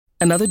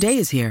Another day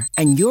is here,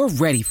 and you're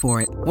ready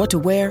for it. What to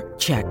wear?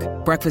 Check.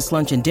 Breakfast,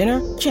 lunch, and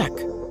dinner? Check.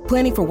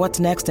 Planning for what's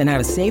next and how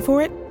to save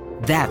for it?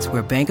 That's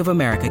where Bank of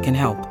America can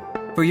help.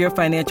 For your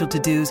financial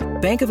to-dos,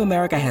 Bank of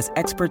America has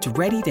experts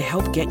ready to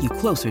help get you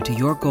closer to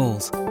your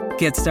goals.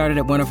 Get started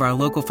at one of our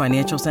local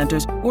financial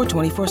centers or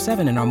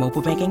 24/7 in our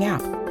mobile banking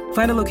app.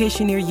 Find a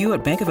location near you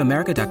at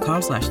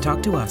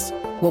bankofamerica.com/talktous.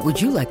 What would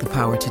you like the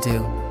power to do?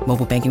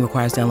 Mobile banking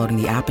requires downloading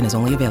the app and is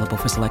only available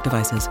for select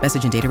devices.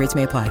 Message and data rates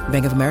may apply.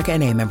 Bank of America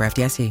N.A., member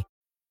FDIC.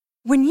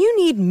 When you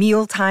need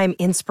mealtime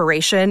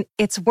inspiration,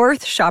 it's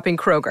worth shopping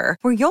Kroger,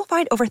 where you'll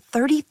find over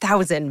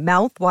 30,000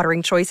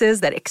 mouth-watering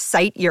choices that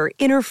excite your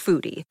inner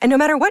foodie. And no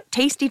matter what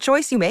tasty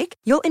choice you make,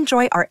 you'll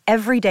enjoy our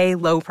everyday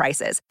low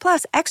prices,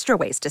 plus extra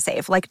ways to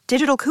save, like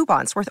digital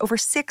coupons worth over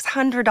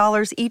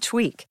 $600 each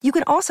week. You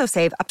can also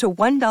save up to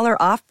 $1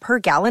 off per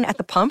gallon at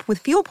the pump with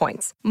fuel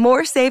points.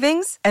 More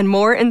savings and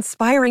more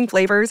inspiring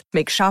flavors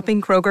make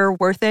shopping Kroger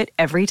worth it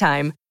every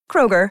time.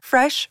 Kroger,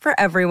 fresh for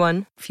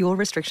everyone. Fuel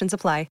restrictions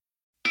apply.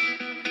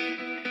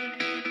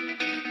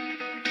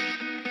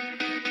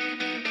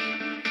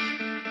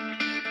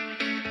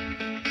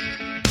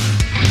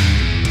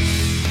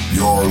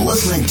 You're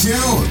listening to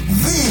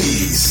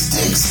the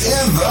Sticks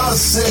in the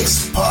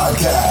Six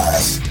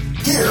podcast.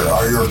 Here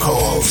are your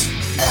co-hosts,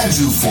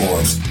 Andrew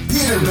Forbes,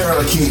 Peter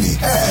Barricchini,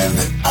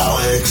 and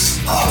Alex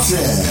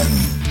Hobson.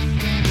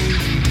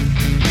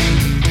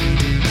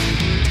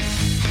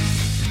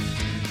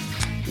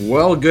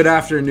 Well, good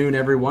afternoon,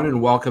 everyone,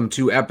 and welcome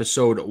to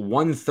episode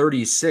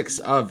 136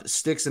 of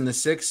Sticks in the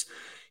Six.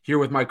 Here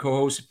with my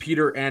co-hosts,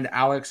 Peter and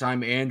Alex.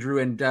 I'm Andrew,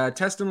 and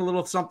testing a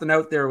little something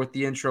out there with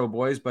the intro,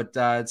 boys, but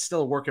it's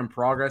still a work in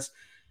progress.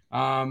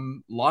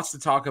 Lots to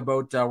talk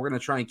about. We're going to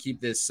try and keep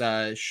this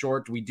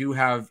short. We do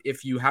have,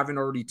 if you haven't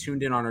already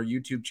tuned in on our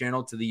YouTube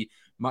channel to the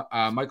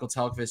Mikael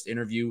Tellqvist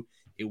interview,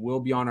 it will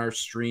be on our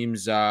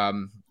streams,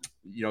 Spotify,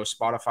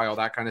 all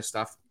that kind of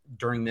stuff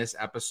during this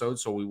episode,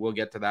 so we will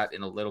get to that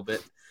in a little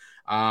bit.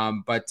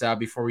 But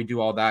before we do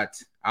all that,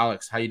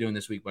 Alex, how you doing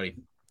this week, buddy?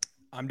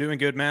 I'm doing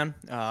good, man.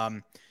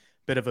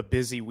 Bit of a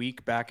busy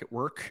week back at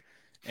work,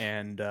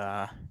 and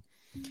I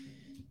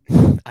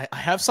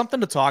have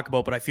something to talk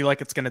about, but I feel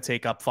like it's going to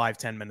take up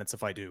 5-10 minutes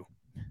if I do.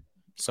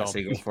 So I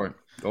say go for it.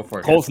 Go for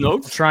it. Cole's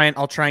Notes.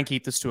 I'll try and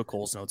keep this to a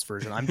Cole's Notes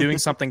version. I'm doing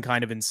something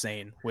kind of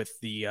insane with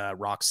the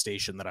rock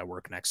station that I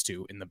work next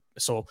to.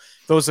 So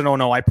those that don't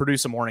know, I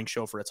produce a morning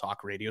show for a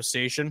talk radio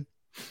station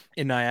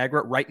in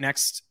Niagara,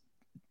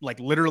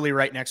 literally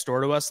right next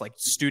door to us, like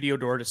studio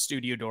door to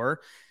studio door,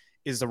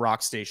 is the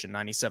rock station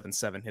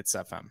 97.7 Hits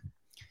FM.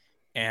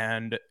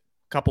 And a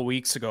couple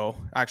weeks ago,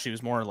 actually it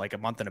was more like a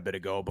month and a bit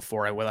ago,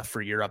 before I left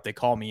for Europe, they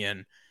called me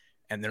in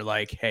and they're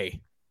like, "Hey,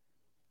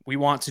 we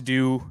want to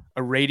do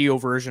a radio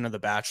version of The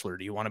Bachelor.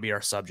 Do you want to be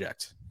our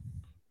subject?"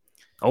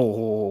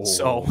 Oh,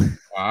 so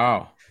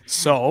wow.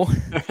 So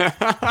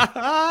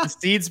the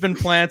seed's been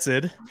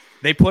planted.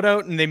 They put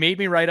out and they made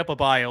me write up a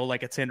bio,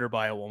 like a Tinder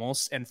bio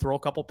almost, and throw a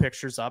couple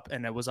pictures up.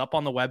 And it was up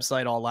on the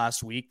website all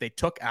last week. They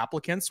took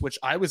applicants, which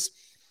I was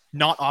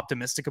not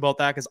optimistic about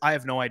that because I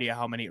have no idea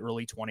how many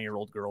early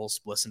 20-year-old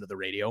girls listen to the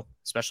radio,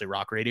 especially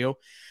rock radio.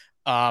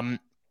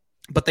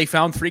 But they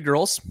found 3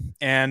 girls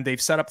and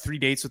they've set up 3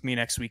 dates with me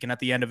next week. And at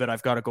the end of it,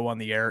 I've got to go on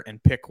the air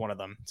and pick one of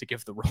them to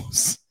give the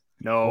rose.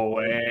 No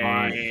way.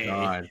 My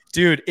God.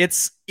 Dude,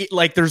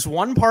 there's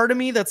one part of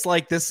me that's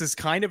like, this is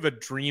kind of a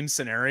dream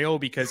scenario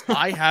because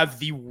I have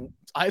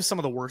some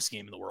of the worst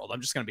game in the world.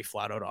 I'm just going to be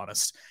flat out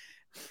honest.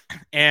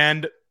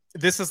 And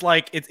this is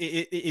like,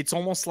 it's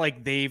almost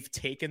like they've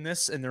taken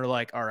this and they're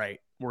like, all right,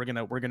 we're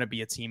going to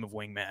be a team of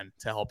wingmen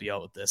to help you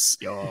out with this.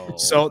 Yo.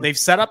 So they've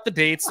set up the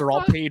dates. They're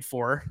all paid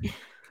for.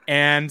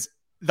 And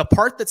the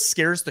part that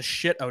scares the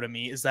shit out of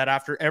me is that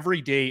after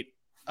every date,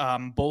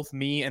 both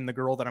me and the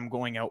girl that I'm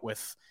going out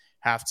with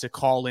have to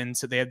call in.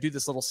 So they do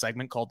this little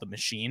segment called The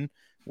Machine,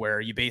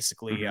 where you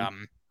basically,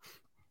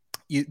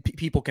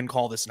 people can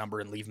call this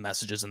number and leave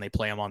messages and they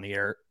play them on the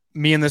air.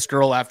 Me and this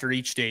girl after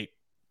each date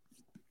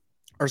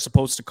are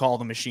supposed to call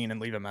the machine and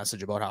leave a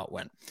message about how it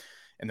went,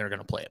 and they're going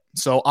to play it.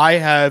 So I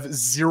have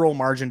zero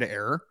margin to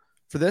error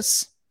for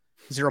this.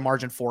 Zero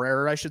margin for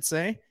error, I should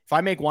say. If I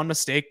make one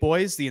mistake,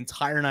 boys, the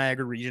entire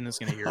Niagara region is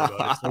going to hear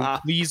about it. So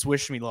please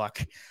wish me luck.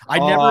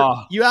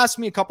 You asked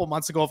me a couple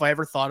months ago if I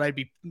ever thought I'd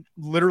be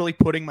literally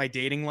putting my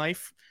dating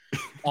life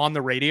on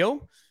the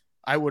radio.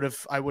 I would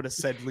have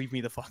said, leave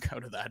me the fuck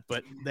out of that.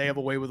 But they have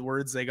a way with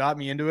words. They got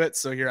me into it.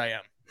 So here I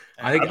am.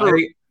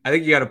 I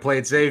think you got to play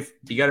it safe.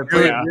 You got to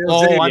play it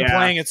real safe. I'm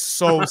playing it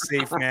so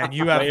safe, man.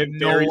 You have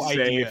no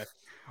idea.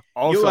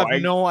 Also, you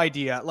have no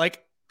idea.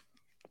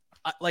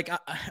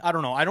 I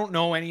don't know. I don't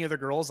know any other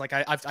girls. Like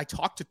I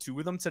talked to 2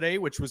 of them today,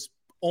 which was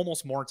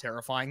almost more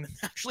terrifying than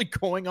actually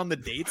going on the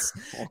dates.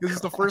 This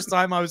is the first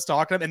time I was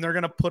talking to them, and they're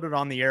going to put it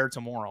on the air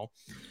tomorrow.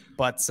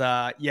 But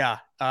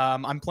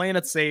I'm playing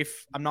it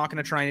safe. I'm not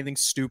going to try anything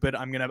stupid.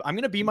 I'm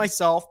going to be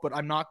myself, but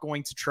I'm not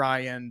going to try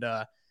and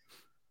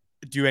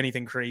do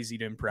anything crazy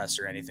to impress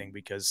or anything,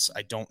 because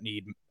I don't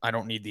need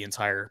the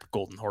entire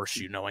Golden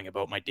Horseshoe knowing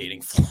about my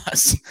dating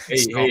flaws.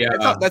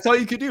 That's all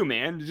you could do,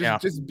 man.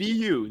 Just be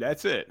you.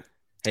 That's it.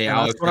 Hey, and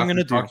Alex, that's what I'm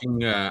gonna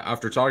do.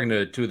 After talking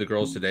to two of the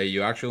girls today,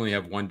 you actually only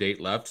have one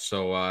date left,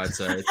 so it's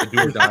a do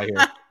or die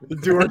here.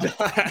 Do or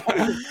die.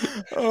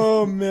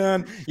 Oh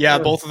man, yeah,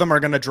 both of them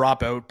are gonna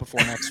drop out before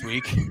next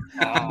week.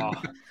 Oh.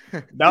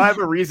 Now I have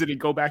a reason to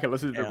go back and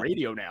listen to the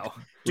radio now.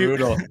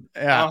 Brutal.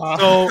 Yeah.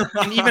 So,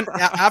 and even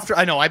after,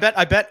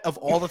 I bet of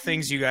all the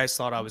things you guys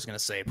thought I was going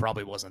to say,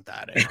 probably wasn't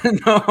that.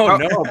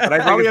 No, but I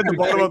probably at the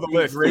bottom of the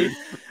list.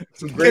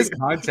 Some great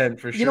content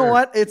for sure. You know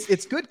what?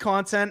 It's good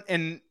content,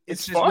 and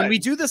it's just fun. When we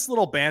do this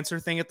little banter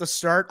thing at the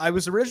start, I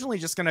was originally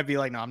just going to be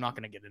like, no, I'm not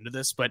going to get into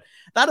this, but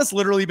that has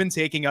literally been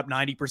taking up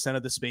 90%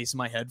 of the space in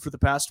my head for the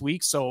past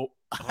week. So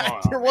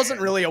there wasn't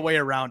really a way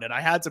around it.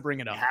 I had to bring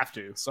it up. You have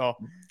to. So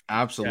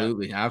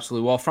absolutely.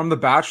 Well, from the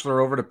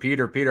Bachelor over to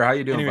Peter. Peter, how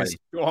you doing, buddy?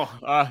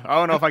 I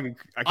don't know if I can.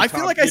 I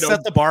feel like I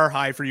set the bar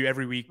high for you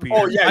every week, Peter.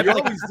 Oh yeah, you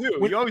always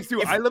do. You always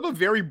do. I live a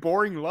very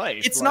boring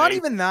life. It's not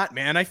even that,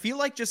 man. I feel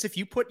like just if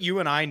you put you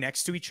and I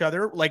next to each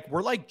other, like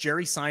we're like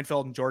Jerry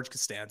Seinfeld and George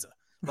Costanza.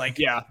 Like,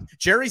 yeah,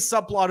 Jerry's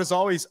subplot is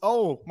always,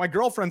 oh, my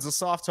girlfriend's a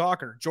soft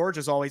talker. George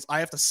is always, I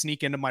have to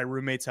sneak into my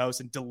roommate's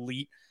house and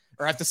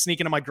I have to sneak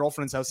into my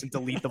girlfriend's house and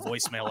delete the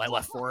voicemail I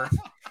left for her.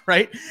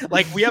 Right?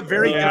 Like, we have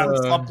very different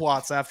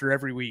subplots after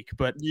every week.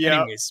 But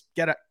anyways,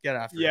 get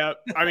after it. Yeah,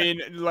 I mean,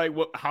 like,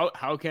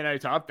 how can I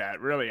top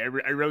that? Really, I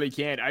really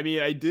can't. I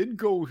mean, I did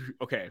go.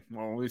 Okay,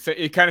 well,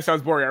 it kind of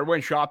sounds boring. I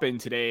went shopping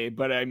today,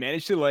 but I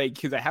managed to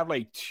because I have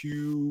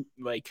two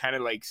kind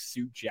of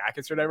suit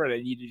jackets or whatever, and I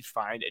needed to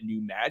find a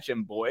new match.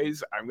 And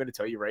boys, I'm going to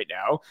tell you right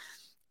now,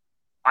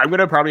 I'm going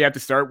to probably have to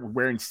start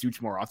wearing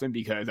suits more often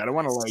because I don't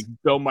want to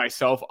build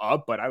myself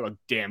up, but I look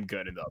damn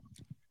good in them.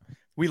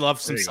 We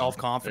love some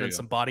self-confidence,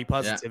 some body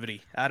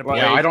positivity.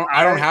 Yeah, I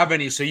don't have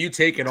any, so you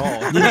take it all.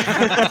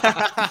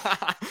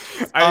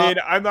 I mean,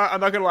 I'm not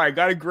gonna lie. I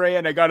got a gray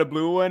and I got a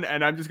blue one,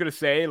 and I'm just gonna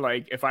say,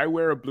 if I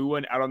wear a blue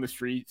one out on the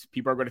streets,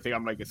 people are gonna think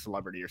I'm like a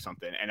celebrity or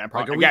something. And I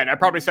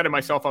probably setting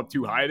myself up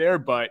too high there,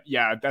 but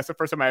yeah, that's the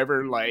first time I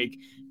ever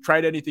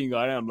tried anything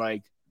on it. I'm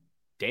like,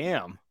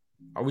 damn.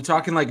 Are we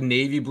talking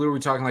navy blue? Or are we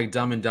talking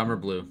Dumb and Dumber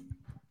blue?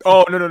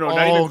 Oh no!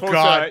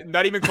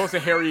 Not even close to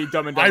Harry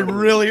Dumb and Dumber.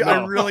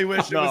 I really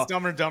wish it was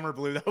Dumb and Dumber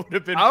blue. That would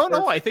have been. I don't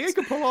know. I think I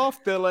could pull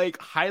off the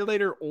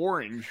highlighter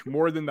orange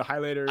more than the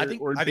highlighter I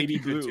think baby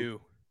you blue. Could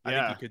too. I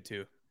think you could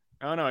too.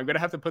 I don't know. I'm gonna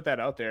have to put that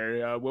out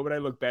there. What would I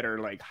look better,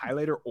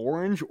 highlighter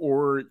orange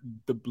or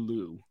the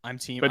blue? I'm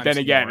team. But then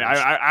again,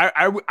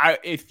 I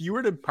if you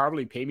were to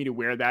probably pay me to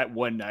wear that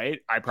one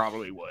night, I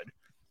probably would.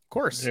 Of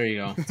course. There you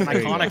go. It's an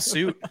iconic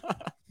suit.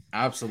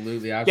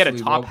 Absolutely. Get a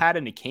top hat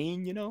and a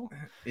cane,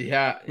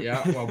 Yeah.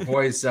 Well,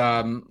 boys,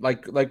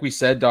 like we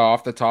said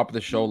off the top of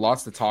the show,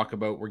 lots to talk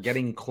about. We're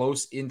getting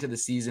close into the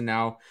season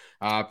now.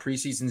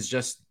 Preseason's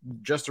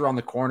just around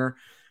the corner.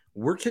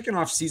 We're kicking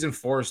off season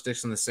 4 of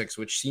Sticks in the Six,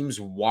 which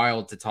seems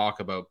wild to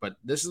talk about, but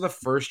this is the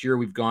first year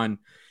we've gone,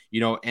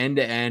 end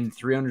to end,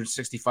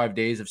 365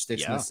 days of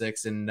Sticks in the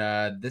Six, and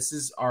this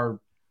is our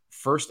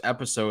first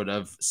episode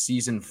of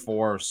season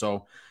 4.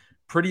 So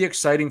pretty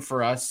exciting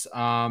for us.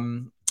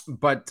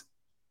 But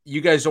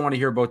you guys don't want to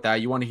hear about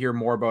that. You want to hear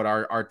more about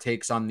our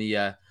takes on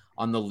the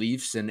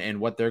Leafs and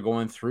what they're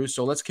going through.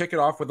 So let's kick it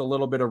off with a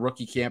little bit of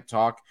rookie camp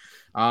talk.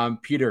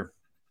 Peter,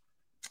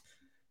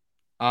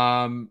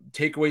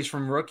 takeaways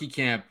from rookie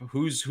camp.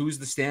 Who's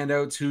the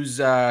standouts?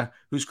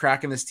 Who's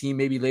cracking this team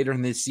maybe later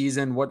in this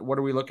season? What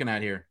are we looking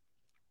at here?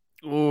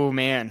 Oh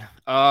man.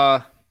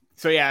 So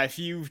yeah, if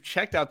you've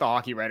checked out the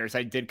Hockey Writers,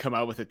 I did come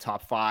out with a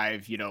top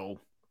 5,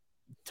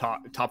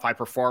 top 5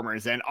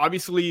 performers, and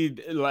obviously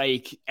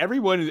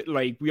everyone,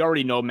 we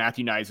already know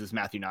Matthew Knies is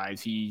Matthew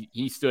Knies.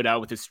 He stood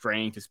out with his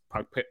strength,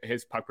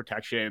 his puck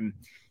protection,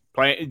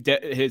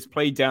 his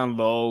play down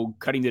low,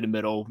 cutting to the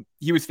middle.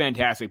 He was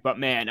fantastic. But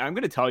man, I'm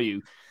gonna tell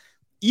you,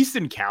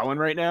 Easton Cowan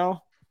right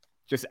now,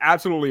 just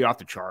absolutely off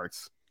the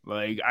charts.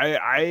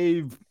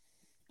 I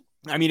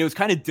mean, it was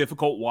kind of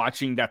difficult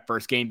watching that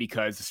first game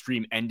because the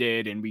stream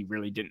ended and we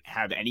really didn't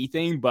have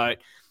anything, but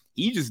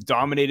he just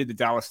dominated the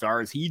Dallas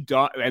Stars.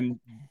 And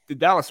the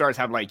Dallas Stars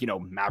have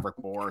Maverick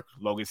Bourque,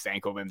 Logan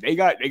Stankoven, and they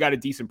got a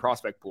decent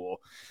prospect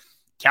pool.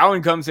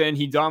 Cowan comes in,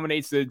 he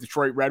dominates the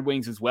Detroit Red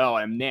Wings as well,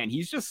 and man,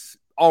 he's just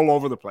all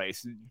over the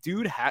place.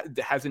 Dude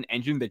has an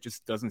engine that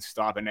just doesn't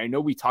stop. And I know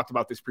we talked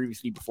about this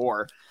previously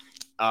before,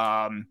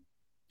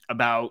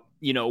 about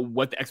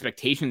what the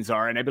expectations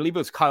are, and I believe it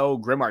was Kyle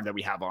Grimard that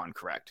we have on,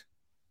 correct?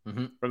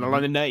 From the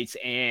London Knights,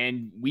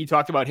 and we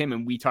talked about him,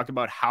 and we talked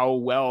about how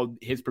well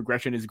his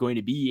progression is going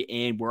to be,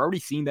 and we're already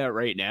seeing that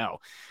right now.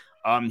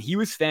 He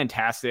was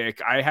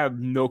fantastic. I have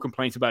no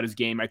complaints about his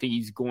game. I think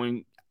he's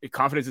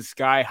confidence is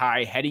sky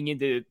high heading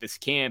into this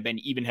camp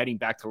and even heading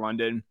back to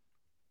London.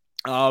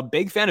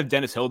 Big fan of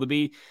Dennis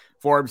Hildeby.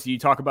 Forbes, you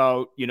talk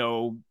about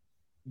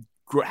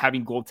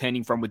having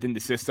goaltending from within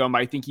the system.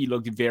 I think he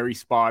looked very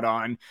spot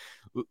on.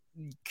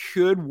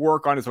 could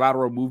work on his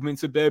lateral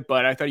movements a bit,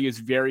 but I thought he was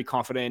very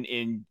confident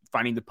in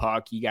finding the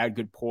puck. He had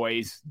good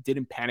poise,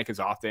 didn't panic as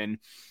often.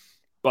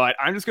 But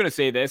I'm just going to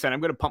say this, and I'm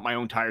going to pump my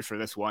own tires for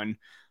this one.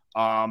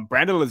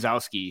 Brandon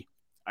Lazowski.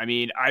 I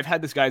mean, I've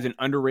had this guy as an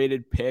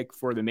underrated pick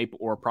for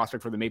the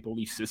prospect for the Maple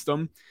Leaf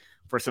system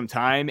for some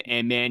time.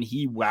 And man,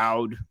 he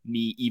wowed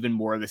me even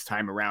more this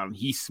time around.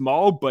 He's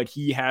small, but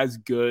he has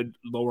good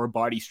lower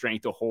body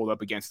strength to hold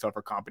up against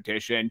tougher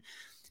competition.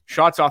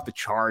 Shots off the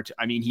chart.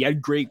 I mean, he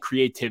had great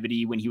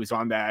creativity when he was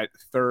on that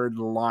third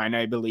line,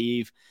 I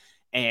believe,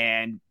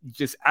 and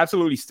just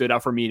absolutely stood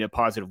out for me in a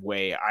positive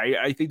way.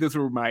 I think those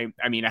were I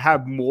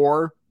have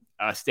more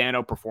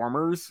standout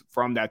performers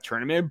from that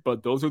tournament,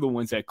 but those are the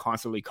ones that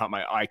constantly caught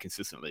my eye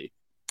consistently.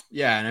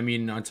 Yeah, and I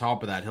mean, on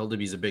top of that,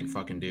 Hildeby's a big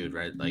fucking dude,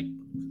 right? Like,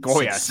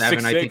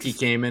 6'7", I think he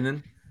came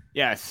in.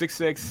 Yeah,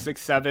 6'6",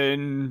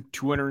 6'7",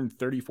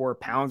 234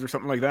 pounds or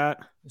something like that.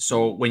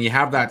 So when you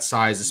have that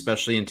size,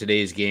 especially in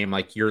today's game,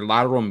 like your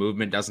lateral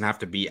movement doesn't have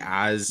to be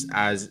as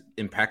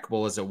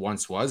impeccable as it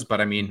once was.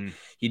 But I mean,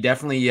 he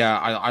definitely,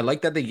 I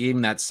like that they gave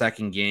him that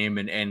second game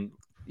and,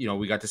 you know,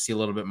 we got to see a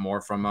little bit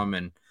more from him.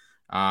 And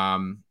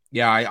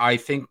I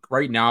think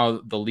right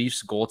now the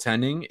Leafs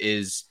goaltending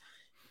is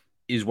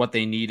what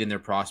they need in their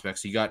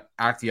prospects. So you got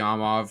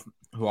Akhtiamov,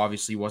 who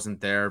obviously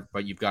wasn't there,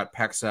 but you've got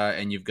Peksa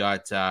and you've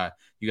got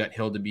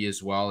Hildeby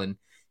as well, and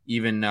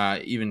even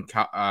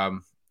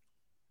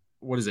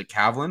what is it,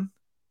 Kavlin?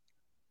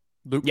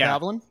 Luke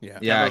Kavlin? Yeah.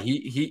 Yeah,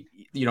 he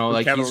you know,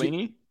 like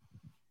Cavallini?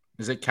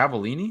 Is it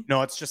Cavallini?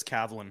 No, it's just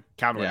Kavlin.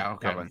 Yeah,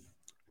 okay. Kavlin.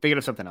 Thinking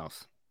of something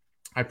else.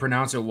 I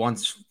pronounce it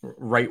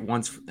right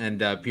once, and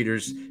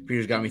Peter's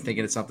got me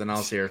thinking of something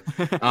else here.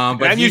 But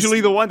I'm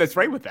usually the one that's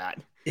right with that.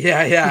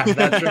 Yeah,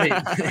 that's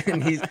right.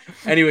 And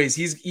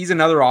he's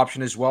another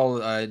option as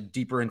well,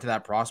 deeper into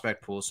that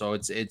prospect pool. So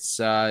it's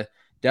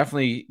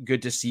definitely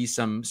good to see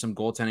some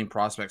goaltending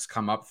prospects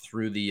come up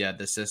through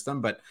the system.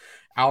 But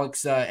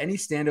Alex, any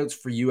standouts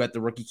for you at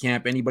the rookie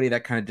camp? Anybody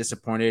that kind of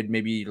disappointed?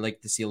 Maybe you'd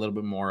like to see a little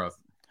bit more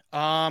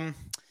of.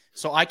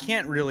 So I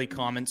can't really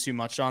comment too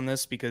much on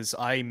this because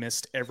I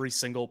missed every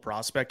single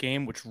prospect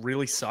game, which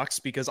really sucks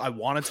because I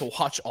wanted to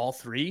watch all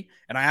three.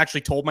 And I actually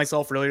told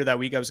myself earlier that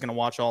week I was going to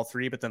watch all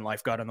three, but then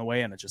life got in the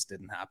way and it just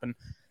didn't happen.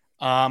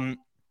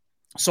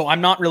 So I'm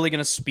not really going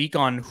to speak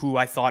on who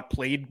I thought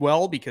played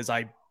well because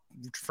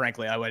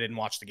frankly, I didn't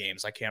watch the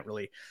games. I can't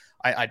really,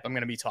 I'm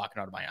going to be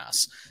talking out of my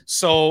ass.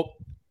 So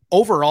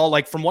overall,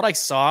 like from what I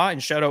saw,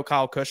 and shout out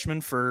Kyle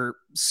Cushman for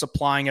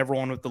supplying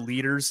everyone with the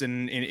leaders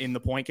in the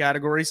point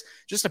categories,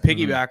 just to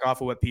piggyback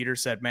off of what Peter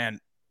said, man,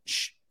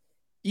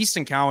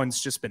 Easton Cowan's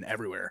just been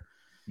everywhere.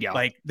 Yeah.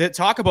 Like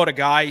talk about a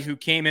guy who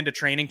came into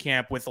training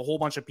camp with a whole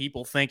bunch of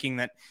people thinking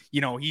that,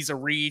 you know, he's a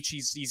reach.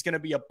 He's going to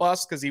be a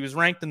bust because he was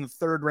ranked in the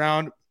third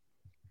round.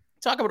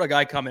 Talk about a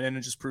guy coming in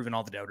and just proving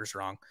all the doubters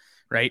wrong.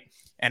 Right.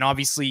 And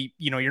obviously,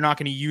 you know, you're not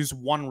going to use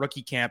one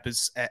rookie camp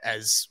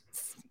as,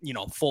 you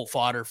know, full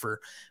fodder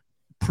for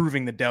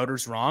proving the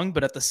doubters wrong.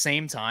 But at the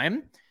same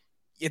time,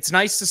 it's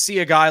nice to see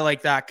a guy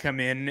like that come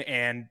in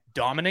and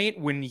dominate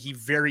when he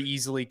very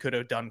easily could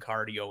have done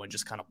cardio and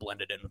just kind of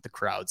blended in with the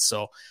crowd.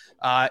 So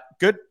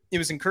good. It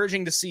was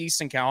encouraging to see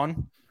Easton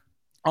Cowan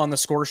on the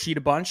score sheet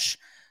a bunch.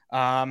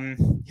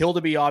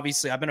 Hildeby,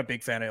 obviously, I've been a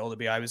big fan of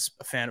Hildeby. I was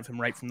a fan of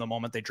him right from the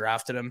moment they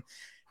drafted him.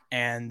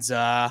 And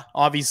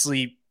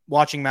obviously,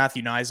 watching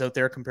Matthew Nyes out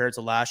there compared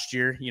to last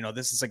year, you know,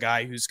 this is a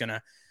guy who's going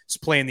to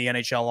play in the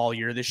NHL all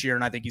year this year,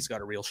 and I think he's got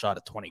a real shot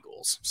at 20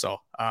 goals. So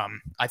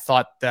I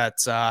thought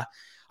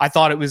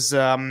it was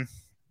a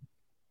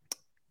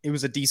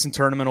decent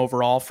tournament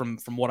overall from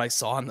what I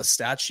saw on the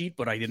stat sheet,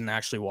 but I didn't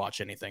actually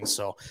watch anything.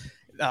 So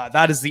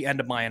that is the end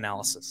of my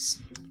analysis.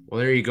 Well,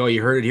 there you go.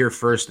 You heard it here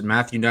first.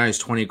 Matthew Nyes,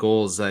 20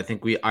 goals. I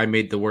think I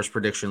made the worst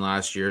prediction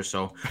last year,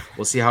 so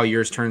we'll see how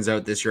yours turns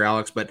out this year,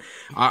 Alex. But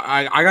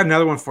I got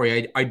another one for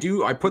you.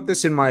 I put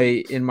this in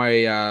my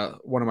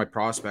one of my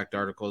prospect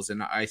articles,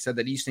 and I said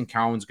that Easton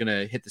Cowan's going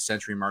to hit the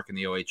century mark in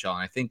the OHL,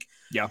 and I think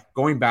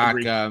going back,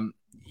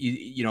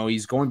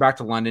 he's going back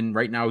to London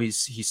right now.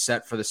 He's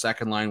set for the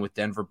second line with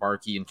Denver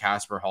Barkey and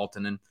Kasper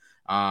Halttunen.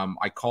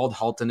 I called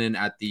Halttunen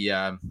at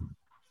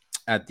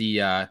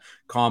the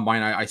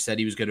combine. I said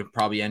he was going to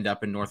probably end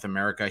up in North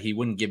America. He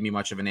wouldn't give me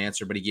much of an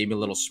answer, but he gave me a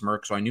little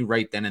smirk. So I knew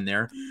right then and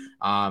there,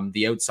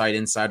 the outside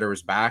insider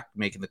was back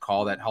making the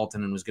call that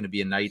Halttunen was going to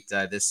be a Knight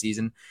this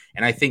season.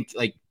 And I think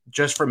like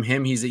just from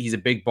him, he's a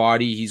big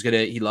body.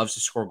 He loves to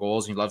score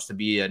goals. He loves to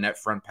be a net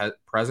front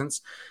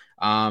presence.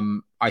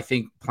 I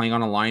think playing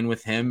on a line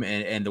with him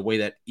and the way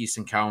that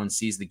Easton Cowan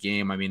sees the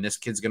game, I mean, this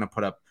kid's going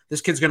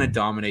to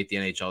dominate the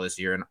NHL this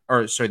year the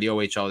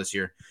OHL this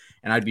year.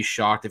 And I'd be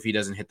shocked if he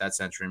doesn't hit that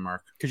century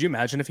mark. Could you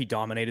imagine if he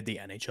dominated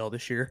the NHL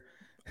this year?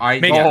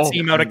 Make a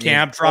team out of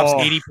camp, drops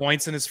 80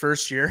 points in his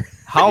first year.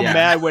 How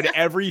mad would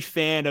every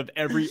fan of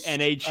every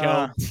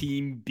NHL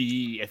team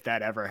be if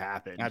that ever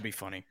happened? That'd be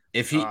funny.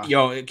 If he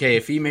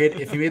if he made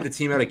the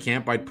team out of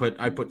camp, I'd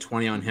put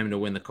 20 on him to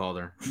win the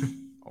Calder.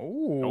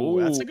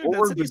 That's a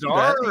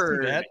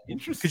good bet.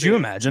 Interesting. Could you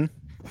imagine?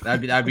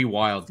 That'd be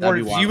wild. Or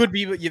That'd be wild.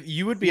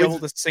 you would be able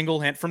to single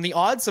hand from the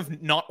odds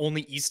of not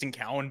only Easton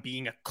Cowan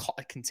being a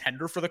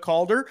contender for the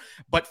Calder,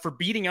 but for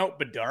beating out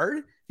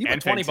Bedard. You put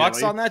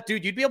 $20 on that,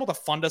 dude. You'd be able to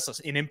fund us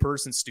an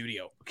in-person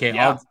studio. Okay,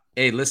 Yeah.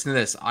 hey, listen to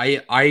this.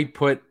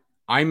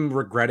 I'm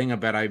regretting a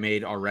bet I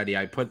made already.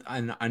 I put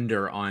an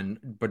under on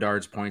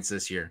Bedard's points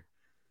this year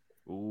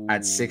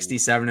at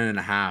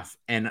 67.5,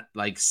 and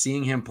like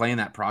seeing him play in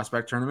that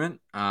prospect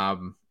tournament,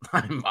 I'm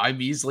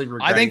easily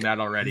regretting that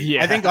already.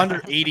 Yeah. I think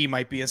under 80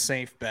 might be a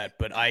safe bet,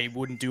 but I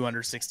wouldn't do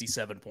under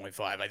 67.5.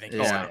 I think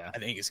I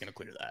think he's going to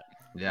clear that.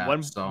 Yeah.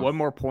 One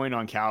more point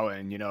on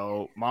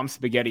Cowan, mom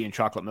spaghetti and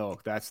chocolate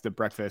milk. That's the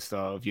breakfast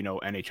of,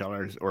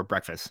 NHLers, or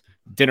breakfast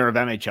dinner of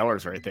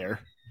NHLers right there.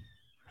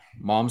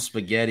 Mom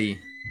spaghetti.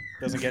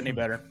 Doesn't get any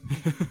better.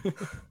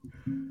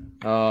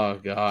 Oh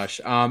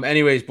gosh.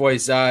 Anyways,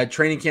 boys,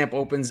 training camp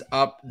opens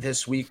up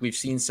this week. We've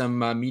seen some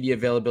media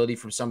availability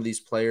from some of these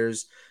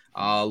players.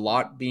 A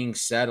lot being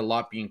said, a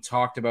lot being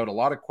talked about, a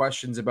lot of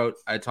questions about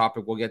a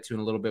topic we'll get to in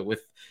a little bit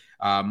with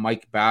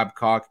Mike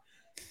Babcock.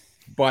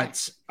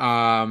 But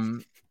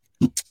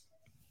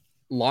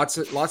lots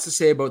to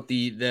say about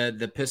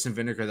the piss and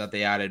vinegar that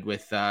they added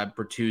with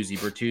Bertuzzi.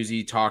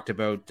 Bertuzzi talked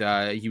about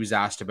he was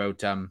asked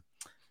about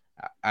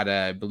at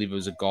I believe it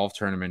was a golf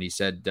tournament. He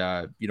said,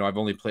 I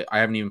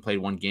haven't even played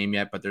one game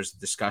yet, but there's a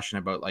discussion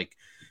about like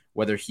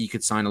whether he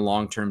could sign a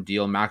long-term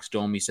deal. Max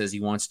Domi says he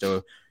wants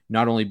to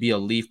not only be a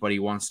Leaf, but he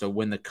wants to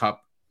win the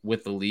cup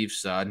with the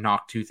Leafs,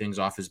 knock two things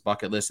off his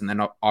bucket list. And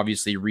then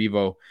obviously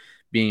Revo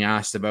being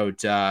asked about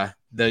the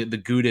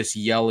Gudis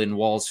yell in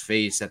Wall's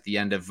face at the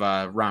end of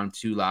round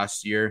 2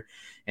 last year.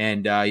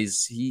 And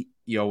he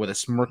with a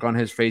smirk on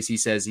his face, he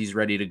says he's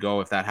ready to go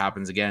if that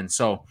happens again.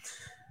 So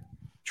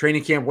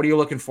training camp, what are you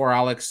looking for,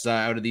 Alex,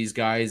 out of these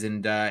guys,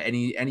 and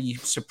any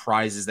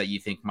surprises that you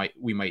think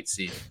we might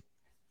see?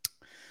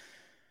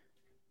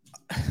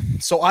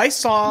 So I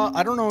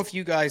don't know if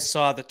you guys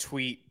saw the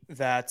tweet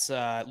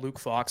that Luke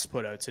Fox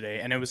put out today,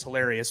 and it was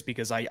hilarious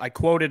because I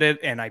quoted it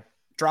and I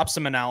dropped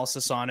some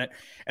analysis on it,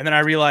 and then I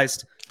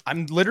realized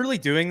I'm literally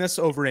doing this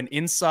over an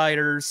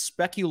insider's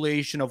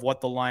speculation of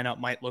what the lineup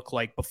might look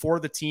like before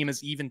the team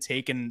has even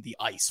taken the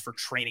ice for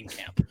training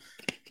camp.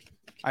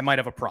 I might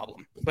have a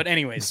problem, but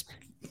anyways.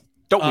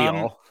 Don't we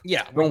all?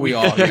 Yeah. Don't we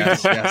all?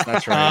 Yes,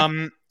 that's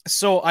right.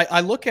 So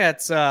I look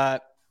at I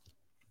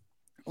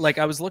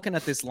was looking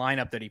at this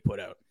lineup that he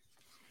put out,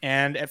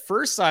 and at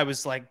first I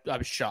was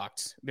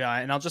shocked. Yeah,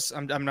 and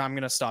I'm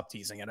going to stop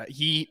teasing it.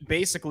 He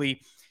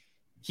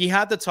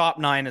had the top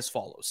 9 as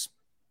follows: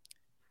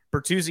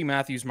 Bertuzzi,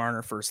 Matthews,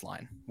 Marner, first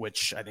line,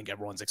 which I think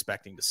everyone's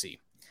expecting to see.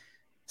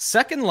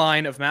 Second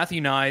line of Matthew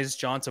Nyes,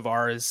 John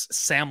Tavares,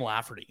 Sam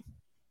Lafferty.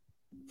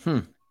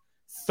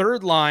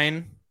 Third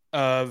line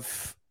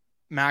of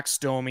Max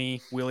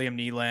Domi, William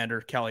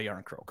Nylander, Kalle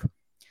Järnkrok.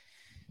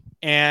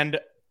 And,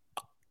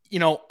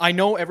 I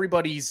know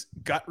everybody's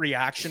gut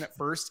reaction at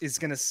first is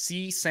going to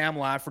see Sam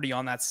Lafferty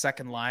on that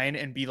second line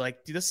and be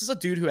like, dude, this is a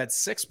dude who had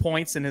 6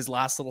 points in his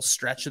last little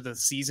stretch of the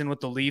season with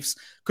the Leafs.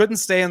 Couldn't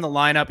stay in the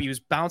lineup. He was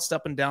bounced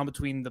up and down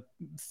between the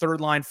third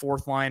line,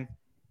 fourth line,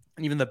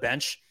 and even the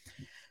bench.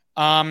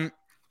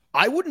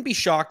 I wouldn't be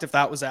shocked if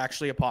that was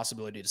actually a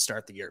possibility to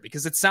start the year,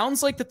 because it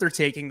sounds like that they're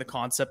taking the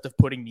concept of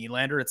putting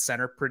Nylander at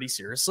center pretty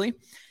seriously.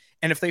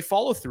 And if they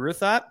follow through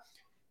with that,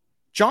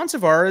 John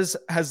Tavares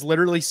has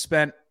literally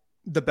spent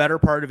the better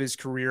part of his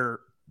career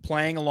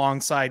playing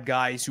alongside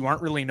guys who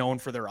aren't really known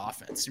for their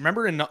offense.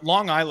 Remember in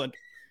Long Island,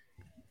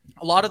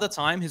 a lot of the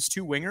time his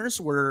 2 wingers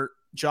were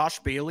Josh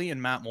Bailey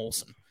and Matt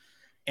Molson.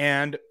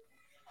 And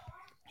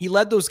he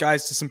led those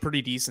guys to some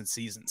pretty decent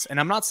seasons. And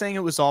I'm not saying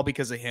it was all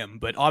because of him,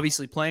 but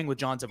obviously playing with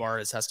John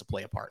Tavares has to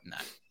play a part in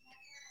that.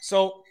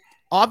 So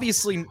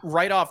obviously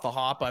right off the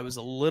hop, I was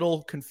a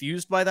little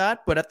confused by that.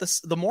 But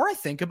the more I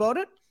think about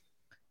it,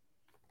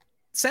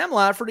 Sam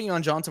Lafferty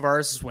on John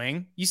Tavares'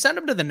 wing, you send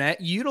him to the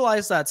net, you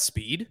utilize that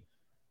speed.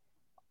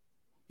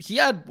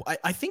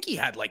 I think he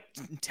had like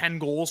 10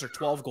 goals or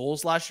 12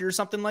 goals last year or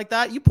something like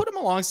that. You put him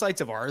alongside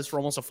Tavares for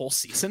almost a full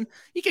season,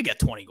 he could get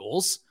 20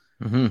 goals.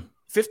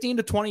 15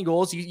 to 20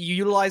 goals. You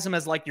utilize him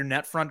as like your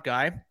net front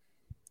guy.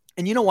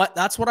 And you know what?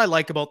 That's what I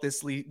like about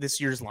this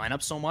year's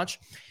lineup so much,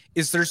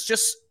 is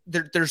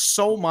there's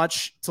so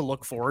much to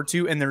look forward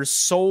to, and there's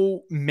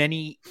so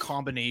many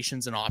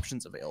combinations and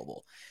options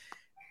available.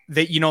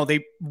 They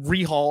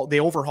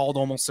overhauled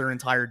almost their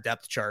entire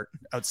depth chart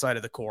outside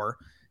of the core.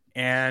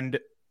 And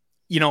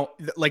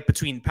like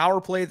between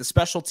power play, the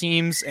special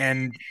teams,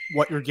 and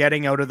what you're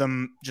getting out of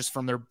them just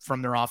from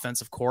their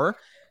offensive core,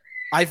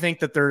 I think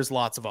that there's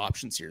lots of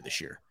options here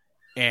this year.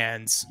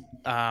 And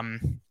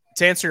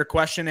to answer your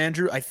question,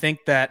 Andrew, I think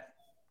that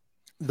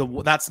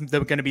that's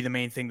going to be the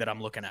main thing that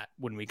I'm looking at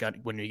when we get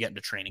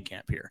into training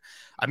camp here.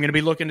 I'm going to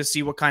be looking to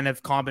see what kind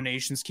of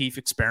combinations Keefe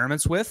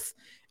experiments with.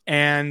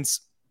 And,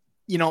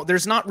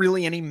 there's not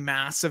really any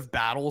massive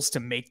battles to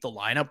make the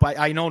lineup.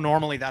 I know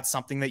normally that's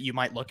something that you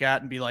might look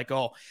at and be like,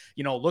 oh,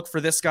 look for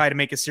this guy to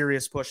make a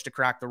serious push to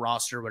crack the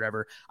roster or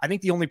whatever. I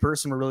think the only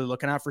person we're really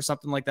looking at for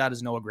something like that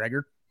is Noah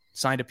Gregor.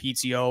 signed a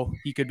PTO.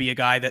 He could be a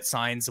guy that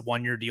signs a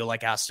 1-year deal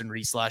like Aston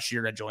Reese last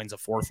year that joins a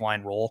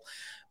 4th-line role.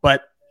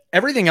 But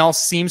everything else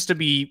seems to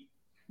be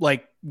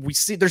like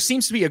there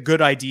seems to be a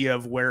good idea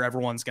of where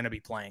everyone's going to be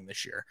playing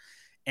this year.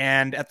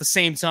 And at the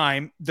same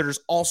time, there's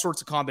all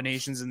sorts of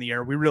combinations in the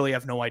air. We really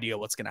have no idea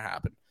what's going to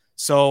happen.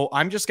 So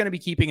I'm just going to be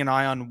keeping an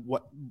eye on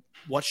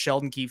what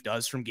Sheldon Keefe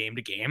does from game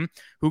to game,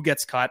 who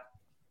gets cut.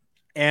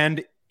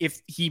 And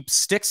if he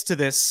sticks to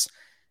this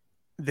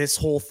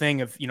whole thing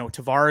of,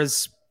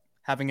 Tavares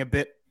having a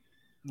bit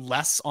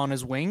less on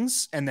his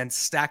wings and then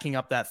stacking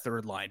up that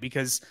 3rd line,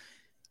 because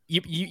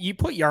you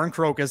put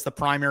Yarncroke as the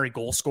primary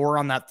goal scorer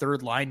on that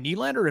 3rd line.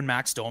 Nylander and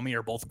Max Domi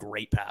are both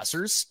great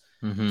passers.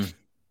 Mm-hmm.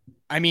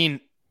 I mean,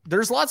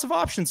 there's lots of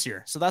options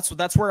here. So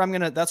that's where I'm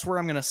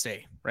gonna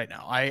stay right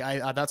now.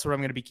 I that's what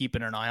I'm gonna be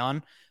keeping an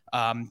eye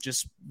on.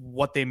 Just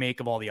what they make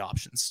of all the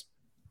options.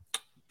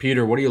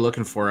 Peter, what are you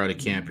looking for out of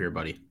camp here,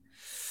 buddy?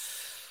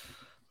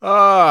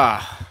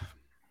 I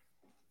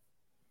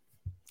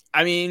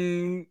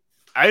mean,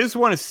 I just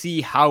want to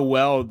see how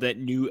well that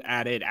new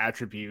added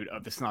attribute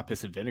of the snot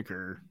piss and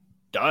vinegar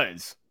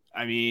does.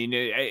 I mean,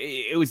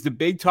 it was the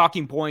big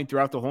talking point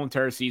throughout the whole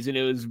entire season.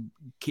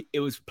 It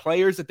was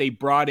players that they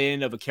brought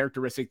in of a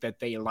characteristic that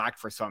they lacked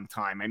for some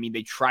time. I mean,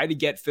 they tried to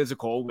get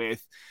physical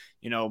with,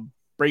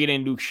 bringing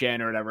in Luke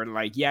Shen or whatever.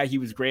 Like, yeah, he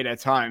was great at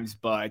times,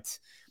 but,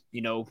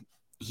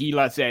 he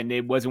left and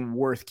it wasn't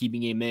worth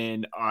keeping him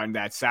in on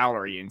that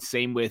salary. And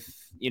same with,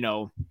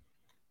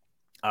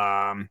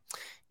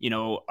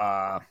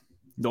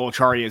 Noel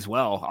Chari as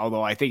well,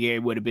 although I think it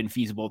would have been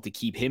feasible to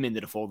keep him into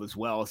the fold as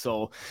well.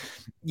 So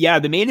yeah,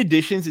 the main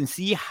additions, and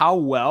see how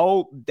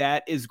well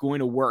that is going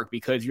to work,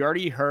 because you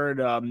already heard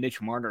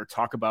Mitch Marner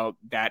talk about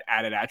that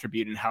added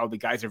attribute and how the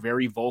guys are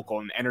very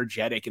vocal and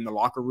energetic in the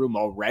locker room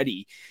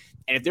already.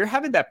 And if they're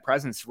having that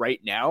presence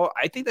right now,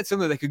 I think that's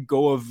something that could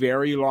go a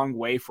very long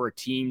way for a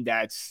team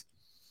that's,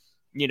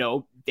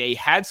 they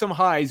had some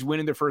highs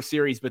winning their first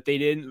series, but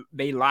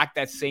they lacked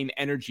that same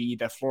energy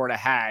that Florida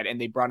had.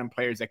 And they brought in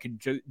players that could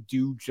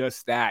do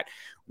just that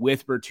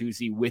with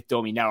Bertuzzi, with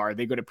Domi. Now, are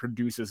they going to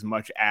produce as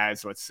much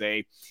as, let's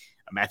say,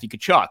 a Matthew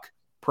Tkachuk?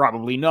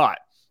 Probably not.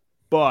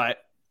 But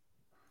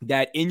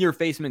that in your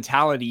face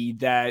mentality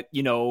that,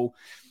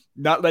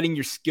 not letting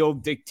your skill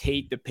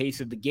dictate the pace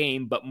of the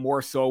game, but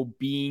more so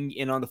being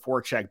in on the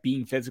forecheck,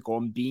 being physical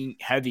and being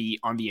heavy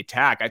on the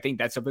attack. I think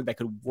that's something that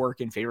could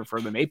work in favor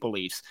for the Maple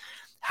Leafs.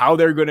 How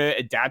they're going to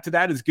adapt to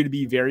that is going to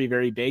be very,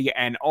 very big.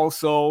 And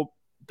also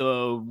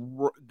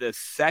the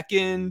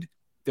second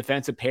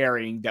defensive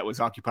pairing that was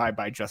occupied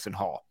by Justin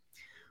Hall.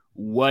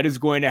 What is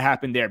going to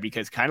happen there?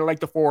 Because kind of like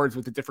the forwards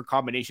with the different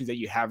combinations that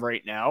you have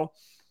right now,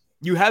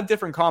 you have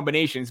different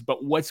combinations,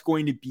 but what's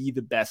going to be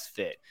the best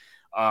fit?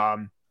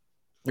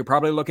 You're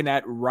probably looking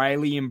at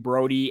Riley and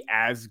Brody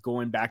as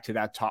going back to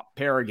that top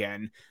pair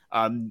again.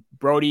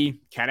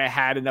 Brody kind of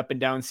had an up and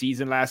down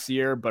season last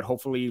year, but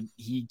hopefully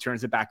he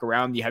turns it back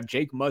around. You have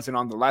Jake Muzzin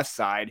on the left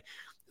side,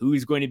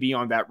 who's going to be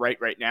on that right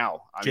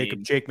now.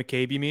 Jake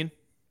McCabe, you mean?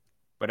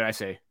 What did I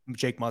say?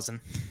 Jake Muzzin.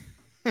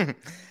 Yeah,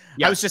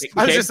 I was just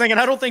thinking,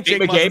 I don't think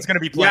Jake Muzzin's going to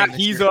be playing.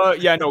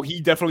 Yeah,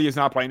 he definitely is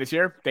not playing this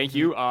year. Thank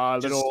you.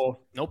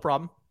 No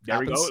problem. There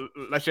we go.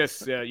 Let's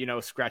just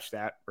scratch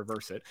that,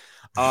 reverse it.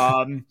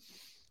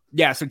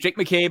 Yeah, so Jake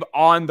McCabe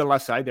on the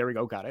left side. There we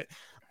go. Got it.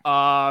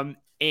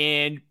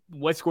 And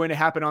what's going to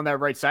happen on that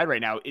right side right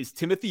now? Is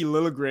Timothy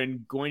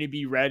Liljegren going to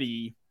be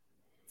ready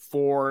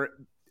for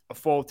a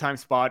full-time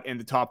spot in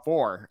the top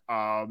 4?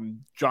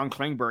 John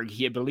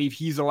Klingberg, I believe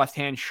he's a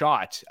left-hand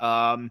shot.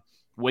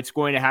 What's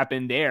going to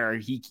happen there?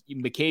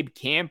 McCabe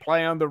can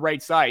play on the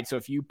right side. So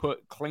if you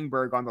put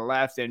Klingberg on the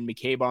left and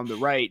McCabe on the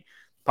right,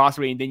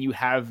 possibly, and then you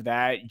have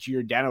that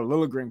Giordano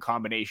Liljegren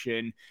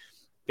combination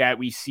that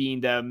we've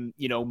seen them,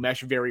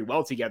 mesh very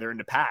well together in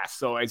the past.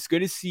 So it's good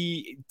to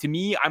see. To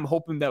me, I'm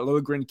hoping that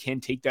Liljegren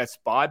can take that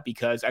spot,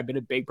 because I've been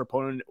a big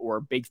proponent or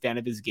a big fan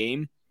of his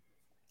game,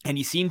 and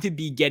he seemed to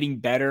be getting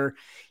better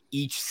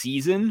each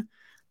season.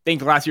 I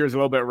think last year was a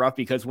little bit rough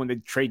because when the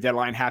trade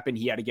deadline happened,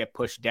 he had to get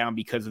pushed down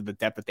because of the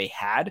depth that they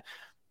had.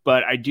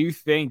 But I do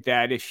think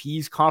that if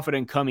he's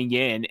confident coming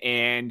in,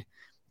 and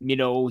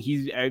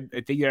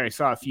I think I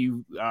saw a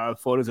few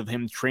photos of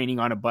him training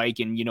on a bike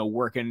and,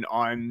 working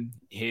on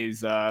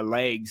his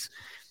legs.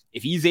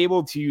 If he's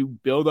able to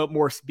build up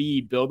more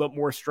speed, build up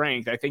more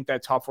strength, I think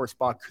that top 4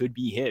 spot could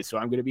be his. So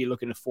I'm going to be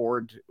looking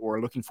forward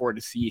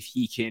to see if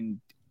he can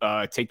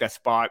take that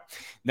spot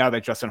now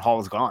that Justin Hall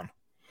is gone.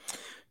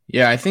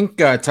 Yeah, I think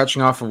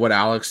touching off of what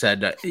Alex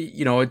said,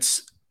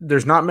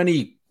 there's not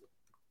many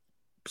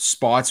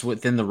spots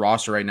within the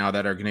roster right now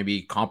that are going to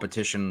be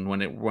competition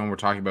when we're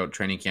talking about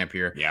training camp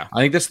here. Yeah, I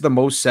think this is the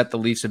most set the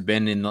Leafs have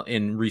been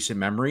in recent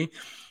memory.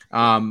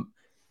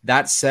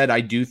 That said,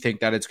 I do think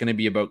that it's going to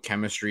be about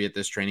chemistry at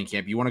this training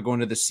camp. You want to go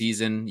into the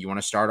season, you want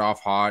to start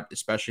off hot,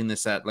 especially in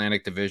this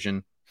Atlantic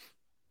Division.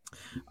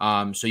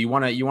 So you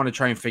want to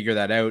try and figure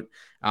that out.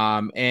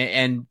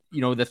 And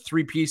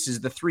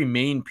the three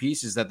main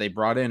pieces that they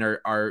brought in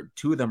are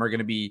 2 of them are going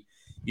to be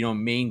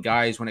main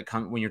guys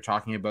when you're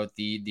talking about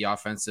the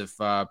offensive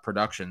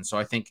production. So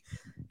I think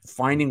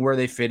finding where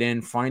they fit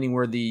in, finding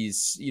where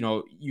these,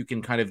 you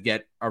can kind of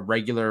get a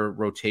regular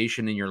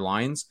rotation in your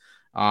lines.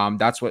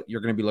 That's what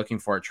you're going to be looking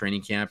for at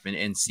training camp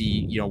and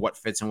see, what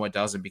fits and what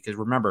doesn't. Because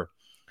remember,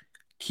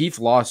 Keefe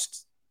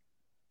lost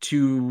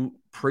two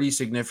pretty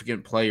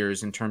significant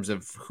players in terms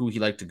of who he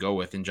liked to go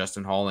with in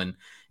Justin Hall and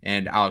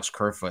Alex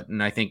Kerfoot.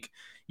 And I think,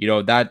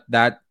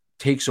 that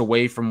takes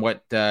away from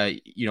what,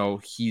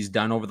 he's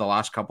done over the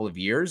last couple of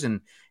years.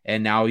 And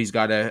now he's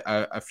got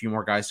a few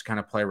more guys to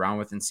kind of play around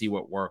with and see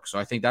what works. So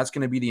I think that's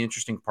going to be the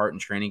interesting part in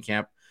training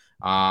camp.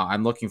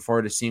 I'm looking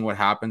forward to seeing what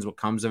happens, what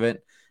comes of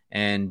it.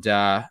 And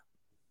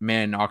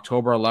man,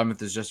 October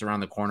 11th is just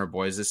around the corner,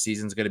 boys. This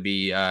season's going to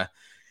be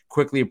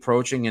quickly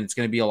approaching, and it's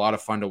going to be a lot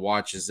of fun to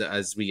watch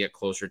as we get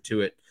closer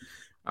to it.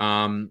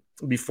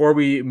 Before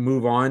we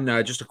move on,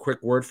 just a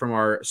quick word from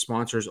our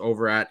sponsors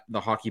over at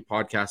the Hockey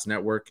Podcast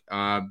Network,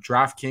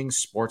 DraftKings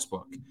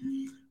Sportsbook.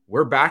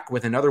 We're back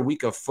with another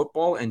week of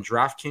football, and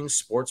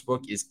DraftKings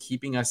Sportsbook is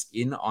keeping us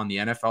in on the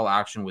NFL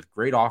action with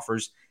great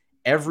offers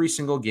every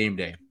single game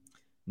day.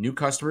 New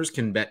customers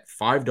can bet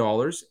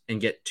 $5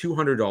 and get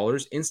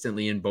 $200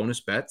 instantly in bonus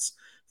bets.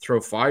 Throw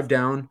 $5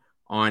 down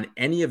on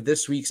any of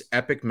this week's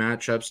epic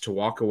matchups to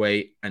walk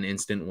away an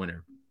instant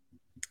winner.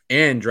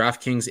 And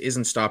DraftKings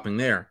isn't stopping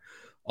there.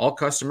 All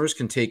customers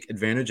can take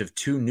advantage of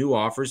 2 new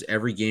offers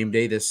every game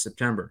day this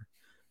September.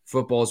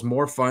 Football is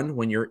more fun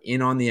when you're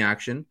in on the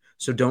action,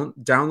 so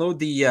don't download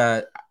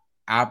the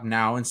app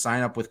now and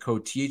sign up with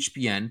code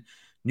THPN.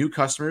 New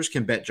customers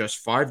can bet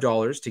just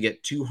 $5 to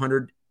get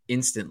 $200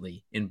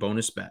 instantly in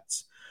bonus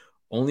bets.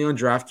 Only on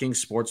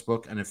DraftKings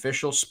Sportsbook, an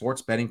official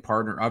sports betting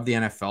partner of the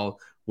NFL.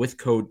 With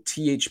code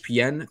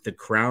THPN, the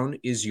crown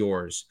is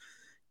yours.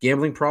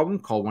 Gambling problem?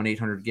 Call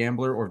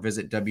 1-800-GAMBLER or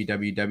visit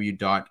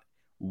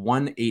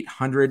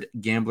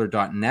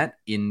www.1800gambler.net.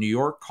 In New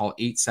York, call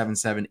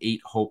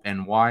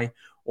 877-8-HOPE-NY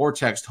or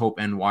text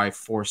HOPE-NY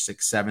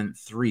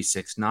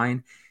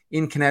 467-369.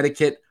 In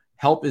Connecticut,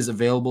 help is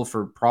available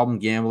for problem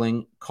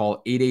gambling.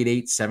 Call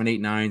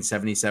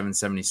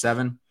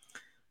 888-789-7777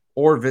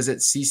 or visit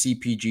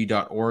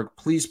ccpg.org.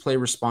 Please play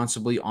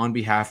responsibly on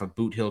behalf of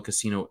Boot Hill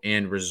Casino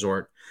and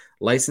Resort.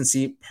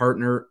 Licensee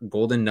partner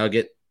Golden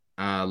Nugget,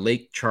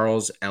 Lake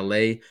Charles,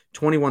 LA.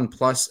 21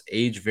 plus,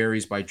 age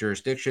varies by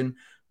jurisdiction.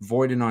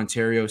 Void in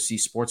Ontario. See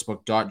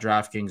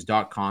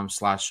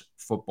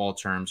sportsbook.draftkings.com/football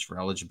terms for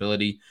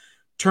eligibility.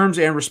 Terms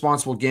and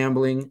responsible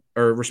gaming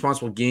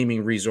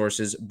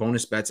resources.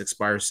 Bonus bets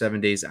expire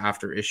 7 days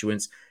after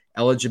issuance.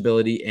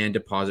 Eligibility and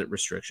deposit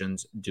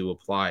restrictions do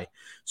apply.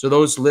 So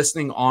those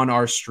listening on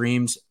our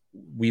streams,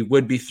 we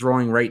would be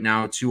throwing right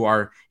now to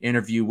our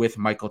interview with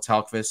Mikael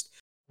Tellqvist.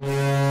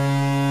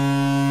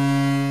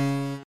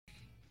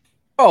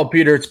 Oh,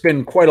 Peter, it's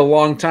been quite a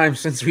long time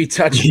since we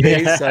touched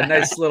base. A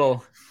nice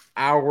little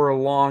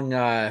hour-long,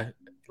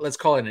 let's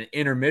call it an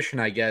intermission,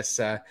 I guess.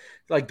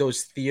 Like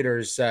those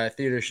theater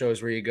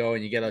shows where you go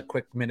and you get a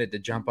quick minute to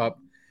jump up,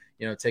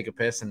 take a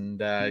piss and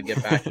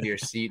get back into your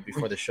seat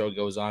before the show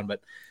goes on.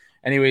 But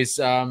anyways,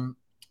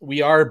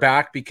 we are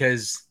back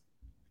because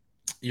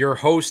your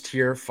host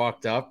here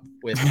fucked up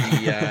with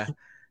the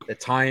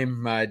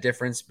time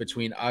difference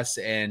between us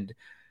and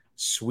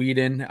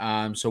Sweden.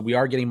 So we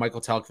are getting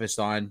Mikael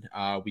Tellqvist on.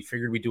 We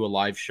figured we'd do a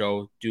live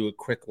show, do a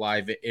quick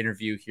live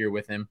interview here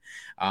with him.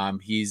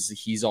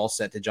 He's all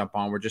set to jump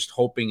on. We're just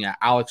hoping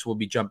Alex will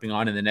be jumping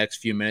on in the next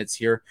few minutes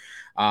here,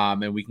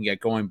 and we can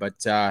get going.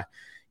 But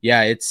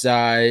yeah, it's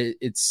going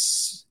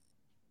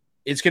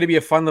to be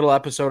a fun little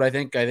episode. I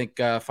think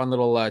a fun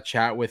little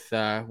chat with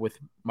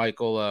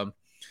Mikael.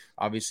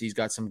 Obviously, he's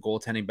got some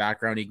goaltending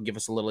background. He can give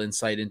us a little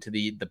insight into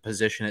the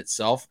position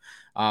itself,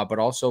 but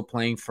also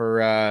playing for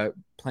a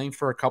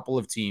couple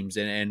of teams,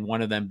 and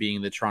one of them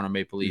being the Toronto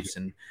Maple Leafs.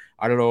 And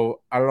I don't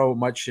know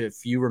much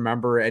if you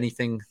remember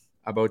anything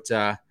about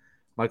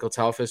Mikael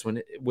Tellqvist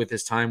with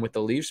his time with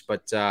the Leafs,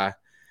 but yeah,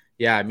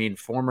 I mean,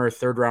 former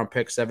 3rd round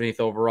pick, 70th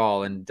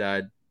overall, and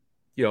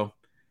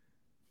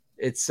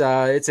it's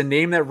a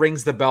name that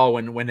rings the bell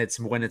when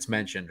it's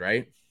mentioned,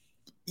 right?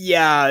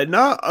 Yeah,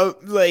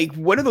 not like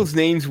one of those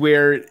names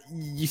where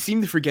you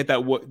seem to forget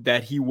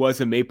that he was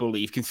a Maple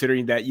Leaf,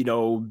 considering that,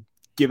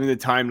 given the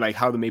time, like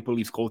how the Maple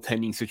Leafs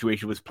goaltending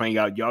situation was playing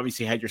out, you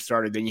obviously had your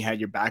starter, then you had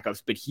your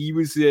backups, but he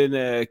was in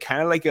a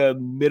kind of like a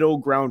middle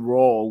ground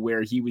role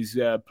where he was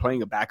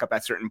playing a backup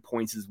at certain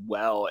points as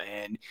well.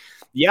 And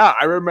yeah,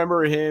 I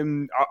remember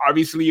him.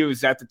 Obviously, it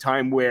was at the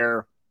time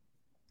where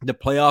the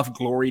playoff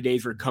glory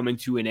days were coming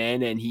to an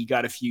end, and he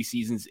got a few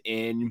seasons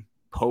in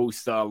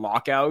post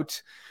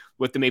lockout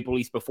with the Maple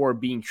Leafs before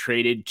being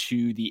traded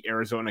to the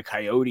Arizona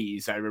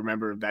Coyotes. I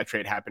remember that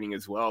trade happening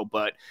as well.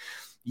 But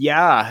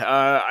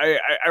yeah,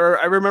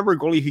 I remember a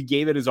goalie who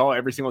gave it his all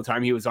every single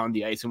time he was on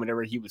the ice and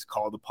whenever he was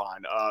called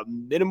upon.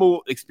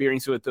 Minimal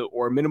experience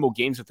minimal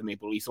games with the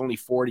Maple Leafs, only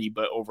 40,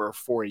 but over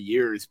 4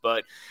 years.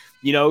 But,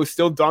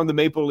 still donned the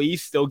Maple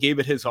Leafs, still gave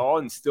it his all,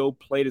 and still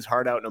played his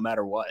heart out no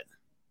matter what.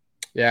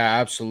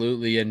 Yeah,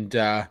 absolutely. And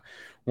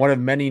one of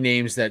many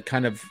names that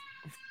kind of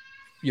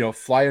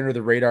fly under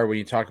the radar when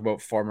you talk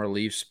about former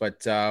Leafs,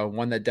 but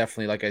one that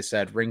definitely, like I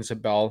said, rings a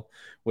bell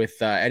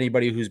with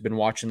anybody who's been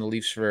watching the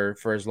Leafs for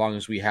as long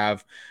as we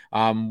have.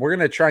 We're going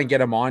to try and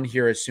get him on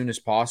here as soon as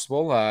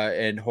possible.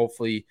 And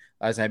hopefully,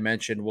 as I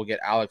mentioned, we'll get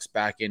Alex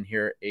back in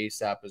here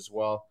ASAP as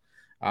well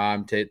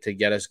to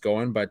get us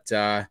going. But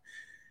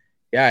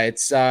yeah,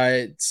 it's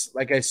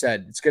like I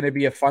said, it's going to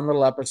be a fun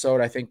little episode.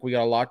 I think we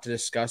got a lot to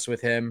discuss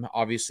with him.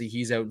 Obviously,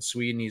 he's out in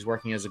Sweden. He's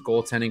working as a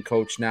goaltending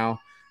coach now.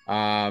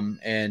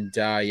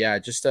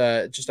 Just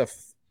a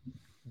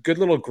good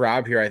little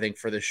grab here, I think,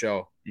 for the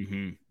show.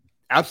 Mm-hmm.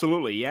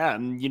 Absolutely. Yeah.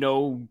 And,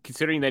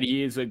 considering that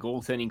he is a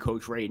goaltending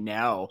coach right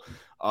now,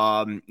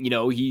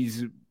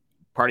 he's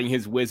parting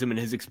his wisdom and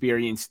his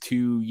experience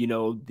to,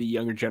 the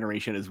younger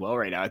generation as well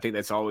right now. I think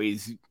that's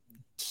always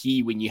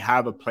key when you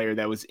have a player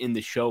that was in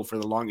the show for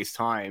the longest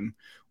time,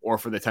 or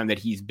for the time that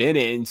he's been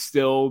in,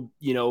 still,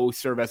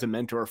 serve as a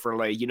mentor for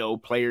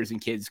players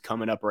and kids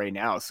coming up right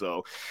now.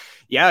 So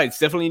yeah, it's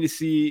definitely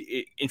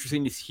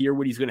interesting to hear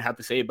what he's going to have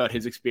to say about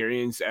his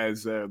experience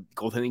as a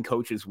goaltending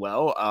coach as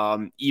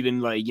well.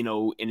 Even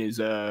in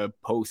his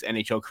post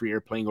NHL career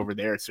playing over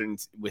there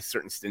with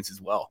certain stints as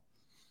well.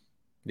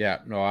 Yeah,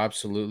 no,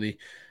 absolutely.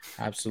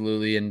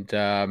 Absolutely. And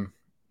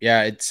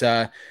it's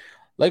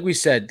like we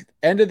said,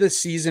 end of the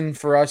season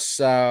for us.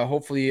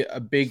 Hopefully a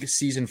big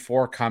season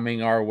 4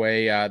 coming our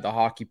way. The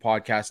Hockey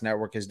Podcast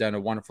Network has done a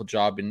wonderful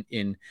job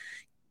in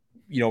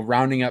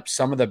rounding up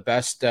some of the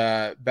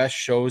best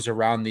shows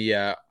around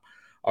the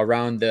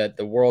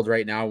world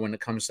right now when it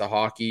comes to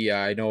hockey.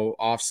 I know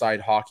Offside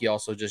Hockey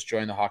also just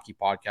joined the Hockey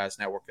Podcast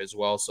Network as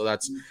well. So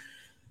that's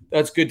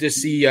good to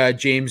see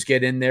James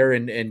get in there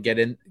and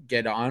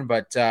get on.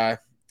 But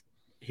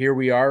here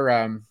we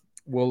are.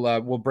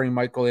 We'll bring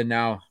Michael in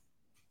now.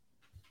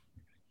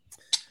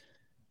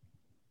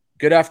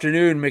 Good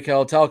afternoon,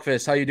 Mikael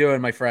Tellqvist. How you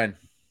doing, my friend?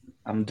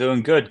 I'm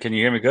doing good. Can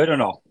you hear me good or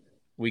no?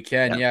 We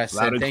can, yes.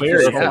 Loud and thank clear.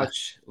 you so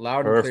much.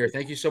 Loud Perfect. and clear.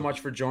 Thank you so much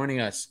for joining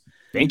us.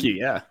 Thank you.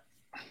 Yeah.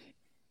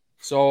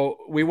 So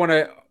we want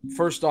to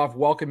first off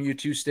welcome you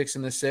to Sticks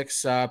in the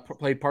Six.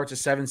 Played parts of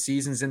 7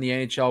 seasons in the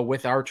NHL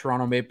with our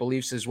Toronto Maple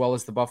Leafs, as well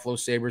as the Buffalo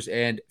Sabres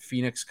and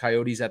Phoenix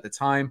Coyotes at the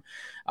time.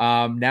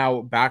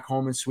 Now back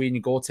home in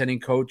Sweden,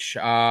 goaltending coach.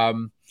 We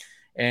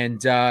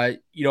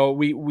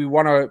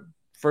want to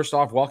first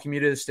off welcome you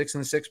to the Sticks in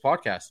the Six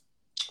podcast.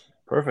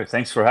 Perfect.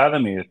 Thanks for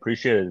having me.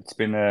 Appreciate it. It's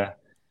been a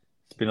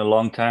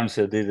long time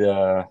since I did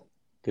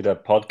a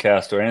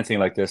podcast or anything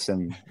like this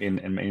in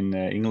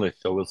English.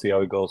 So we'll see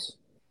how it goes.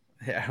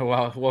 Yeah,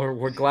 well,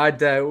 we're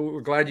glad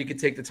you could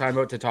take the time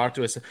out to talk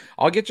to us.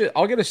 I'll get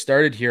us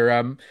started here.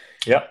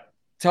 Yeah.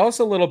 Tell us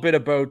a little bit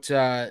about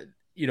the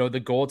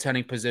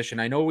goaltending position.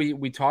 I know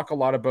we talk a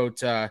lot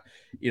about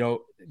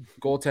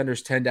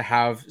goaltenders tend to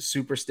have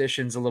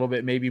superstitions a little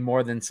bit, maybe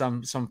more than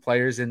some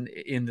players in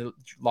the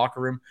locker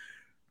room.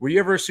 Were you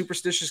ever a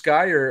superstitious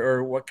guy,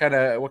 or what kind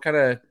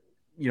of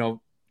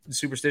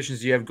superstitions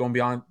do you have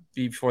going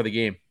before the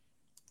game?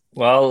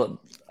 Well,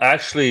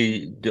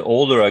 actually, the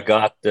older I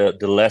got,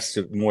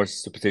 the more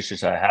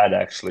superstitious I had.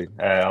 Actually,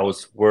 I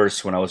was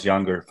worse when I was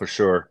younger, for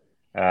sure.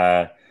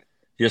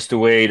 Just the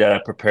way that I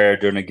prepared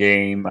during the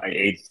game, I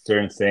ate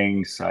certain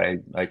things.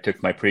 I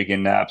took my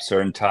pregame nap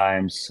certain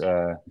times.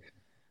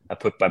 I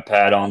put my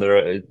pad on there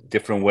a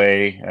different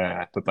way.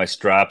 I put my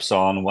straps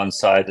on one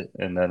side,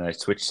 and then I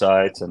switched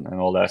sides and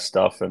all that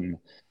stuff. And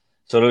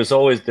so there was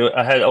always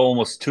I had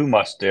almost too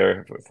much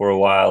there for a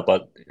while.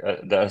 But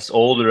as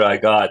older I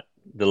got,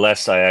 the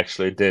less I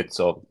actually did.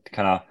 So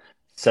kind of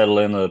settle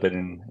in a little bit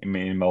in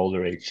my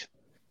older age.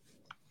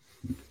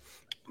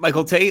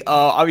 Michael,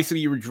 obviously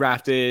you were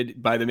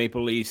drafted by the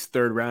Maple Leafs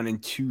 3rd round in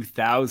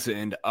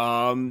 2000.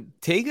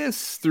 Take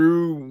us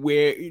through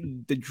where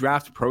the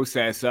draft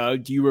process.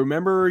 Do you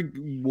remember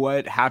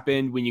what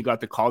happened when you got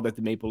the call that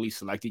the Maple Leafs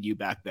selected you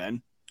back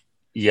then?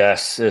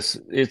 Yes, it's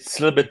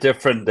a little bit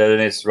different than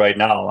it is right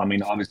now. I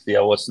mean, obviously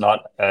I was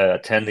not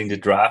attending the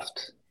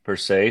draft per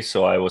se,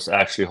 so I was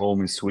actually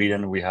home in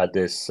Sweden. We had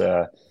this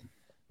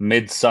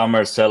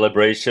midsummer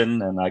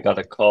celebration, and I got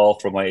a call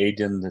from my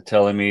agent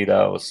telling me that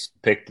I was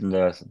picked in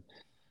the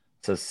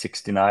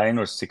 69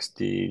 or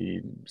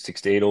 60,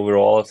 68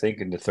 overall, I think,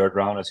 in the 3rd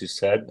round, as you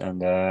said.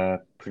 And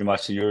pretty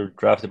much you're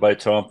drafted by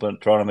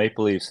Toronto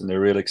Maple Leafs, and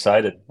they're really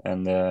excited.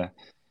 And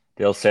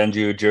they'll send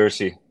you a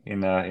jersey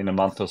in a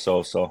month or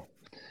so.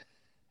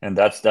 And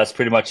that's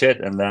pretty much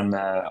it. And then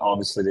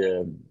obviously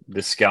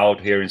the scout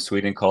here in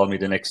Sweden called me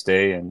the next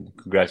day and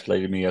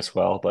congratulated me as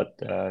well. But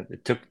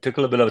it took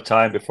a little bit of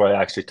time before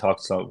I actually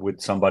talked with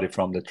somebody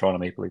from the Toronto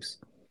Maple Leafs.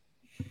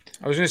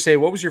 I was going to say,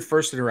 what was your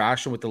first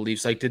interaction with the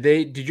Leafs? Like,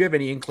 did you have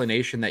any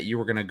inclination that you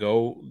were going to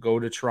go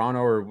to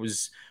Toronto, or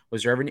was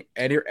there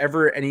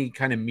ever any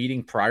kind of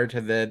meeting prior to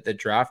the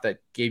draft that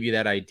gave you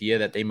that idea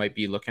that they might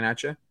be looking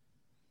at you?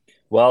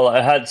 Well,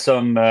 I had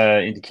some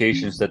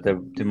indications that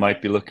they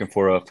might be looking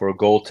for a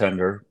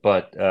goaltender,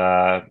 but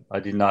I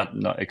did not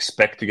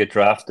expect to get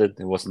drafted.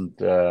 It wasn't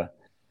that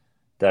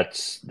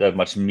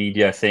much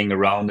media thing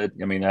around it.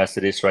 I mean, as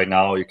it is right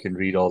now, you can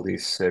read all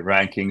these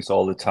rankings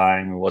all the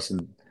time. It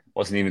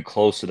wasn't even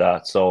close to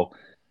that. So,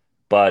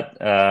 but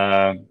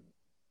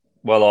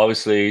well,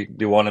 obviously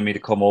they wanted me to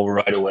come over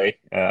right away.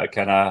 I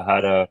kind of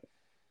had a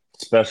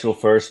special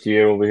first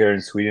year over here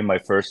in Sweden. My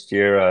first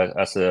year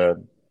as a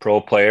pro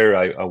player,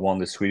 I won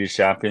the Swedish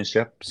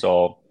championship.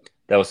 So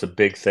that was a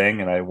big thing,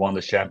 and I won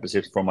the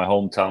championships for my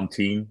hometown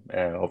team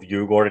of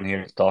Djurgården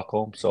here in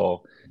Stockholm.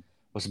 So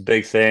it was a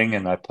big thing,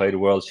 and I played the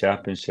World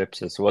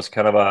Championships. It was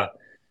kind of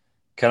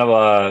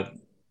a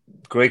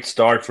great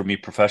start for me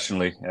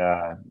professionally.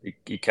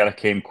 It kind of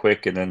came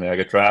quick, and then I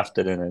got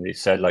drafted, and then they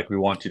said like, we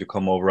want you to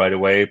come over right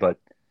away. But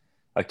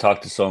I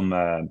talked to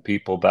some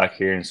people back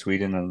here in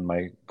Sweden and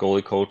my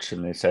goalie coach,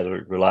 and they said,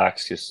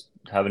 relax, just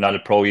have another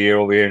pro year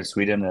over here in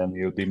Sweden, and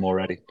you'll be more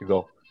ready to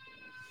go.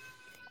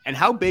 And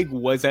how big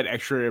was that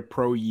extra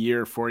pro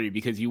year for you?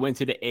 Because you went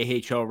to the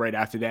AHL right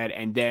after that,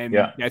 and then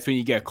that's when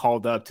you get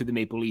called up to the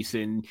Maple Leafs,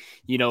 and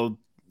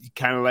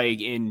kind of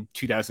like in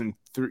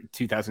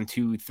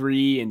 2002,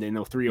 3, and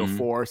then 03,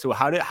 04. So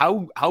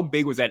how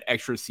big was that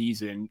extra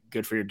season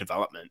good for your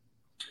development?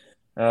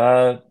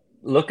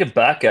 Looking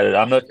back at it,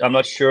 I'm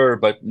not sure,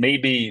 but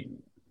maybe,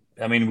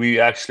 I mean, we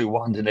actually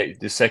won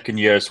the second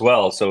year as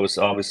well. So it's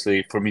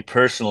obviously, for me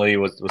personally,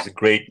 was a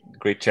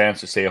great chance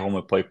to stay at home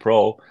and play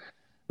pro.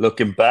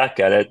 Looking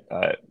back at it,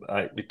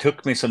 it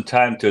took me some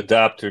time to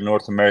adapt to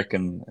North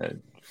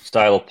American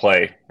style of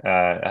play.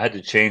 I had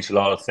to change a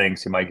lot of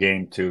things in my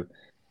game to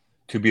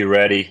be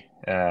ready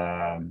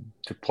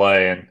to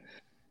play.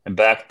 And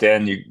back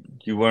then,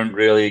 you weren't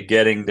really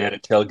getting the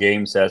NHL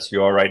games as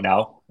you are right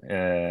now.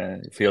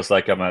 It feels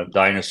like I'm a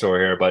dinosaur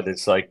here, but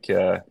it's like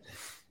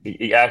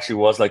it actually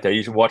was like that.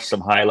 You should watch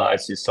some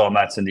highlights. You saw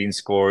Mats Sundin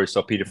score, you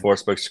saw Peter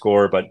Forsberg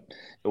score, but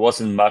it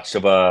wasn't much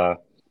of a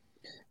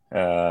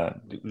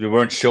we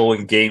weren't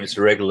showing games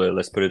regularly,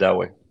 let's put it that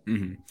way.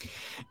 Mm-hmm.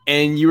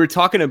 And you were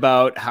talking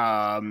about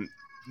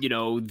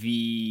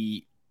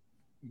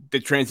the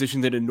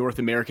transition to the North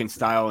American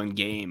style and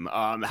game.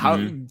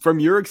 How from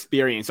your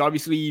experience,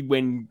 obviously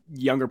when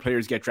younger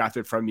players get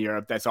drafted from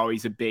Europe, that's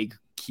always a big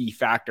key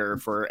factor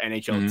for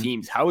NHL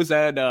teams. How is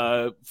that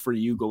for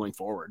you going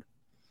forward?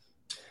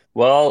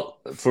 Well,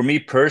 for me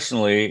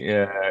personally,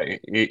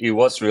 it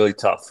was really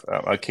tough.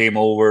 I came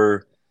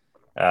over,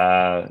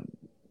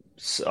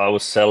 I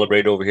was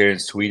celebrated over here in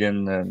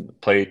Sweden and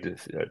played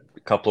a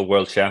couple of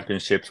world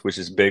championships, which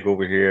is big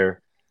over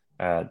here,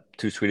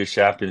 2 Swedish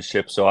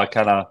championships. So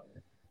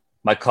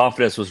my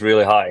confidence was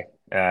really high.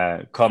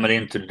 Coming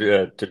into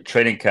the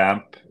training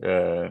camp,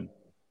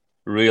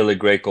 really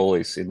great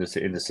goalies in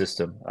the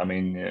system. I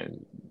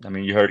mean,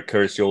 you heard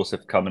Curtis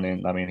Joseph coming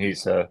in. I mean,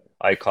 he's an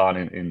icon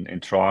in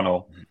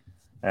Toronto,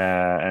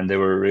 and they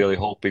were really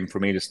hoping for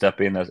me to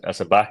step in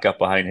as a backup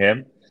behind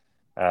him.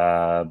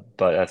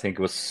 But I think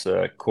it was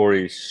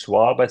Corey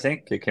Schwab. I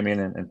think he came in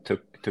and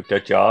took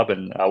that job,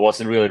 and I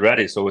wasn't really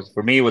ready. So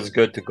for me, it was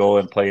good to go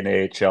and play in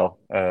the AHL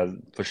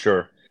for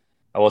sure.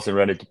 I wasn't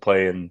ready to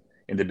play in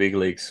the big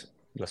leagues.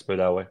 Let's put it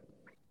that way.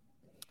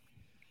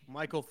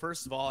 Michael,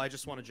 first of all, I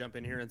just want to jump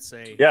in here and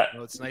say,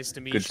 it's nice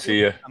to meet you. Good to see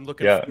you. I'm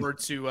looking forward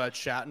to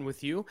chatting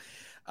with you.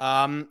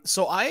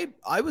 So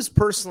I was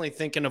personally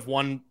thinking of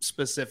one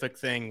specific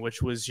thing,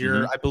 which was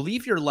I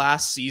believe your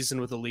last season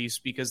with the Leafs,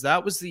 because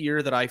that was the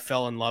year that I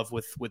fell in love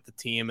with the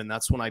team. And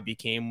that's when I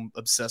became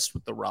obsessed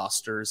with the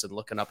rosters and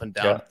looking up and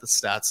down at the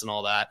stats and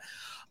all that.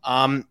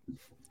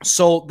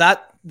 So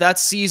that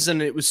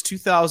season, it was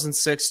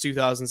 2006,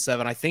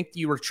 2007. I think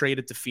you were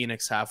traded to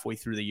Phoenix halfway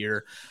through the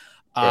year.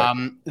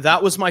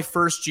 That was my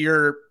first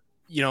year,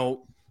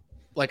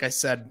 like I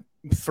said,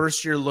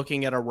 first year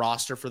looking at a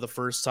roster for the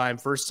first time,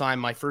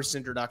 my first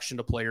introduction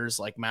to players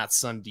like Mats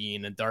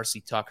Sundin and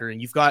Darcy Tucker.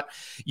 And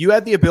you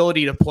had the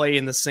ability to play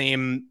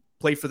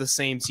for the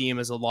same team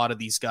as a lot of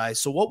these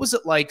guys. So what was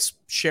it like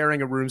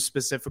sharing a room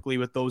specifically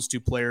with those 2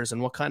 players,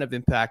 and what kind of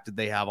impact did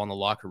they have on the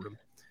locker room?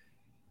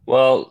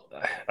 Well,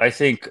 I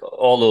think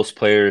all those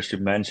players you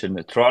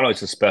mentioned, Toronto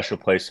is a special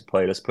place to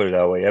play. Let's put it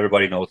that way.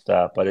 Everybody knows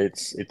that, but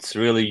it's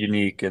really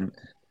unique, and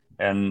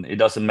it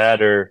doesn't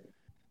matter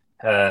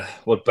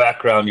what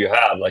background you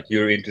have. Like,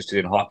 you're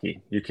interested in hockey.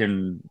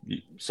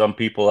 Some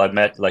people I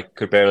met like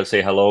could barely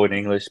say hello in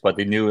English, but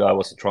they knew I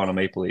was a Toronto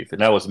Maple Leaf,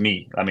 and that was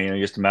me. I mean,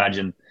 just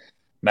imagine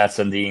Mats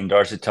Sundin,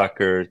 Darcy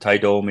Tucker, Ty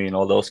Domi, and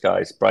all those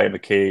guys. Brian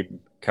McCabe,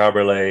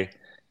 Carberlay.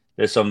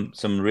 There's some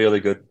really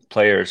good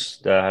players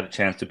that I had a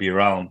chance to be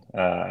around,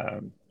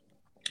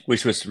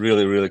 which was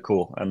really, really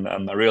cool. And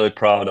I'm really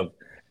proud of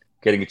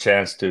getting a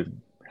chance to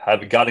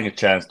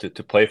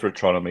play for the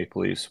Toronto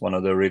Maple Leafs, one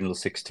of the original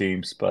 6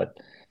 teams. But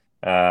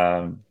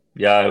it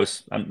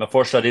was.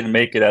 Unfortunately, I didn't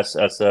make it as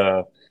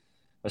a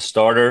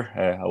starter.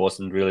 I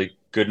wasn't really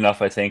good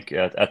enough, I think,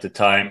 at the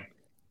time.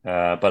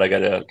 But I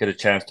got a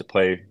chance to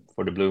play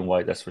for the blue and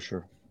white. That's for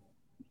sure.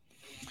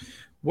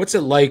 What's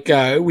it like?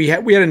 We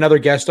had another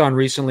guest on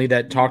recently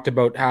that talked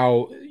about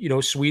how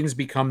Sweden's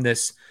become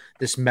this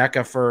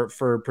mecca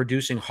for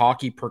producing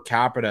hockey per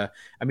capita.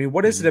 I mean,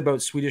 what is it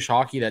about Swedish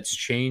hockey that's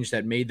changed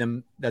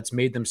that's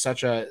made them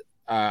such a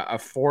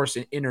force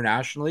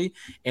internationally,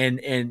 and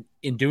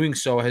in doing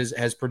so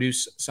has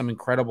produced some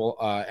incredible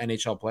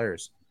NHL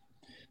players?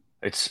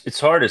 It's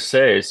hard to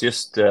say. It's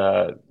just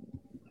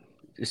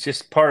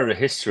part of the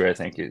history, I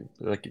think.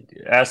 Like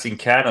as in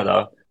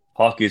Canada,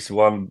 hockey is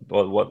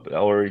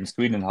or in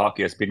Sweden,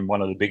 hockey has been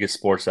one of the biggest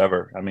sports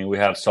ever. I mean, we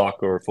have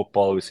soccer or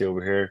football we see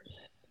over here,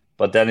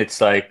 but then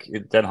it's like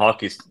then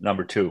hockey's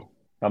number two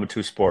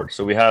sport.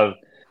 So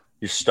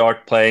you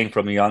start playing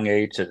from a young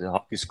age at the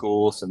hockey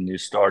schools, and you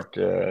start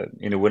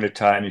in the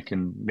wintertime. You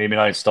can maybe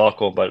not in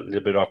Stockholm, but a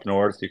little bit up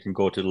north. You can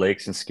go to the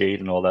lakes and skate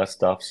and all that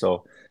stuff.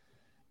 So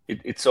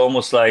it's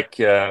almost like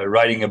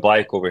riding a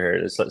bike over here.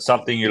 It's like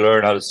something you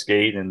learn how to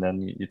skate, and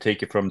then you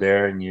take it from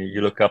there, and you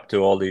look up to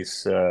all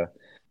these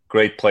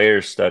great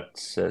players that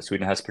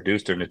Sweden has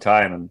produced during the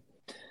time.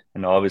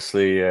 And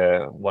obviously,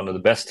 one of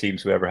the best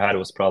teams we ever had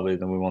was probably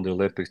when we won the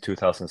Olympics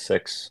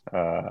 2006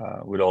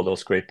 with all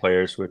those great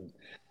players. With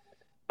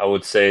I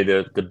would say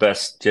the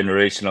best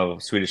generation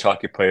of Swedish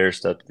hockey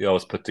players that we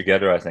always put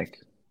together, I think.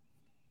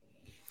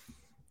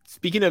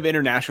 Speaking of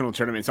international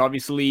tournaments,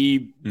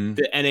 obviously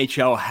the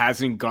NHL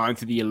hasn't gone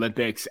to the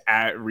Olympics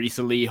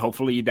recently.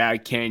 Hopefully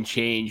that can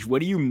change.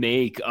 What do you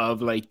make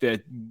of like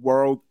the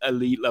world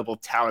elite level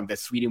talent that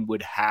Sweden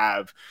would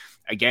have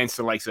against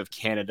the likes of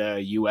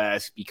Canada,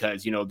 US?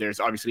 Because, you know, there's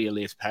obviously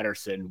Elias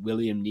Pettersson,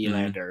 William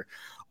Nylander,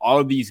 all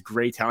of these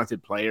great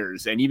talented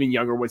players, and even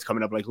younger ones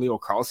coming up like Leo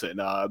Carlsson.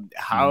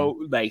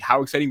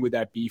 How exciting would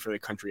that be for the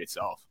country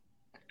itself?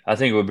 I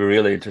think it would be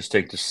really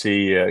interesting to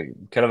see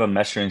kind of a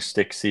measuring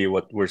stick, see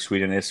where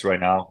Sweden is right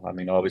now. I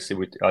mean,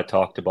 obviously, I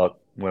talked about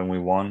when we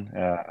won.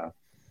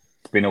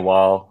 It's been a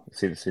while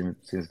since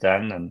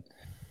then, and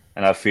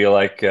I feel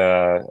like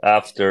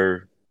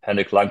after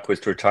Henrik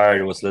Lundqvist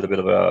retired, it was a little bit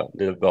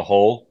of a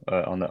hole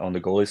on the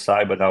goalie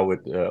side. But now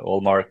with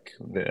Ullmark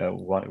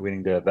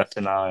winning the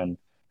Vezina and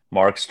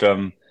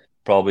Markström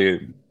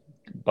probably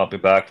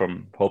bumping back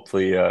from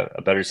hopefully a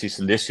better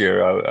season this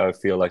year, I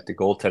feel like the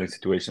goaltending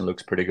situation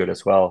looks pretty good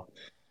as well.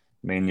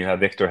 I mean, you have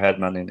Victor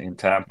Hedman in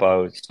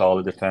Tampa,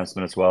 solid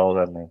defenseman as well,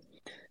 and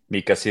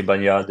Mika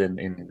Zibanejad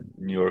in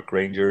New York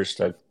Rangers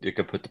that you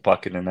can put the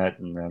puck in the net,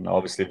 and then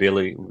obviously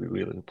Billy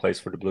really plays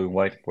for the blue and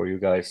white for you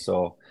guys.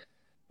 So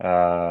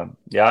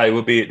it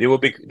would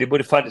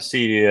be fun to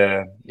see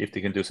if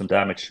they can do some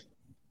damage.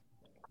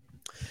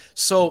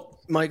 So,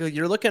 Michael,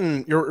 you're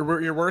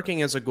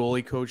working as a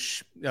goalie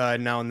coach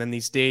now and then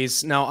these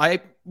days. Now, I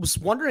was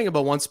wondering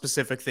about one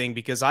specific thing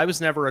because I was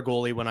never a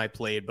goalie when I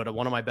played, but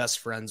one of my best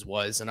friends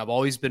was, and I've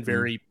always been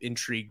very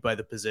intrigued by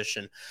the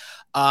position.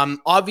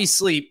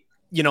 Obviously,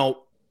 you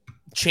know,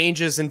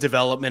 changes in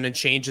development and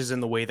changes in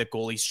the way that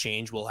goalies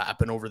change will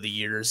happen over the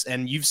years.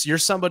 And you're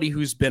somebody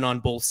who's been on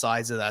both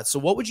sides of that. So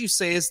what would you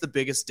say is the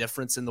biggest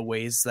difference in the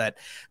ways that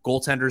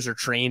goaltenders are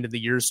trained in the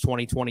years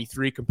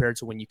 2023 compared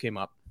to when you came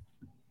up?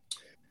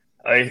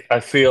 I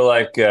feel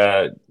like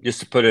just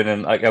to put it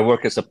in, like I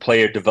work as a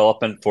player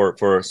development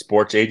for a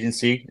sports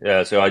agency,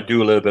 so I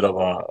do a little bit of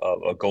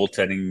a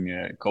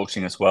goaltending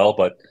coaching as well.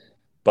 But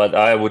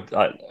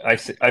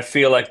I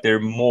feel like they're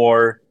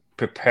more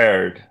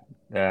prepared,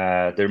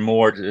 they're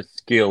more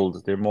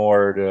skilled, they're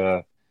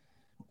more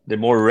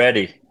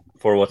ready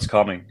for what's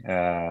coming.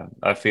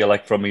 I feel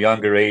like from a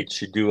younger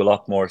age, you do a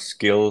lot more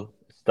skill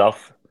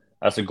stuff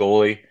as a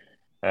goalie.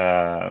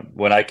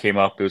 When I came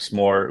up, it was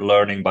more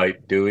learning by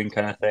doing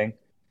kind of thing.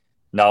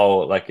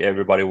 Now, like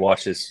everybody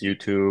watches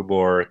YouTube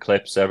or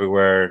clips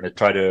everywhere, and they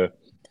try to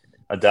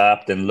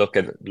adapt and look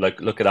at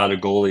other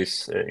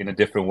goalies in a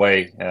different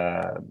way.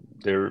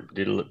 They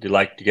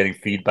like getting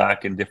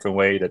feedback in a different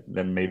way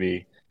than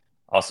maybe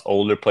us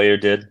older player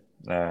did.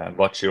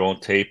 Watch your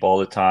own tape all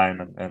the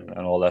time and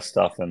all that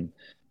stuff, and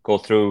go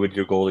through with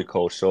your goalie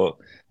coach. So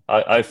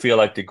I feel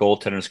like the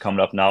goaltenders coming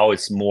up now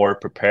is more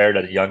prepared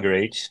at a younger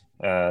age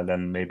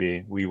than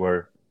maybe we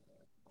were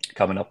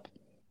coming up.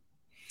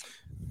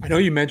 I know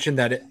you mentioned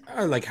that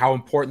like how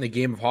important the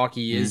game of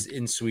hockey is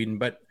in Sweden,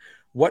 but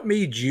what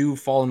made you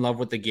fall in love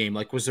with the game?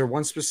 Like, was there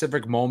one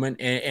specific moment,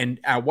 and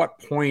at what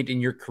point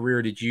in your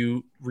career did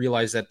you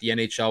realize that the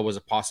NHL was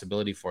a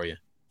possibility for you?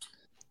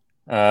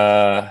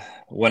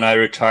 When I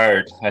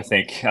retired, I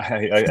think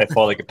I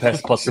felt like a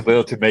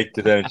possibility to make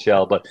the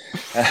NHL,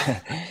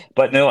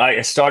 but no,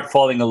 I started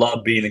falling in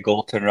love being a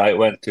goaltender. I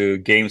went to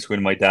games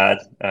with my dad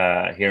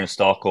here in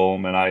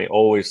Stockholm, and I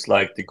always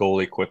liked the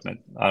goalie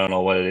equipment. I don't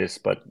know what it is,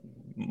 but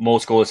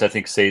most goalies I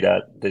think say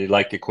that they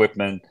like the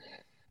equipment,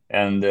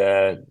 and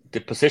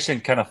the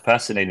position kind of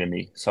fascinated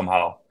me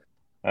somehow.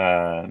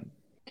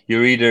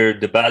 You're either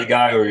the bad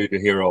guy or you're the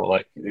hero.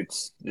 Like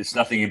it's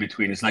nothing in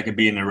between. It's like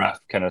being a ref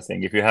kind of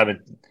thing. If you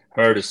haven't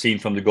heard a scene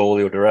from the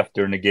goalie or the ref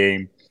during the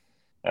game,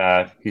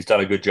 he's done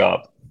a good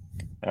job.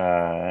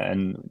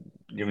 And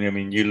I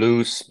mean, you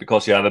lose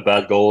because you have a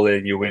bad goalie,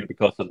 and you win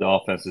because of the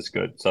offense is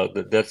good. So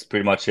that's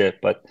pretty much it.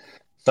 But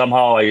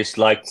somehow I just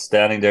liked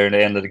standing there at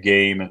the end of the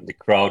game and the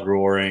crowd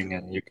roaring,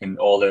 and you can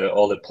all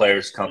the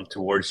players come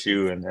towards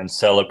you and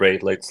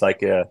celebrate.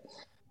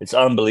 It's an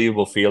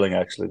unbelievable feeling,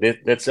 actually.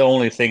 That's the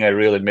only thing I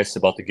really miss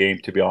about the game,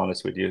 to be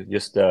honest with you.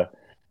 Just the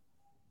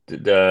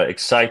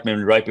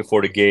excitement right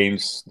before the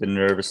games, the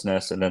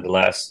nervousness, and then the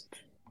last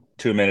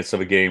 2 minutes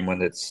of a game when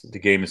the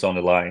game is on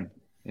the line.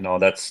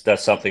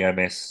 that's something I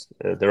miss.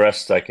 The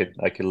rest I could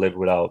live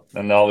without,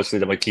 and obviously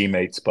my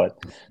teammates, but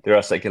the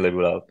rest I can live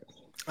without.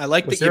 I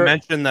like Was that you there-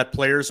 mentioned that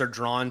players are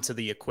drawn to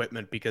the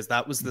equipment, because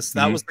that was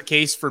the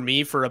case for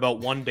me for about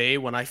one day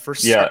when I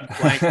first started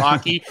playing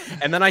hockey,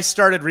 and then I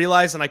started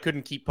realizing I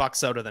couldn't keep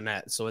pucks out of the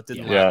net, so it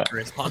didn't last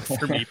very long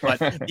for me. But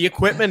the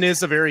equipment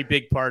is a very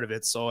big part of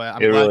it, so I'm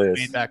glad really you is.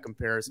 made that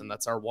comparison.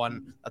 That's our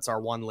one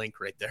link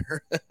right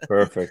there.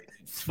 Perfect.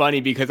 It's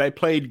funny because I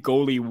played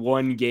goalie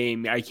one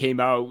game. I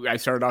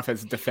started off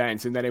as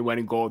defense, and then I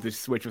went and goal to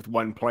switch with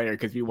one player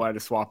because we wanted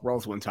to swap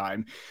roles one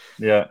time.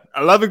 Yeah.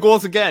 11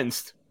 goals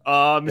against.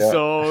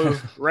 So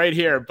right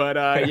here, but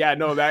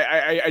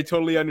I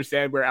totally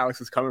understand where Alex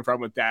was coming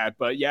from with that.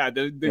 But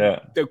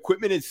the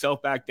equipment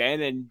itself back then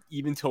and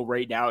even till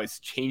right now it's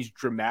changed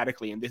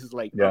dramatically, and this is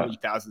like early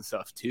 2000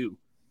 stuff too.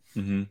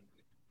 Mm-hmm.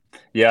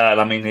 Yeah,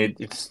 I mean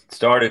it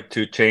started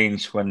to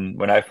change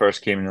when I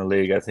first came in the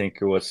league. I think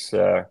it was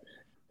I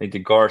think the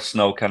Gar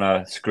Snow kind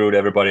of screwed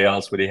everybody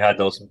else, but he had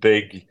those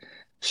big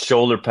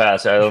shoulder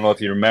pads. I don't know if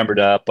you remember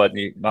that, but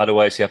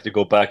otherwise you have to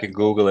go back and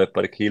Google it.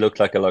 But he looked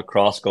like a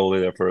lacrosse goalie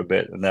there for a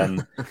bit, and then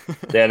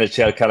the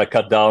NHL kind of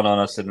cut down on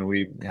us, and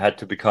we had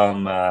to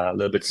become a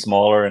little bit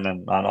smaller.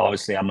 And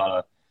obviously I'm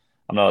not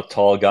a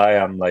tall guy.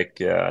 I'm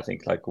like I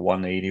think like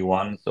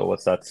 181. So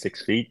what's that,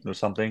 6 feet or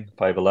something?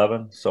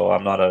 5'11". So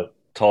I'm not a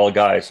tall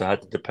guy, so I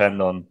had to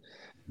depend on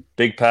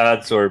big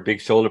pads or big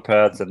shoulder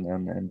pads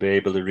and be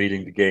able to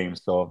reading the game.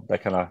 So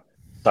that kind of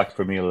sucked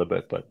for me a little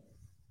bit, but.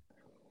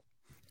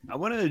 I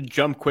want to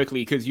jump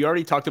quickly because you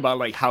already talked about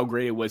like how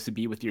great it was to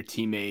be with your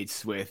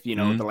teammates, with the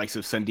likes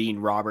of Sundin,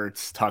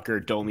 Roberts,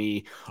 Tucker,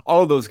 Domi,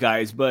 all of those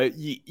guys. But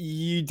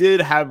you did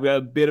have a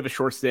bit of a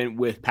short stint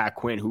with Pat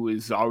Quinn, who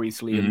is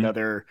obviously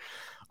another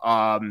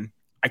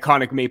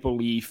iconic Maple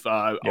Leaf,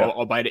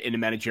 albeit in a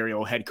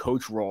managerial head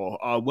coach role.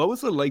 What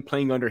was it like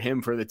playing under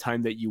him for the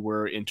time that you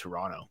were in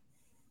Toronto?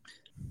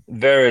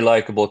 Very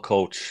likable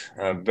coach,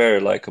 very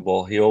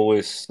likable. He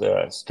always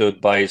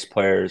stood by his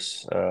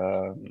players.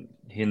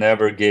 He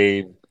never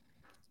gave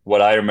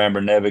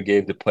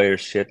the players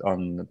shit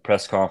on the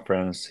press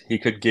conference. He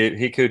could give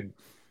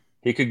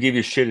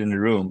you shit in the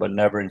room, but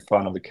never in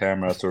front of the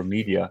cameras or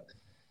media.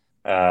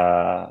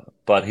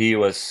 But he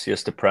was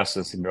just a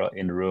presence in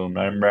the room.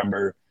 I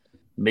remember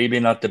maybe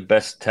not the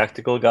best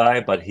tactical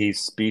guy, but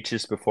his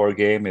speeches before a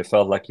game, it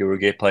felt like you were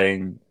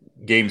playing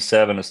Game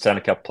 7 of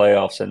Stanley Cup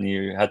playoffs, and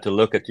you had to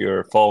look at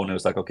your phone. It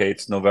was like, okay,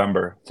 it's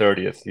November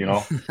 30th,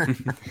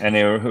 and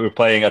we were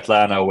playing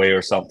Atlanta away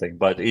or something.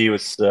 But he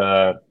was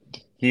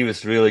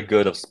really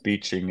good at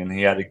speeching, and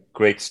he had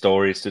great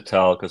stories to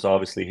tell because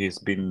obviously he's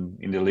been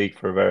in the league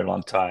for a very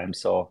long time.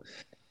 So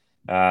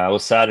I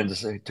was sad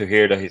to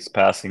hear that he's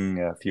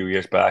passing a few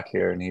years back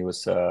here, and he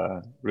was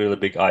really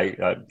big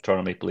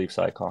Toronto Maple Leafs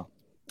icon.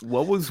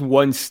 What was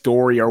one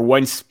story or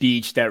one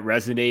speech that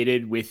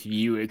resonated with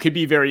you? It could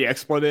be very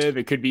expletive.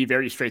 It could be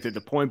very straight to the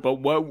point.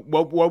 But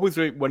what was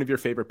one of your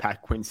favorite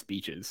Pat Quinn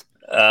speeches?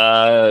 It's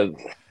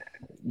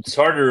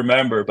hard to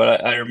remember,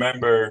 but I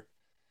remember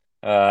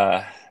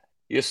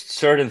just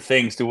certain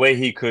things, the way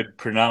he could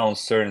pronounce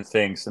certain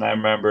things. And I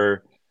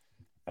remember,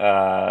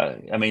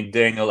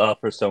 Daniel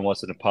Alfredsson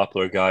wasn't a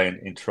popular guy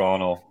in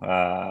Toronto.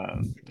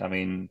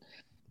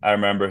 I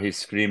remember he's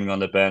screaming on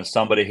the bench.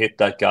 Somebody hit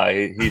that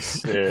guy.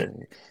 He's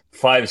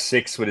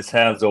 5'6" with his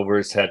hands over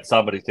his head.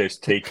 Somebody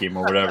just take him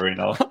or whatever,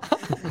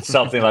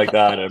 something like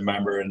that. I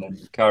remember. And then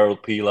Karol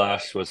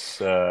Pilash was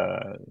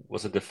a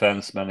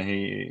defenseman.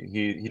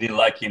 He didn't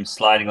like him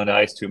sliding on the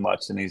ice too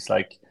much, and he's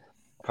like,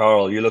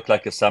 "Karol, you look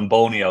like a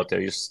Zamboni out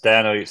there. You stay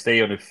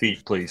on your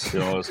feet, please."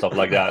 Stuff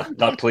like that.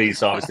 Not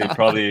please,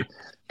 obviously.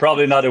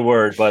 Probably not a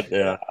word, but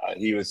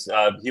he was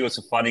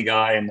a funny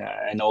guy, and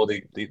I know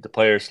the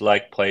players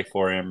play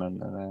for him,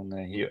 and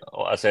he,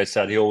 as I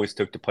said, he always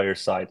took the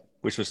players' side,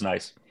 which was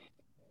nice.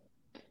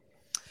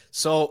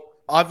 So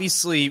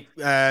obviously,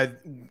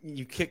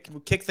 you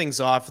kick things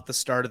off at the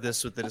start of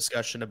this with the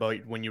discussion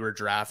about when you were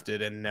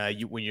drafted and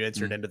when you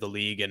entered into the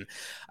league, and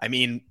I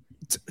mean,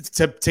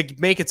 to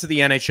make it to the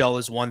NHL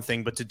is one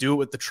thing, but to do it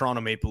with the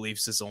Toronto Maple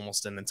Leafs is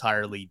almost an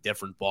entirely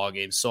different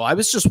ballgame. So I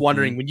was just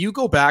wondering, when you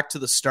go back to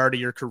the start of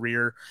your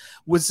career,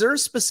 was there a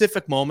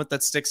specific moment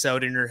that sticks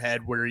out in your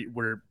head where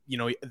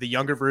the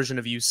younger version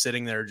of you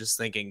sitting there just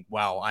thinking,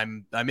 wow,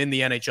 I'm in the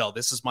NHL.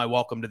 This is my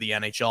welcome to the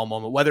NHL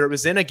moment, whether it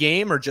was in a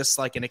game or just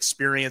like an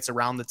experience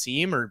around the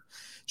team or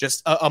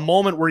just a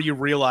moment where you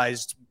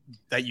realized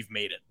that you've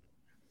made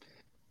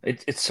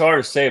it? It's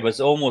hard to say, but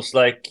it's almost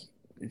like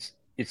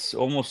it's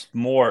almost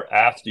more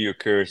after your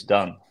career is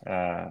done,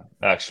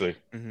 actually.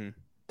 Mm-hmm.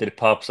 That it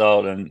pops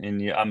out,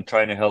 and I'm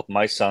trying to help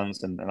my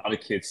sons and other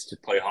kids to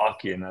play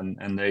hockey,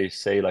 and they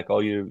say like, "Oh,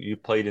 you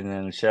played in the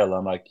NHL."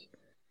 I'm like,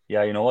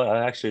 "Yeah, you know what?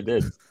 I actually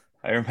did.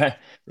 I remember,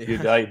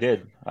 I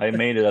did. I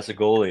made it as a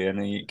goalie,"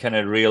 and you kind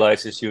of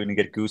realizes you and you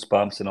get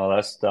goosebumps and all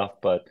that stuff.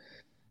 But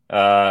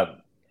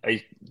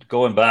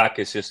going back,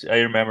 it's just I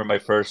remember my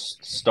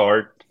first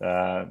start.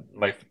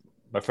 My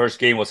first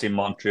game was in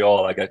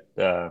Montreal. I got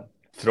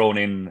thrown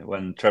in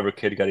when Trevor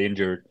Kidd got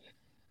injured.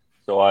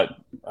 So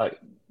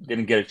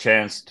didn't get a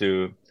chance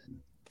to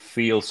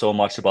feel so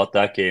much about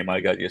that game. I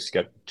just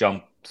got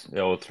jumped,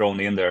 thrown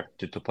in there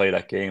to play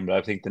that game. But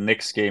I think the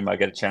next game I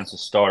get a chance to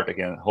start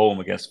again at home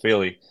against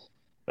Philly.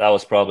 That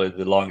was probably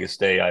the longest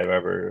day I've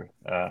ever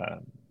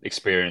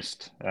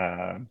experienced.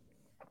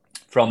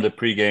 From the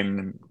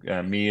pregame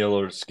meal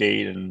or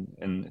skate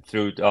and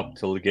through up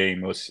till the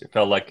game, it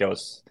felt like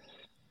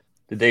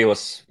the day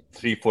was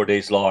 3-4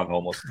 days long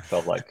almost. It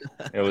felt like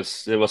it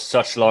was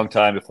such a long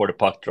time before the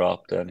puck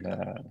dropped, and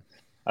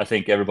I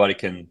think everybody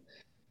can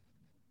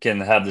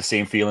have the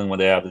same feeling when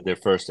they have their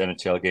first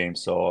NHL game.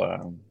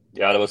 So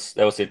yeah, that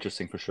was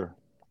interesting for sure.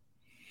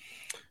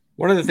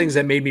 One of the things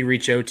that made me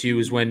reach out to you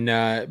was when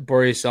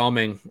Börje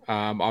Salming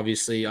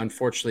obviously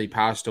unfortunately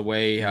passed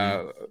away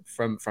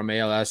from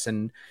ALS,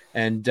 and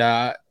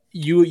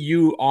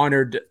you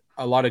honored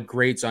a lot of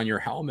greats on your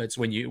helmets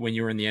when you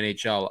were in the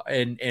NHL,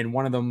 and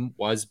one of them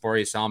was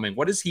Börje Salming.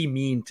 What does he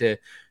mean to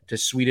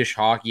Swedish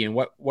hockey, and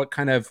what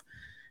kind of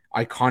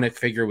iconic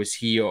figure was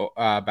he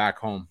back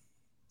home?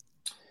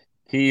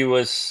 He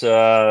was he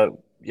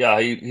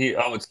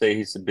I would say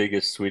he's the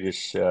biggest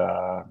Swedish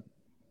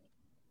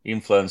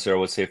influencer, I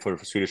would say, for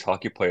Swedish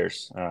hockey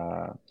players.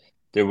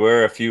 There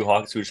were a few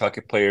Swedish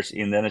hockey players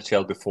in the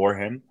NHL before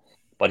him,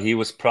 but he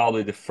was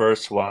probably the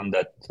first one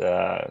that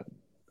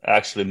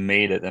actually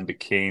made it and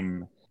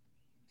became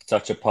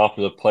such a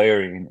popular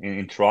player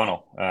in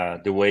Toronto.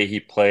 The way he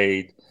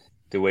played,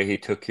 the way he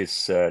took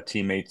his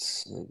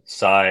teammates'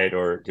 side,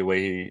 or the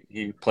way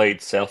he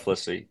played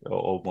selflessly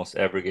almost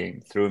every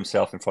game, threw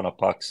himself in front of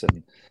pucks,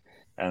 and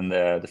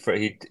I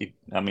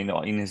mean,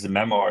 in his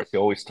memoirs, he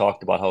always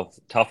talked about how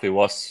tough it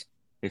was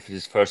if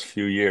his first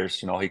few years.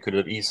 He could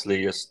have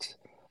easily just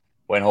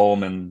went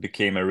home and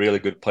became a really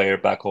good player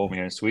back home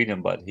here in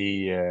Sweden, but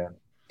he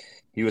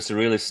was a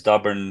really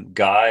stubborn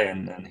guy,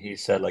 and he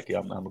said, like, yeah,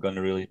 I'm going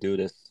to really do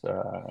this.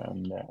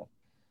 And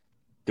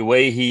the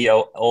way he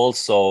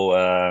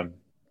also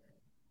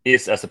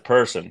is as a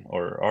person,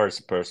 or as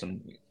a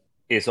person,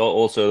 is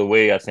also the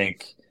way I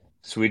think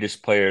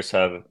Swedish players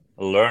have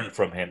learned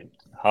from him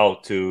how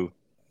to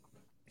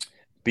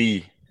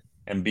be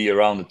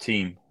around the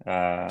team.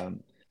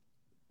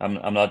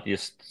 I'm not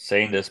just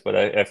saying this, but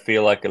I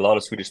feel like a lot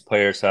of Swedish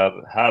players have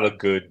a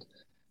good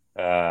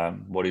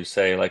what do you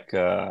say, like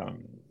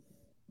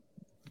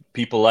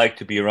people like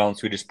to be around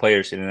Swedish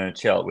players in the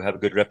NHL. We have a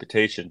good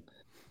reputation.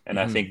 And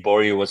I think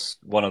Börje was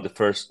one of the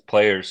first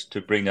players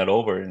to bring that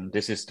over. And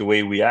this is the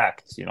way we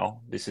act,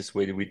 This is the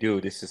way we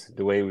do. This is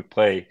the way we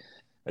play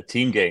a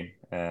team game.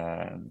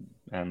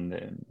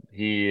 And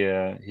he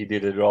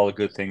did all the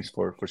good things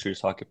for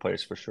Swedish hockey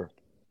players, for sure.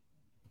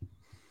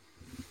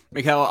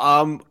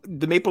 Mikael,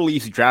 the Maple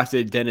Leafs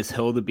drafted Dennis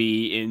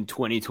Hildeby in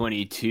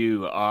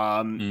 2022.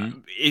 I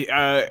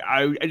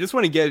just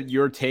want to get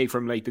your take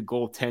from like the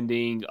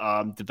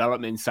goaltending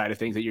development side of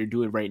things that you're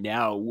doing right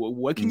now.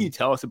 What can you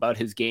tell us about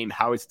his game,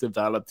 how it's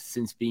developed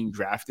since being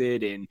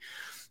drafted, and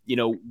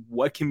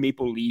what can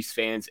Maple Leafs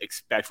fans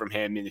expect from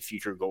him in the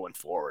future going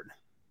forward?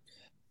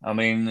 I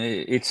mean,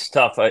 it's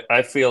tough.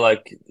 I feel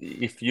like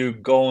if you're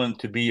going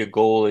to be a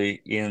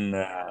goalie in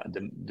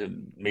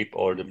the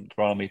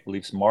Toronto Maple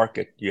Leafs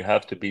market, you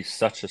have to be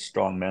such a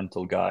strong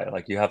mental guy.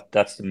 Like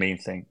that's the main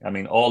thing. I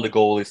mean, all the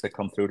goalies that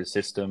come through the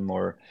system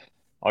or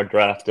are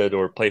drafted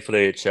or play for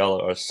the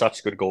AHL are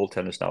such good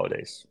goaltenders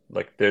nowadays.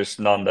 Like there's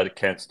none that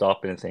can't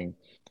stop anything.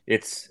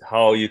 It's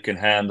how you can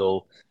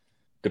handle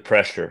the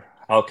pressure.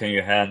 How can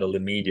you handle the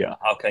media?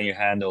 How can you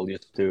handle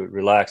just to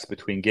relax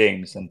between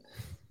games? And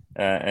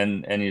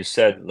you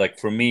said, like,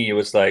 for me, it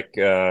was like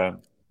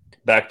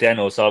back then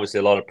it was obviously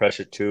a lot of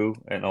pressure too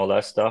and all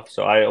that stuff.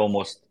 So it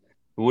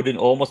wouldn't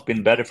almost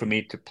been better for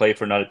me to play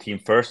for another team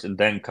first and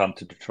then come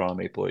to the Toronto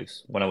Maple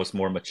Leafs when I was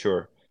more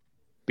mature.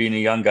 Being a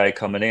young guy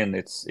coming in,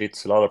 it's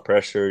a lot of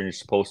pressure, and you're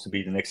supposed to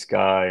be the next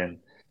guy.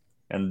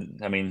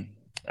 And I mean,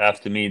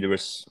 after me, there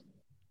was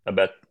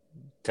about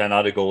 10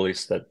 other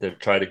goalies that they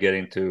try to get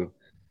into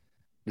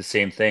the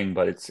same thing,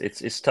 but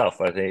it's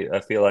tough. I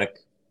feel like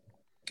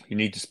you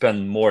need to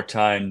spend more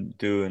time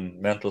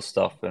doing mental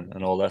stuff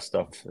and all that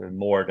stuff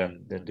more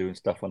than doing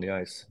stuff on the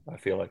ice, I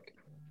feel like.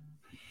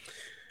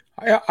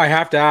 I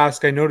have to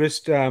ask, I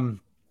noticed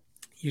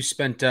you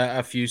spent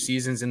a few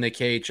seasons in the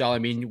KHL. I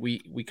mean,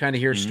 we kind of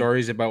hear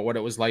stories about what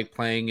it was like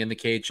playing in the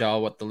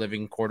KHL, what the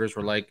living quarters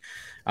were like.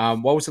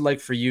 What was it like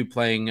for you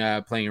playing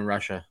in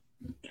Russia?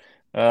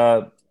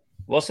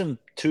 Wasn't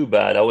too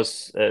bad. I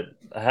was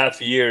a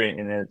half a year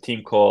in a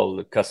team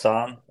called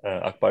Kazan,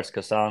 Akbars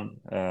Kazan,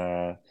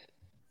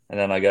 and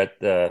then I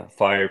got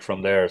fired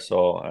from there,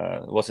 so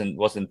it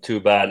wasn't too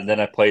bad. And then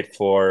I played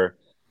for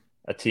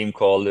a team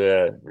called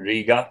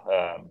Riga,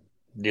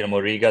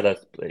 Dinamo Riga, that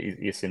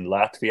is in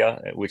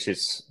Latvia, which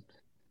is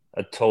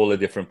a totally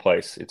different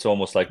place. It's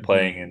almost like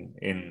playing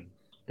in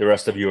the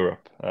rest of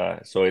Europe.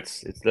 So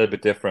it's a little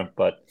bit different,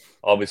 but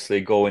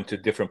obviously going to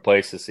different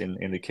places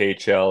in the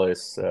KHL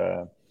is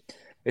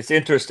it's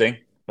interesting.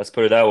 Let's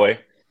put it that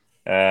way.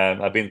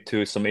 I've been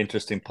to some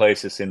interesting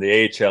places in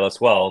the AHL as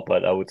well,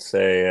 but I would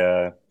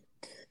say,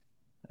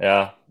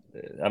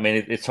 I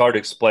mean, it's hard to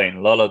explain.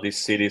 A lot of these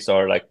cities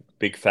are like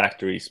big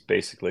factories,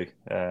 basically.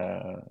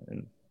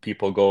 And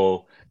people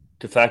go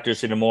to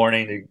factories in the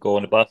morning, they go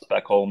on the bus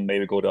back home,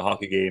 maybe go to a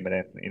hockey game, and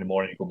then in the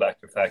morning go back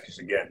to factories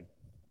again.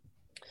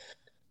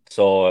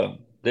 So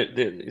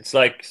it's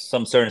like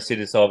some certain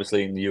cities,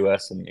 obviously in the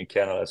US and in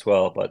Canada as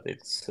well, but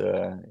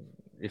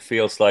it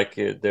feels like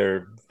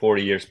they're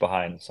 40 years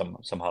behind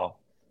somehow.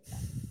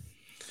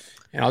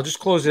 And I'll just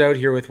close it out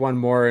here with one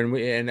more.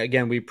 And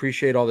again, we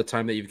appreciate all the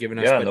time that you've given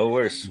us. Yeah, but no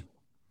worries.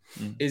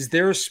 Is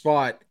there a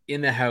spot in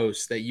the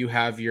house that you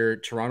have your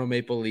Toronto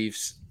Maple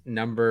Leafs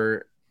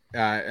number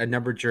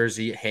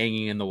jersey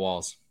hanging in the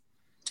walls?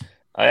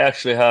 I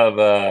actually have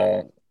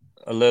a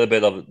little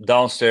bit of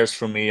downstairs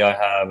from me. I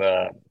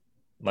have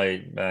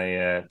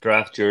my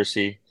draft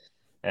jersey,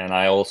 and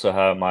I also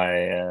have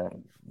my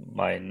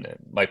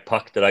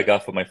puck that I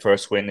got for my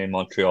first win in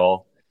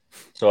Montreal.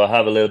 So I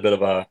have a little bit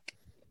of a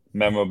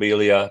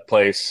memorabilia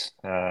place,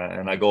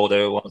 and I go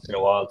there once in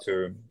a while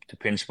to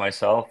pinch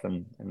myself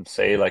and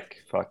say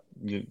like, fuck,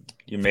 you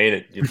made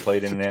it, you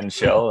played in the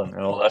NHL and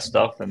all that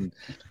stuff. And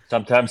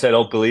sometimes I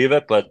don't believe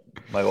it, but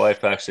my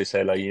wife actually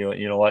said like,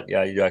 you know what,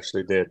 yeah, you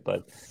actually did.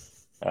 But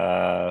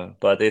it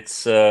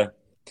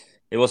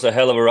was a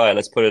hell of a ride,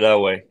 let's put it that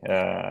way.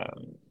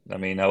 I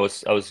mean, I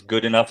was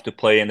good enough to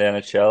play in the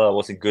NHL. I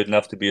wasn't good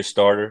enough to be a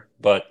starter,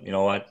 but you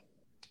know what,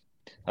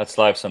 that's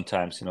life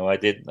sometimes. You know, I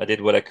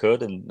did what I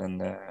could,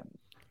 and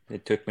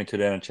it took me to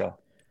the NHL.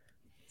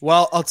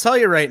 Well, I'll tell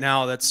you right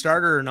now that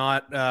starter or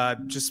not,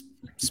 just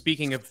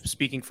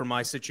speaking for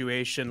my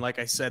situation, like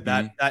I said,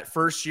 that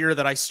first year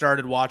that I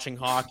started watching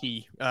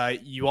hockey, I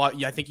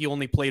think you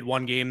only played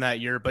one game that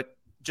year, but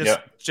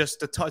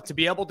just to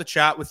be able to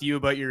chat with you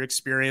about your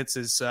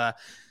experiences,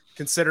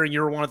 considering you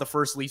were one of the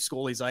first Leafs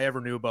goalies I ever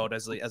knew about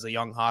as a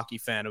young hockey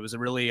fan. It was a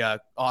really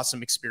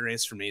awesome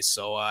experience for me.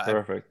 So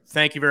perfect.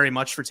 Thank you very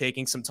much for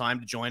taking some time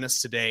to join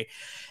us today.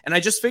 And I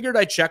just figured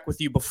I'd check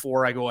with you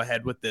before I go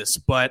ahead with this,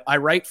 but I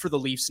write for the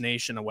Leafs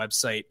Nation, a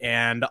website,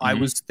 and I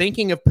was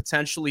thinking of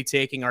potentially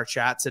taking our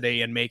chat today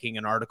and making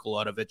an article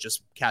out of it,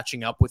 just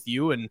catching up with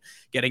you and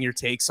getting your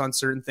takes on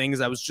certain things.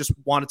 I was just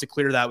wanted to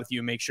clear that with you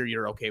and make sure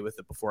you're okay with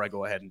it before I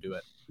go ahead and do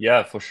it.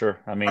 Yeah, for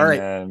sure. I mean, all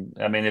right.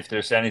 If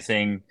there's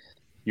anything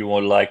you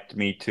would like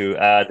me to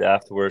add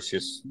afterwards,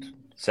 just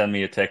send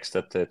me a text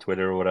at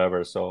Twitter or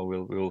whatever. So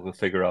we'll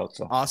figure out.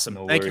 So awesome.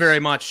 No Thank you very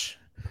much.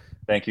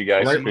 Thank you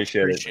guys.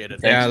 Appreciate it.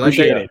 Thanks, Yeah,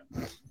 appreciate it.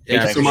 Yeah,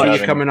 thanks so much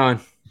for coming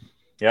on.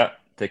 Yeah,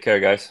 take care,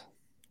 guys.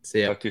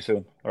 See ya. Talk to you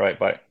soon. All right,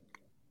 bye.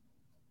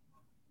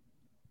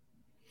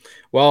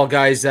 Well,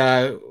 guys,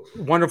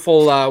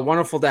 wonderful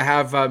to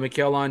have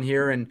Mikael on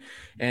here, and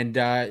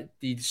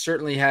he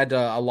certainly had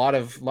a lot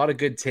of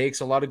good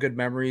takes, a lot of good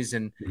memories,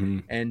 and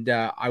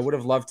I would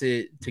have loved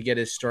to get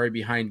his story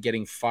behind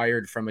getting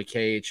fired from a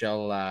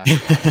KHL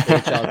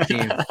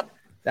team.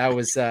 That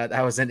was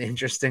an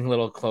interesting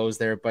little close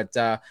there, but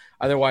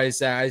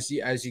otherwise, as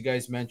you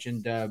guys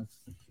mentioned,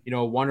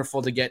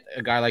 wonderful to get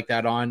a guy like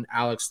that on.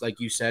 Alex, like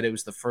you said, it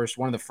was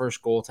one of the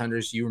first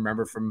goaltenders you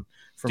remember from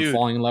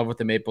falling in love with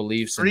the Maple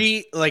Leafs.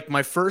 Like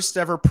my first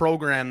ever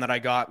program that I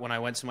got when I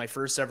went to my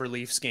first ever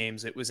Leafs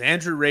games, it was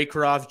Andrew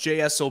Raycroft,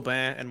 J.S.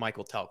 Aubin, and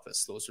Michael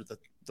Tellqvist. Those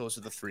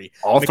are the three.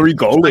 All three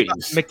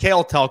goalies.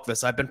 Mikael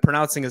Tellqvist. I've been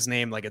pronouncing his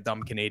name like a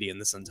dumb Canadian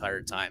this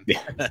entire time. Yeah.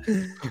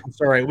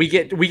 It's all right. We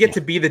get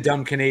to be the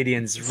dumb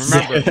Canadians.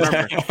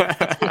 Remember.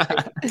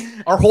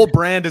 Our whole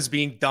brand is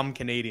being dumb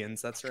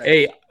Canadians. That's right.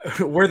 Hey,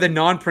 we're the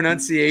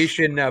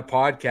non-pronunciation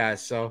podcast,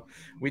 so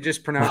we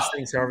just pronounce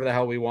things however the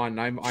hell we want,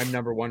 and I'm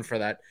number one for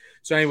that.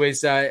 So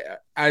anyways,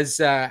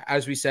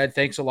 as we said,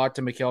 thanks a lot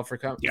to Mikael for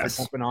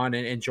coming on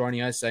and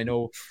joining us. I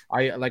know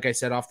like I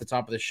said off the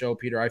top of the show,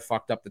 Peter, I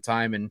fucked up the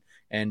time,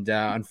 and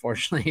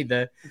unfortunately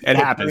it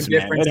happens,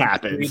 man. It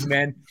happens.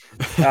 Man.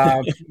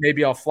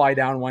 Maybe I'll fly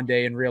down one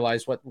day and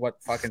realize what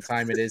fucking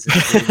time it is.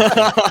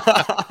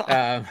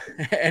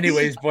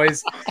 Anyways,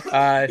 boys,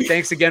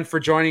 thanks again for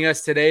joining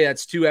us today.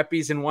 That's 2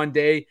 epis in one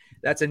day.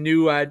 That's a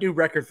new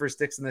record for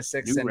Sticks in the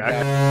Six.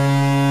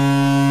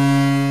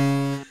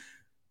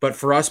 But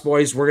for us,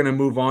 boys, we're going to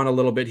move on a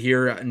little bit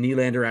here.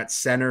 Nylander at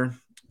center.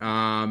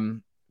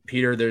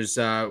 Peter, there's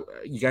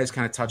you guys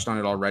kind of touched on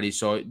it already.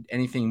 So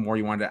anything more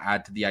you wanted to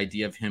add to the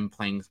idea of him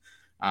playing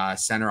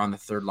center on the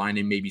third line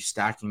and maybe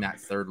stacking that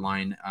third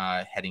line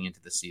heading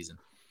into the season?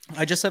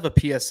 I just have a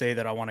PSA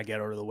that I want to get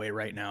out of the way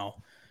right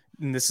now.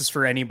 And this is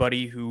for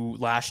anybody who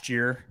last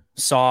year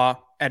saw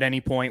at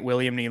any point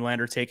William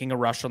Nylander taking a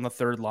rush on the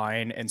third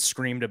line and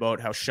screamed about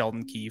how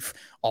Sheldon Keefe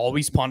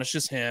always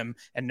punishes him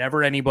and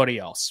never anybody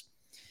else.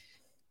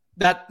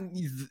 That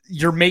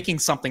you're making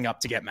something up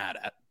to get mad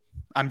at.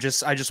 I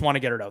just want to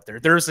get it out there.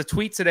 There's a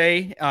tweet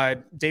today.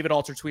 David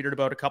Alter tweeted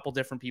about, a couple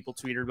different people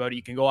tweeted about it.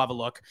 You can go have a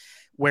look,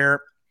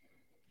 where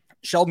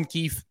Sheldon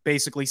Keefe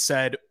basically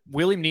said,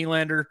 William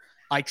Nylander,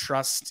 I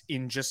trust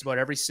in just about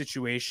every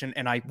situation.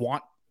 And I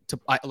want to,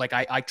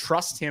 I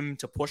trust him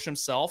to push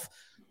himself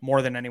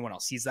more than anyone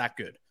else. He's that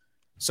good.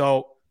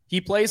 So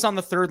he plays on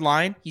the third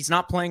line. He's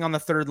not playing on the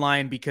third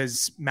line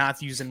because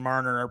Matthews and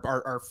Marner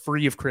are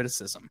free of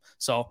criticism.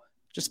 So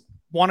Just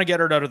want to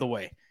get it out of the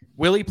way.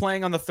 Willie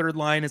playing on the third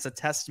line is a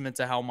testament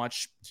to how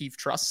much Keefe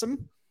trusts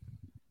him,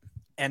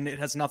 and it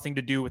has nothing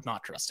to do with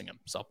not trusting him.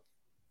 So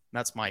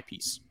that's my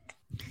piece.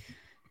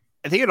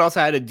 I think it also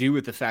had to do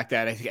with the fact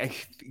that I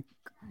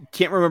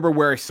can't remember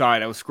where I saw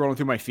it. I was scrolling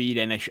through my feed,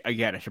 and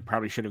I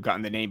probably should have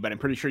gotten the name, but I'm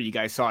pretty sure you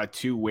guys saw it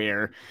too,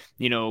 where,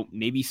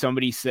 maybe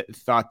somebody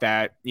thought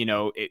that,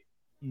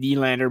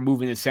 Nylander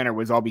moving the center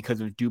was all because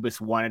of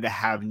Dubas wanted to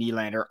have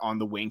Nylander on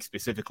the wing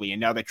specifically.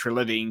 And now that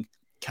Treliving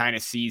kind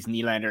of sees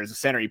Nylander as a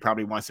center, he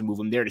probably wants to move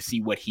him there to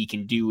see what he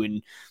can do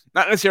and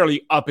not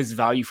necessarily up his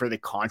value for the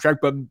contract,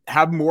 but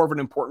have more of an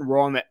important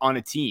role on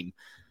a team.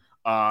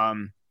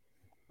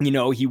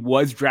 He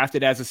was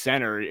drafted as a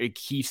center.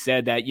 Keefe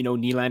said that,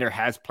 Nylander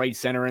has played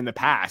center in the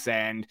past.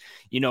 And,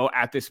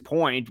 at this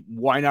point,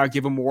 why not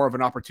give him more of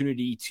an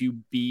opportunity to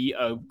be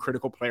a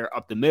critical player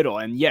up the middle?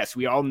 And yes,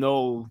 we all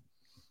know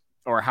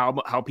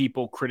how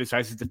people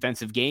criticize his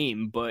defensive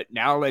game, but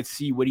now let's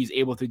see what he's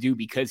able to do,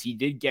 because he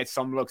did get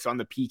some looks on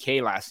the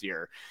PK last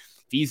year.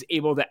 If he's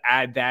able to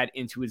add that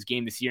into his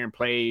game this year and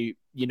play,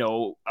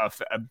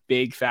 a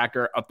big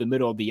factor up the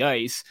middle of the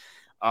ice,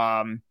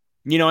 and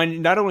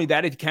not only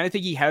that, I kind of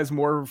think he has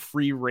more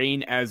free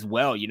reign as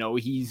well.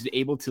 He's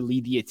able to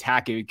lead the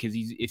attack because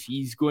if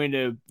he's going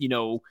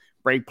to,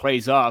 break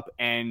plays up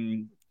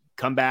and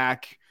come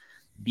back,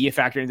 be a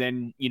factor, and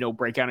then,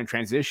 break out in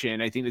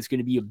transition, I think that's going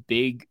to be a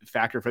big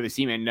factor for the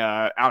team. And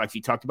Alex,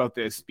 you talked about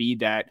the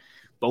speed that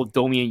both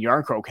Domi and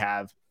Yarncroke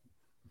have.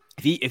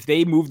 If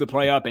they move the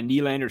play up and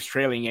Nylander's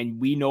trailing, and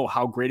we know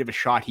how great of a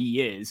shot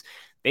he is,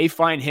 they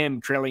find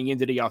him trailing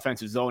into the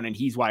offensive zone and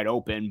he's wide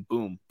open.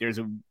 Boom. There's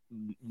a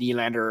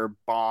Nylander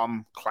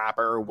bomb,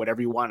 clapper,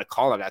 whatever you want to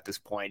call it at this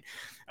point,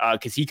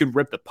 because he can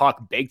rip the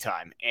puck big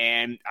time.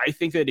 And I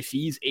think that if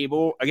he's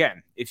able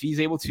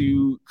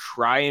to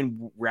try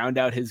and round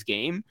out his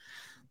game,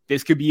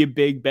 this could be a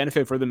big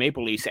benefit for the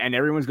Maple Leafs. And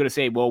everyone's going to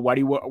say, well, why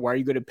are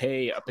you going to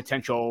pay a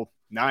potential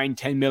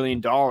 $9-10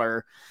 million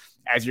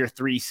as your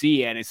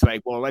 3C? And it's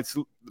like, well, let's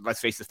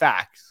face the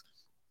facts.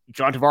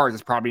 John Tavares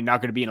is probably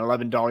not going to be an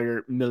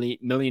 $11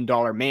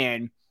 million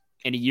man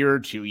in a year or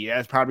two. Yeah,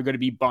 it's probably going to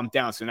be bumped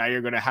down. So now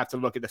you're going to have to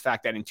look at the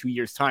fact that in 2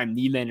 years' time,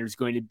 Nylander is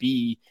going to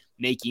be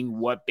making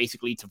what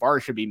basically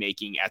Tavares should be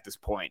making at this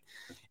point.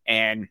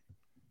 And,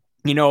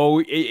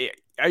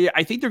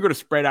 I think they're going to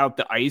spread out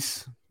the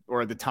ice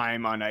or the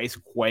time on ice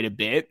quite a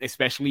bit,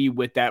 especially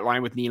with that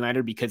line with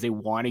Nylander, because they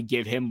want to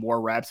give him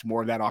more reps,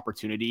 more of that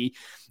opportunity.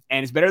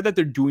 And it's better that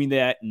they're doing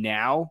that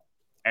now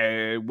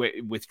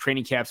with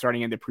training camp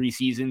starting in the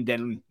preseason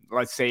than,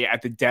 let's say,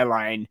 at the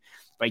deadline,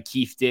 like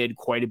Keefe did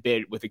quite a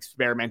bit with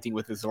experimenting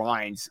with his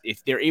lines.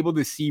 If they're able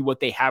to see what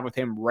they have with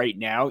him right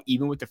now,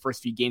 even with the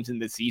first few games in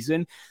the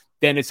season,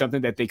 then it's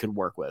something that they could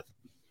work with.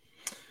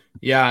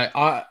 Yeah,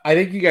 I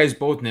think you guys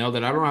both nailed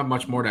it. I don't have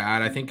much more to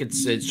add. I think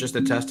it's just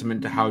a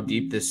testament to how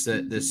deep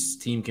this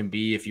team can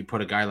be if you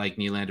put a guy like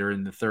Nylander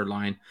in the third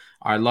line.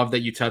 I love that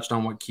you touched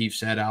on what Keefe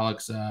said,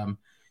 Alex. I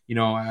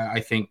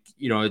think,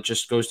 it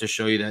just goes to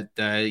show you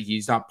that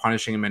he's not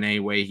punishing him in any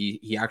way.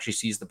 He actually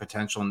sees the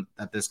potential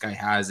that this guy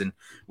has. And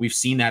we've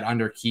seen that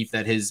under Keefe,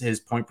 that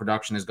his point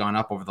production has gone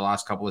up over the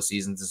last couple of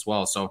seasons as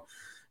well. So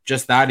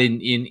just that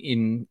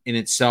in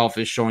itself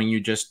is showing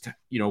you just,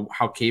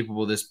 how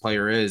capable this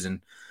player is.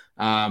 And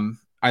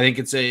I think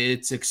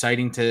it's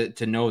exciting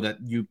to know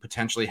that you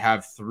potentially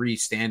have three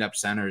stand-up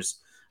centers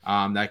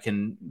that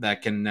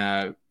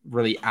can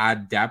really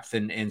add depth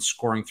and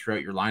scoring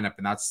throughout your lineup.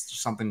 And that's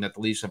something that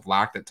the Leafs have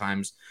lacked at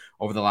times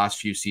over the last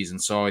few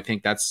seasons. So I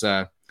think that's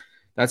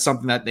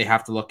something that they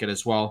have to look at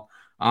as well.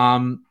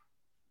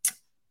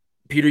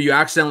 Peter, you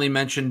accidentally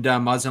mentioned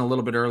Muzzin a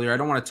little bit earlier. I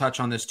don't want to touch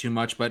on this too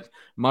much, but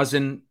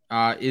Muzzin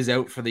is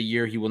out for the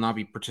year. He will not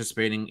be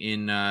participating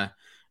in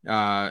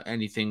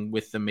anything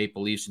with the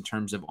Maple Leafs in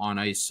terms of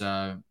on-ice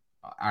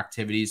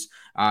activities.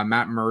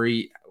 Matt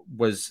Murray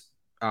was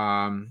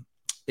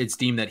it's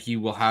deemed that he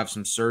will have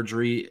some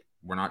surgery.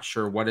 We're not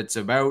sure what it's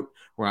about.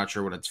 We're not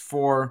sure what it's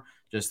for,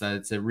 just that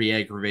it's a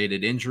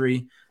re-aggravated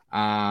injury.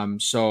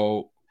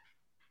 So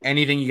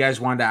anything you guys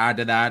wanted to add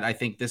to that? I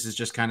think this is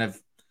just kind of,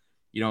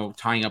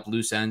 tying up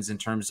loose ends in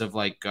terms of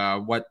like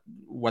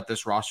what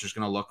this roster is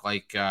going to look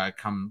like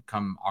come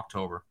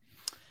October.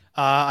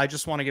 I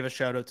just want to give a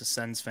shout out to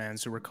Sens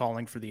fans who were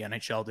calling for the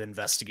NHL to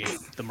investigate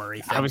the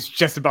Murray thing. I was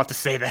just about to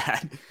say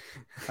that.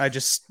 I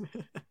just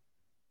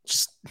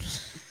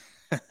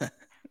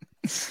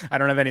I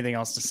don't have anything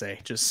else to say.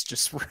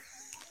 Just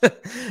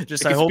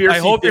I hope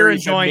you're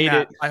enjoying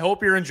that. I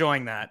hope you're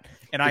enjoying that.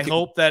 And I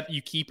hope that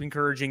you keep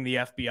encouraging the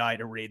FBI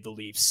to raid the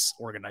Leafs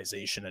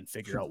organization and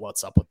figure out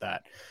what's up with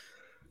that.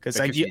 Because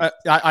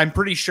I'm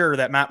pretty sure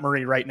that Matt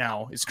Murray right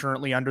now is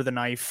currently under the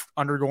knife,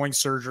 undergoing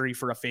surgery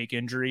for a fake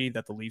injury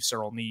that the Leafs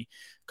are only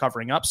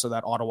covering up so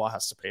that Ottawa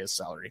has to pay his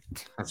salary.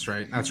 That's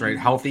right.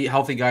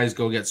 Healthy guys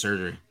go get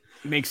surgery.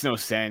 Makes no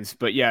sense.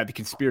 But yeah, the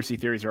conspiracy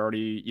theories are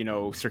already,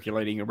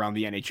 circulating around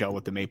the NHL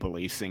with the Maple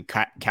Leafs and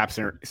cap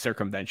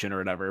circumvention or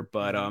whatever.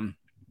 But,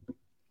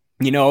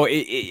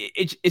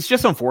 it's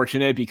just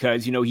unfortunate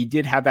because, he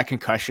did have that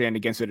concussion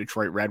against the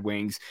Detroit Red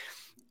Wings.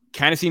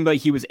 kind of seemed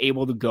like he was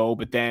able to go,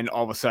 but then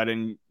all of a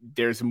sudden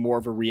there's more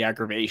of a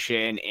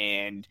re-aggravation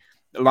and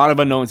a lot of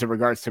unknowns in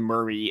regards to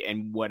Murray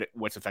and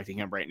what's affecting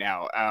him right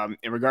now.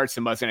 In regards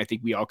to Muzzin, I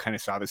think we all kind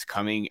of saw this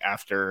coming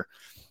after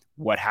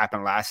what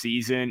happened last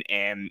season,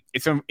 and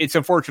it's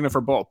unfortunate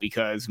for both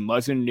because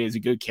Muzzin is a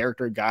good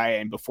character guy,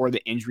 and before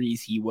the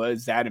injuries, he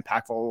was that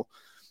impactful,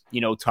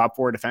 top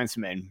 4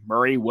 defenseman.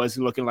 Murray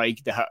wasn't looking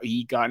like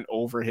he gotten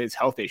over his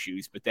health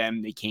issues, but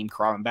then they came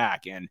crawling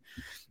back, and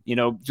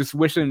just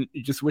wish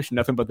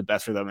nothing but the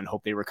best for them and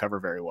hope they recover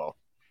very well.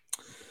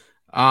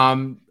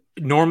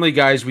 Normally,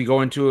 guys, we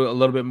go into a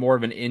little bit more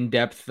of an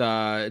in-depth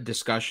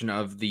discussion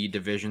of the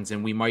divisions,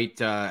 and we might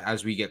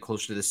as we get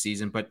closer to the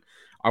season. But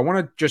I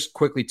want to just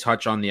quickly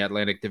touch on the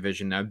Atlantic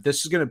Division. Now,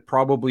 this is going to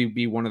probably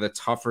be one of the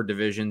tougher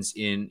divisions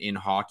in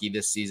hockey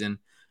this season.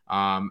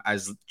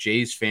 As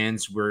Jays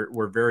fans,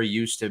 we're very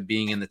used to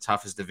being in the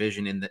toughest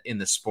division in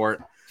the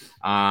sport.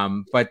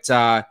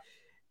 But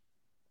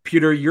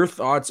Peter, your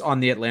thoughts on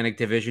the Atlantic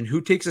Division?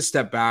 Who takes a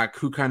step back?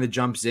 Who kind of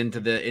jumps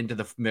into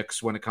the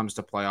mix when it comes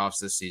to playoffs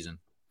this season?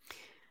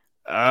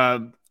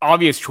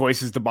 Obvious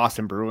choice is the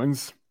Boston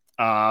Bruins.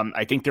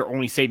 I think their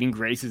only saving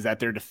grace is that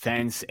their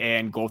defense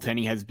and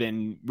goaltending has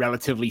been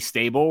relatively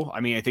stable.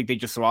 I mean, I think they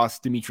just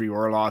lost Dmitry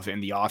Orlov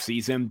in the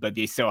offseason, but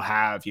they still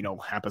have,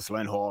 Hampus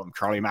Lindholm,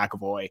 Charlie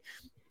McAvoy,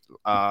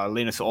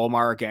 Linus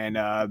Ullmark,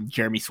 and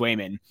Jeremy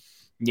Swayman.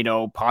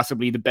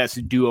 Possibly the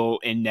best duo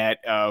in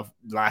net of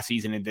last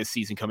season and this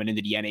season coming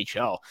into the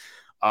NHL.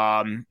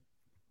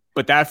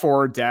 But that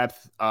forward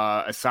depth,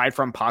 aside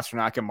from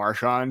Pasternak and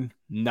Marchand,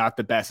 not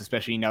the best,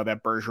 especially now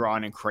that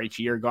Bergeron and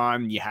Krejci are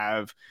gone. You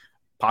have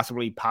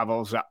possibly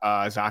Pavel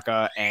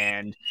Zacha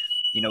and,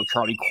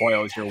 Charlie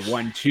Coyle as your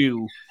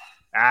 1-2.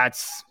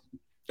 That's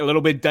a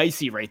little bit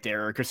dicey right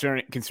there,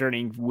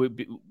 concerning.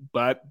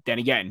 But then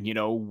again,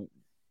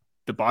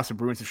 the Boston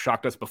Bruins have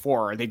shocked us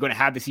before. Are they going to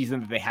have the season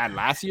that they had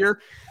last year?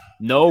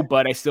 No,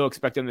 but I still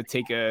expect them to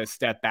take a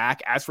step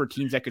back. As for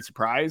teams that could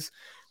surprise,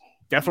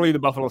 definitely the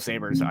Buffalo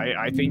Sabres.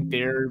 I think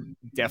they're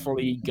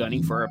definitely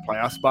gunning for a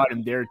playoff spot,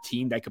 and they're a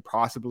team that could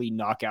possibly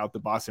knock out the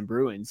Boston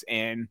Bruins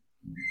and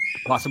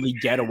possibly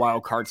get a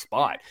wild card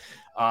spot.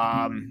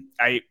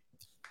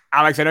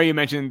 Alex, I know you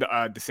mentioned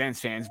the Sens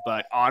fans,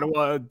 but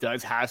Ottawa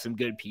does have some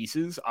good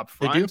pieces up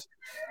front.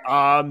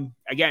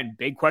 Again,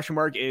 big question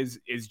mark is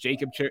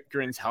Jacob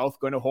Chikrin's health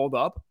going to hold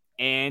up?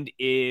 And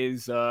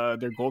is their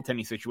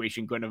goaltending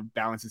situation going to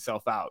balance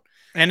itself out?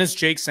 And is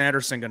Jake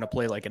Sanderson going to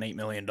play like an $8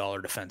 million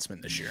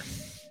defenseman this year?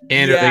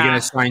 And are they going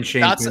to sign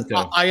Shane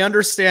Pinto? I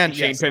understand.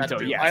 Shane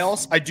Pinto,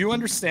 yes. I do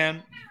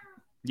understand.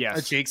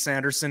 Yes. Jake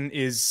Sanderson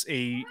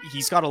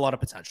he's got a lot of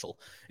potential.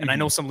 And I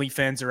know some Leaf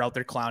fans are out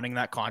there clowning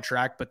that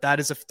contract, but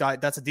that's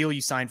a deal you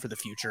signed for the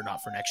future,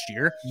 not for next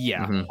year.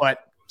 Yeah. Mm-hmm. But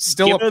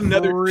still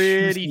another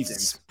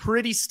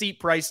pretty steep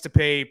price to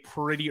pay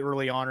pretty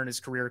early on in his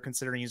career,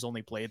 considering he's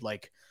only played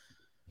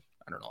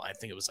I don't know. I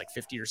think it was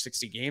 50 or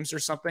 60 games or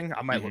something.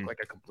 I might look like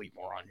a complete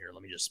moron here.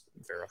 Let me just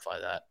verify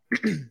that.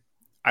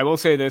 I will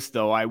say this,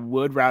 though. I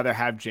would rather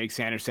have Jake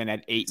Sanderson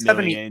at $8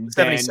 million.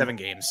 77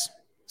 games.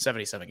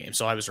 77 games.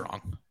 So I was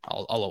wrong.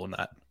 I'll own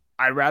that.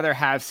 I'd rather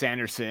have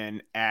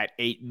Sanderson at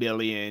 $8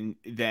 million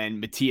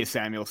than Matthias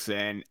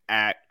Samuelsson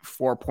at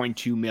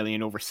 $4.2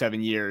 million over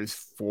 7 years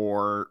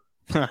for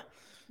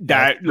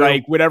that,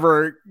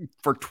 whatever,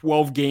 for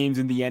 12 games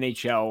in the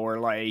NHL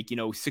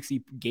or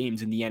 60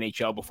 games in the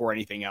NHL before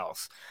anything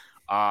else.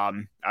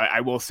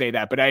 I will say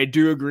that, but I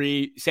do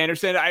agree.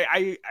 Sanderson,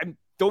 I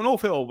don't know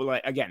if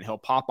he'll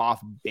pop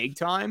off big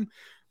time,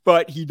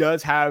 but he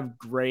does have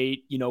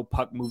great,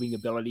 puck moving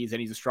abilities, and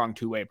he's a strong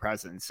two-way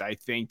presence. I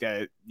think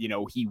that,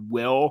 he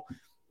will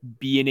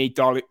be an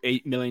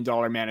 $8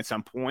 million man at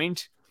some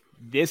point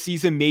this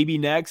season, maybe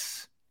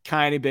next.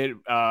 Kind of a bit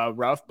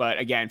rough, but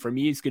again, for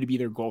me, it's going to be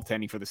their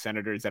goaltending for the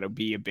Senators. That'll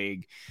be a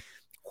big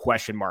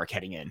question mark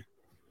heading in.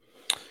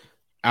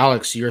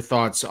 Alex, your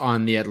thoughts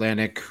on the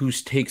Atlantic? Who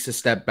takes a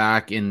step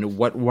back, and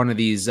what one of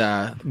these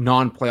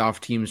non-playoff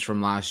teams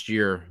from last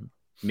year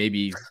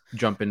maybe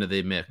jump into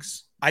the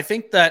mix? I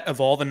think that of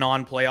all the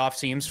non-playoff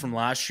teams from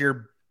last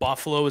year,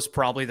 Buffalo is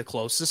probably the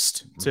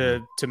closest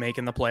to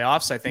making the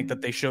playoffs. I think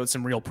that they showed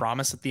some real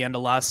promise at the end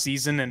of last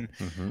season, and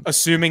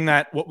assuming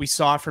that what we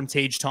saw from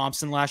Tage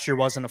Thompson last year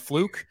wasn't a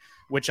fluke,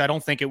 which I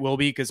don't think it will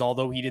be, because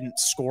although he didn't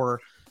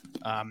score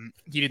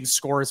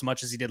as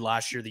much as he did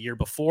last year, the year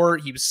before,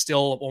 he was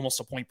still almost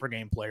a point per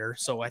game player.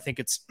 So I think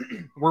it's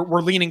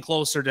we're leaning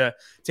closer to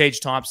Tage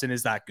Thompson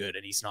is that good,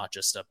 and he's not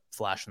just a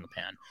flash in the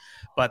pan.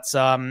 But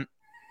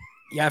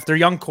yeah, if their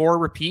young core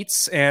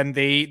repeats and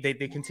they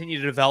continue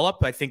to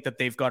develop, I think that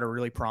they've got a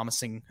really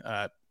promising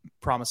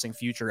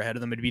future ahead of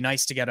them. It'd be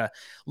nice to get a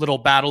little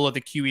battle of the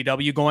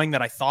QEW going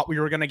that I thought we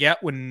were going to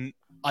get when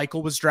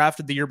Eichel was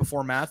drafted the year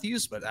before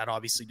Matthews, but that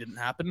obviously didn't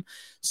happen.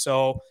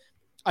 So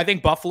I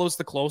think Buffalo's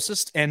the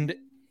closest. And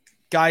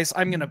guys,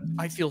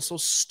 I feel so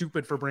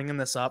stupid for bringing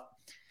this up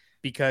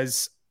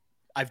because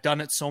I've done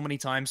it so many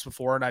times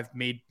before, and I've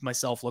made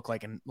myself look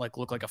like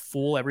a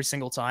fool every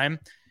single time.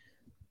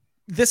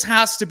 This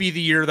has to be the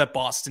year that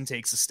Boston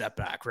takes a step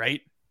back, right?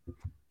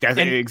 That's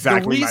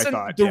exactly my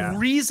thought. The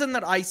reason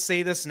that I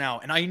say this now,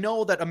 and I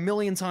know that a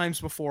million times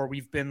before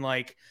we've been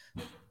like,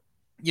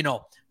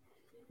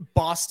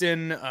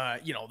 Boston,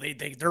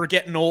 they're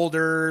getting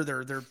older.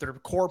 Their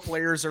core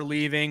players are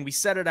leaving. We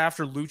said it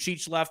after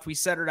Lucic left. We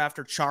said it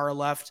after Chara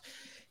left.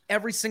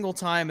 Every single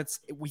time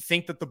we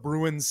think that the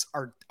Bruins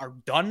are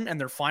done and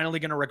they're finally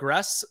going to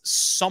regress.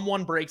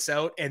 Someone breaks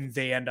out and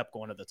they end up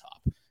going to the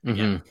top. Mm-hmm.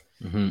 Yeah.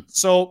 Mm-hmm.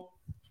 So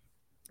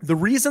the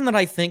reason that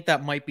I think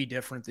that might be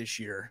different this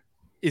year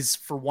is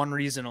for one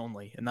reason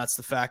only, and that's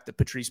the fact that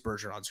Patrice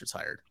Bergeron's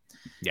retired.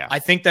 Yeah. I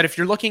think that if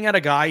you're looking at a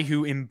guy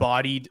who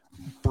embodied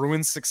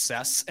Bruins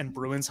success and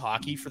Bruins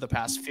hockey for the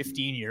past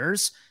 15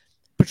 years,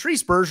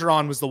 Patrice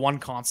Bergeron was the one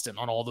constant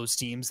on all those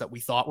teams that we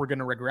thought were going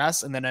to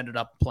regress and then ended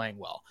up playing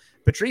well.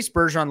 Patrice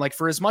Bergeron, like,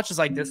 for as much as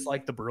I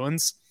dislike the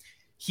Bruins,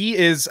 he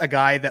is a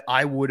guy that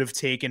I would have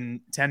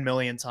taken 10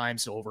 million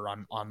times over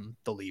on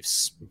the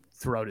Leafs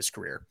throughout his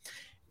career.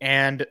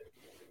 And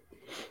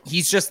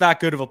he's just that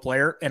good of a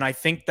player. And I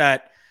think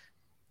that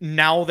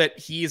now that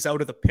he is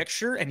out of the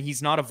picture and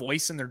he's not a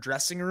voice in their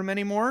dressing room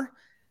anymore,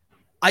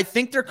 I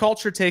think their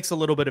culture takes a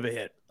little bit of a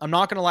hit. I'm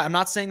not going to lie. I'm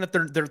not saying that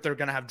they're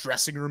going to have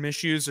dressing room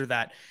issues or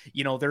that,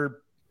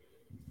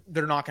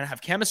 they're not going to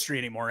have chemistry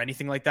anymore or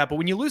anything like that. But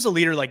when you lose a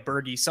leader like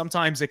Bergie,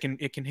 sometimes it can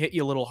hit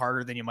you a little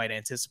harder than you might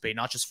anticipate,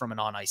 not just from an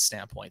on-ice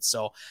standpoint.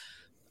 So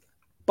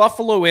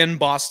Buffalo in,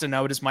 Boston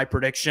out is my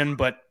prediction,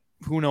 but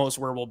who knows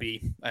where we'll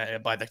be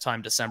by the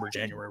time December,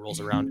 January rolls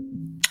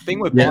around. The thing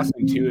with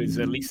Boston too is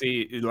at least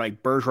they,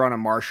 like Bergeron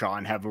and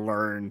Marchand, have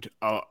learned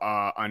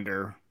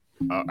under.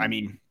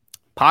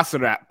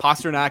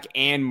 Pasternak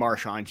and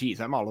Marchand. Jeez,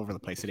 I'm all over the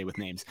place today with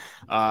names.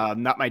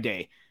 Not my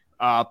day.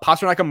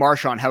 Pasternak and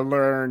Marchand have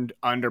learned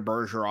under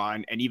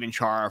Bergeron and even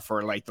Chara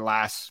for like the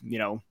last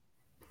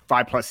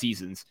 5+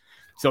 seasons.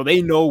 So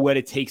they know what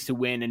it takes to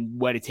win and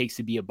what it takes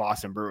to be a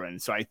Boston Bruin.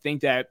 So I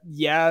think that,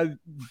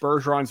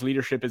 Bergeron's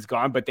leadership is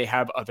gone, but they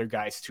have other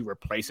guys to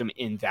replace him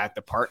in that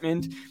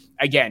department.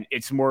 Again,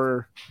 it's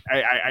more,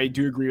 I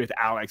do agree with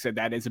Alex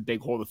that is a big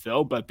hole to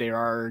fill, but there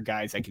are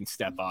guys that can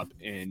step up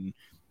and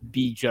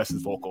be just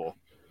as vocal.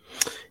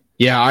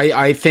 Yeah,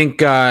 I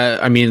think,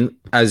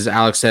 as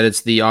Alex said,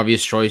 it's the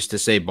obvious choice to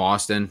say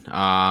Boston.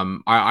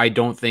 I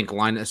don't think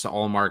Linus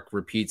Ullmark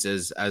repeats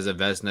as a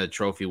Vezina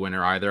Trophy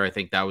winner either. I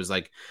think that was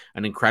like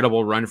an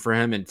incredible run for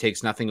him and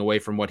takes nothing away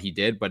from what he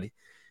did. But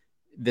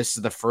this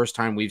is the first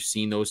time we've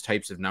seen those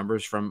types of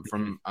numbers from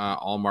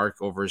Ullmark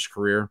over his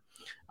career.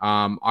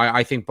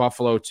 I think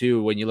Buffalo,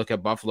 too, when you look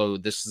at Buffalo,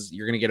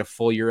 you're going to get a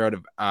full year out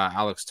of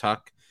Alex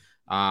Tuch.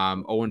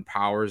 Owen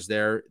Powers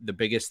there. The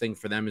biggest thing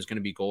for them is going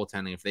to be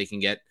goaltending. If they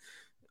can get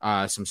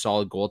some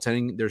solid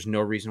goaltending, there's no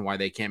reason why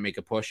they can't make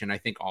a push. And I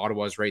think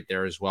Ottawa's right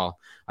there as well.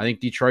 I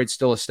think Detroit's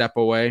still a step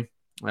away.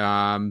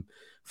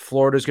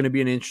 Florida's going to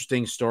be an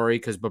interesting story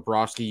because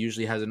Bobrovsky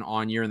usually has an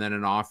on year and then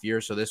an off year.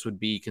 So this would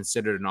be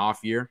considered an off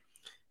year.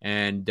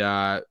 And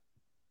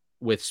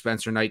with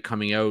Spencer Knight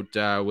coming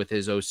out with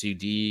his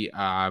OCD,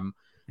 I'm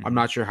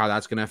not sure how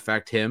that's going to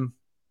affect him.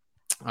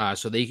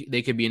 So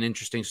they could be an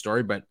interesting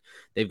story, but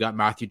they've got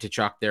Matthew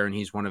Tkachuk there, and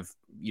he's one of,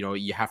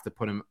 you have to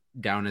put him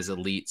down as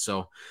elite.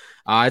 So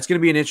it's going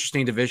to be an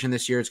interesting division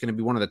this year. It's going to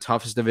be one of the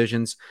toughest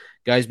divisions.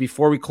 Guys,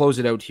 before we close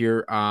it out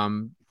here,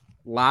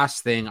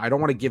 last thing, I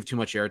don't want to give too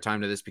much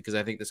airtime to this because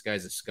I think this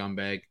guy's a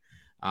scumbag.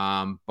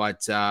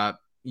 But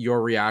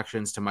your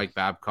reactions to Mike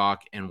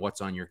Babcock and what's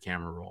on your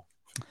camera roll.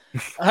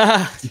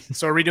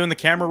 So are we doing the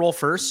camera roll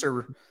first,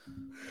 or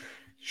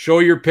show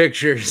your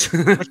pictures?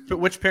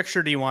 which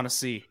picture do you want to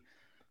see?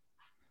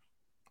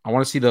 I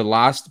want to see the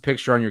last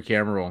picture on your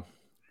camera roll.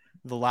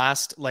 The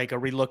last, are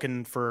we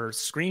looking for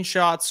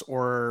screenshots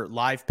or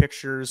live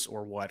pictures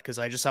or what? Because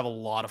I just have a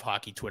lot of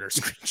hockey Twitter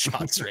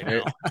screenshots right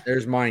now.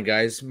 There's mine,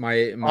 guys.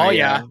 My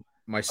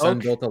son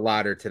built a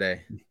ladder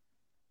today.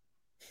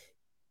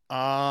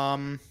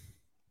 All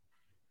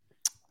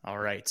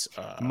right.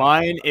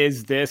 Mine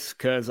is this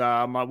because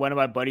one of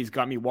my buddies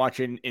got me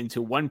watching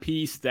into One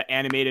Piece, the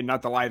animated,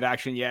 not the live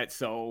action yet.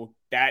 So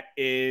that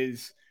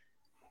is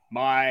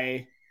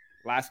my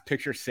last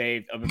picture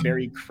saved of a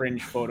very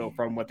cringe photo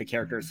from what the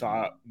character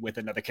saw with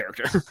another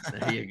character.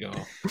 There you go.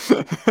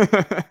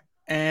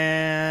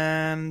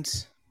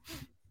 And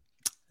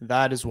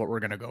that is what we're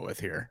going to go with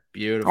here.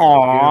 Beautiful.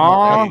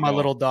 Aww. My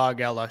little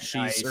dog, Ella.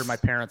 Nice. Or my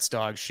parents'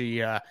 dog.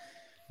 She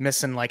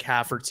missing like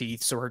half her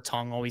teeth, so her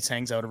tongue always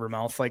hangs out of her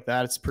mouth like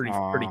that. It's pretty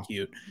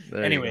cute.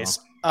 Anyways,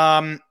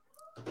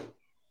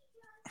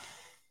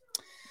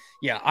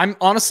 yeah, I'm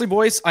honestly,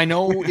 boys, I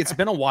know it's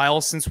been a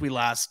while since we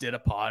last did a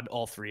pod,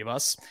 all three of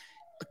us.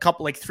 A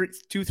couple,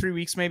 2-3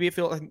 weeks, maybe.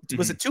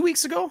 Was it 2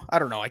 weeks ago? I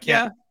don't know. I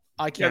can't.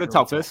 Yeah, the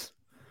Tellqvist.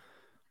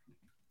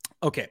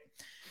 Okay,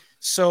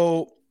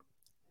 so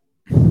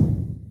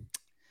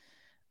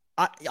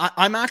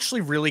I'm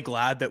actually really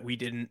glad that we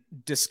didn't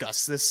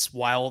discuss this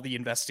while the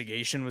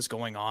investigation was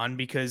going on,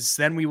 because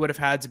then we would have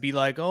had to be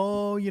like,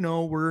 oh,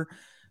 we're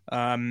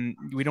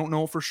we don't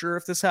know for sure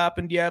if this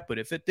happened yet, but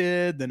if it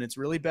did, then it's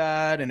really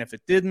bad. And if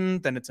it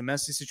didn't, then it's a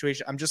messy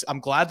situation. I'm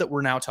glad that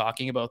we're now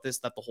talking about this,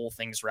 that the whole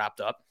thing's wrapped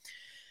up.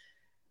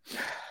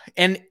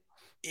 And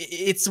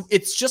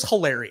it's just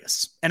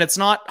hilarious. And it's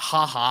not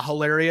haha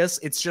hilarious.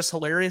 It's just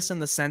hilarious in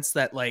the sense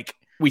that like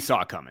we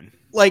saw it coming.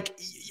 Like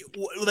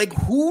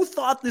who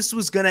thought this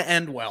was going to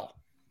end well?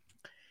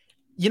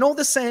 You know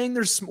the saying,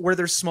 where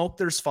there's smoke,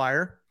 there's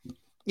fire.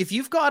 If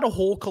you've got a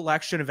whole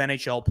collection of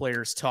NHL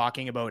players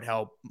talking about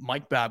how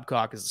Mike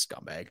Babcock is a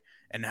scumbag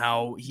and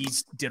how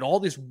he's did all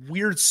this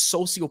weird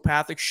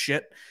sociopathic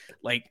shit,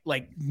 like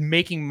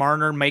making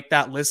Marner make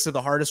that list of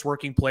the hardest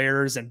working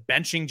players and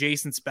benching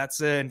Jason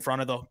Spezza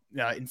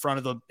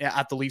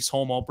at the Leafs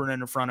home opener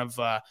in front of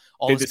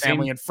all his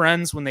family and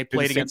friends when they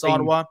played against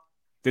Ottawa.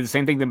 Did the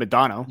same thing to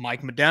Modano.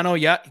 Mike Modano,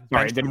 yeah.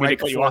 Sorry, I didn't mean to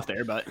cut you off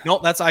there, but no,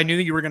 I knew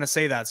you were going to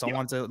say that, so I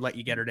wanted to let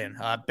you get it in.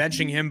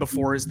 Benching him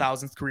before his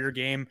 1000th career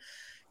game.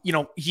 You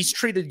know, he's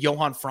treated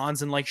Johan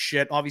Franzen like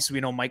shit. Obviously,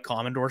 we know Mike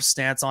Commodore's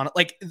stance on it.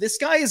 Like, this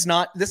is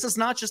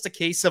not just a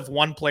case of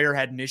one player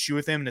had an issue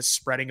with him and is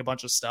spreading a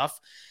bunch of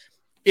stuff.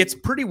 It's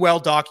pretty well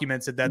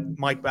documented that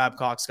Mike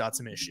Babcock's got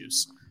some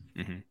issues.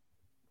 Mm-hmm.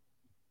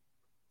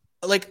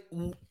 Like,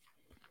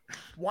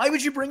 why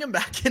would you bring him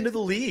back into the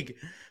league?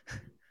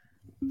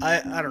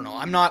 I don't know.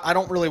 I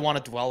don't really want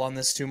to dwell on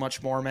this too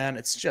much more, man.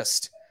 It's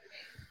just,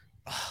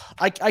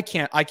 I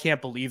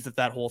can't believe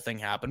that whole thing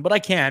happened, but I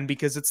can,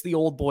 because it's the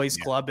old boys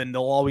club and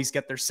they'll always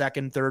get their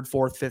second, third,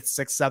 fourth, fifth,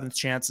 sixth, seventh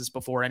chances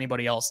before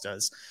anybody else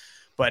does.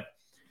 But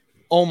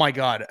oh my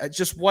God,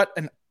 just what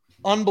an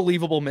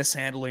unbelievable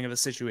mishandling of a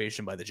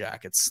situation by the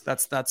Jackets.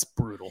 That's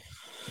brutal.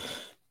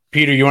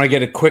 Peter, you want to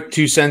get a quick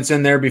 2 cents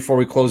in there before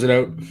we close it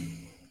out?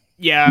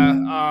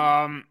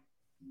 Yeah.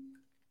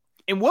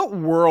 In what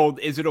world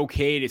is it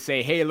okay to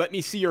say, hey, let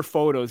me see your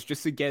photos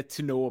just to get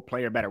to know a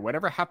player better?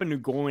 Whatever happened to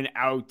going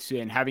out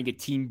and having a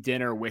team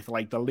dinner with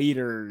like the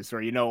leaders,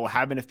 or, you know,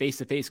 having a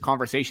face-to-face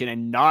conversation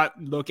and not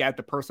look at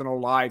the personal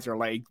lives or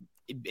like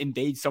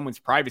invade someone's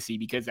privacy,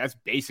 because that's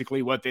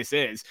basically what this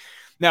is.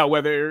 Now,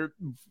 whether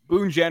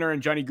Boone Jenner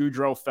and Johnny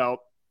Gaudreau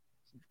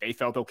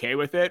felt okay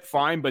with it,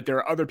 fine, but there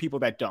are other people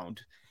that don't.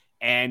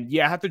 And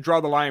yeah, I have to draw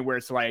the line where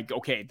it's like,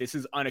 okay, this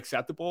is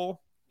unacceptable.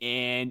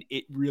 And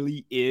it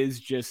really is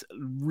just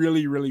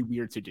really, really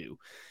weird to do.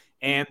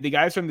 And the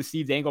guys from the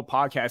Steve Dangle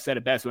podcast said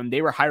it best. When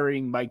they were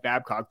hiring Mike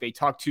Babcock, they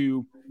talked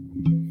to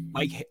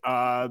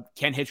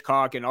Ken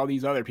Hitchcock and all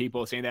these other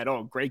people saying that,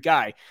 oh, great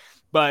guy.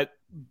 But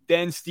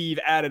then Steve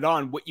added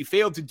on, what you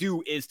failed to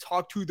do is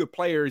talk to the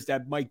players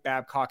that Mike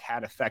Babcock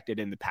had affected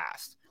in the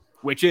past,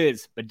 which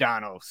is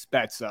Modano,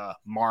 Spezza,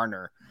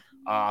 Marner,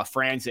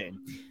 Franzen.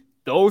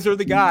 Those are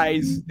the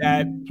guys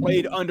that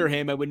played under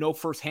him and would know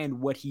firsthand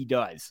what he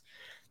does.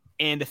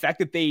 And the fact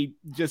that they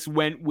just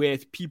went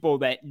with people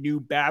that knew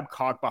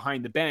Babcock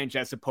behind the bench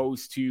as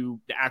opposed to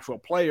the actual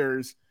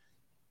players,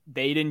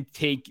 they didn't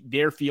take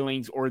their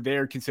feelings or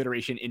their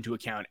consideration into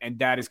account. And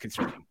that is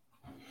concerning.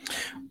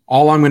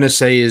 All I'm going to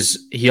say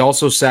is he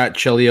also sat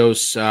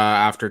Chelios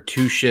after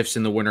 2 shifts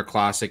in the Winter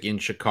Classic in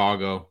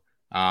Chicago,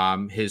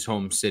 his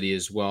home city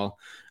as well.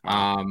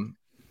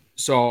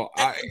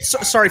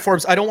 Sorry,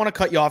 Forbes, I don't want to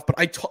cut you off, but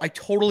I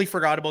totally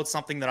forgot about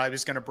something that I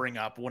was going to bring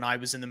up when I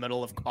was in the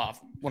middle of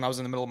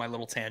my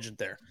little tangent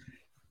there.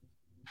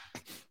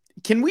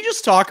 Can we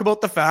just talk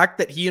about the fact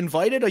that he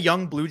invited a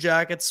young Blue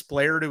Jackets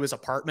player to his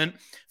apartment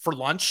for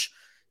lunch,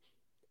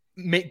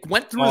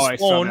 went through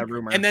his phone,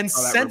 and then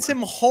sent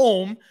him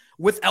home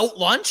without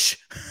lunch?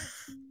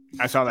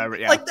 I saw that.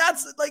 Yeah. Like that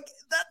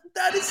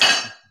is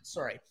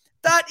sorry.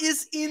 That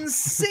is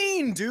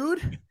insane,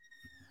 dude.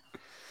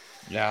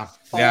 Yeah.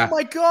 Oh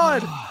my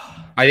God.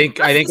 I think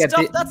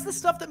that's the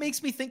stuff that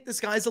makes me think this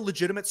guy's a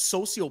legitimate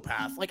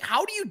sociopath. Like,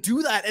 how do you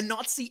do that and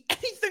not see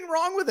anything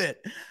wrong with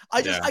it?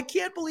 I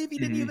can't believe he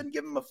didn't even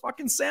give him a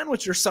fucking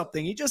sandwich or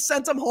something. He just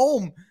sent him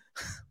home.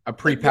 A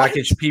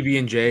prepackaged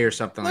PB&J or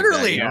something.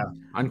 Literally, like that.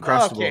 Yeah.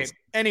 Uncrustables. Okay.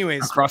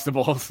 Anyways,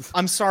 Uncrustables.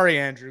 I'm sorry,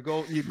 Andrew.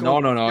 Go.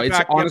 No. It's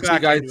honestly,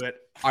 guys,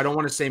 I don't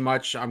want to say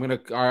much. I'm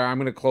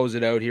gonna close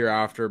it out here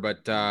after,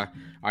 but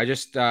I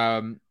just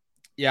I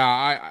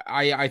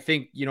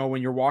think, you know,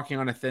 when you're walking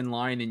on a thin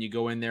line and you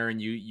go in there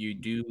and you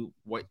do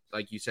what,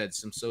 like you said,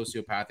 some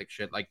sociopathic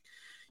shit, like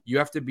you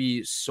have to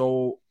be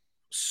so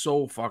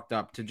fucked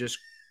up to just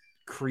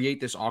create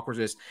this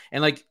awkwardness.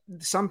 And like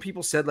some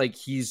people said, like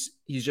he's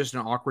just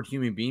an awkward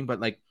human being, but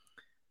like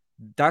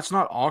that's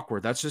not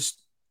awkward. That's just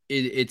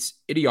it's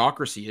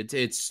idiocracy. It's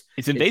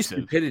invasive. It's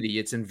stupidity.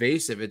 It's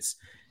invasive. It's,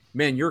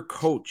 man, you're a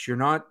coach. You're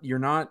not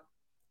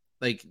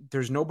like,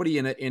 there's nobody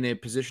in a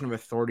position of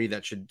authority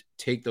that should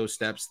take those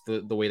steps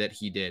the way that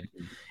he did.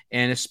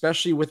 And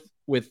especially with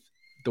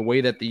the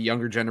way that the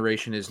younger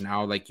generation is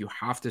now, like you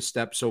have to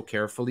step so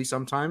carefully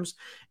sometimes.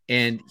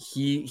 And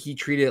he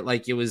treated it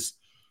like it was,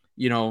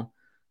 you know,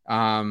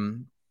 I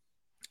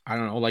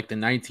don't know, like the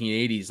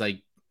 1980s,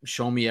 like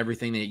show me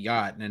everything that you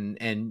got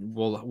and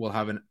we'll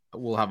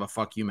have a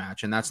fuck you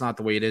match. And that's not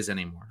the way it is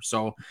anymore.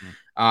 So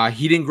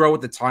he didn't grow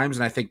with the times.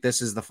 And I think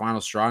this is the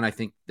final straw. And I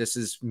think this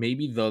is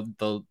maybe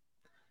the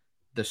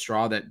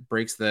straw that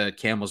breaks the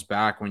camel's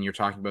back when you're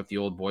talking about the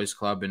old boys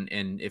club.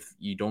 And if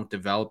you don't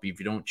develop, if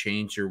you don't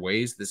change your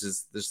ways, this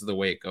is the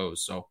way it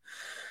goes. So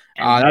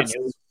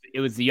it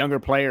was the younger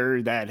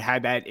player that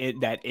had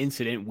that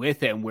incident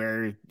with him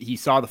where he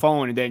saw the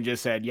phone and then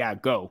just said, "Yeah,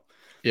 go."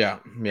 Yeah.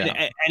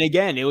 And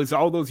again, it was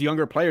all those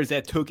younger players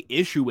that took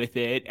issue with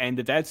it. And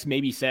the vets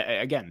maybe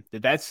said, again, the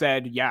vets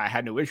said, yeah, I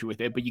had no issue with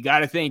it. But you got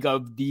to think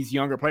of these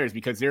younger players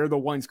because they're the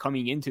ones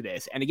coming into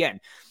this. And again,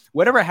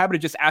 whatever happened to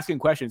just asking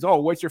questions. Oh,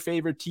 what's your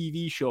favorite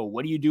TV show?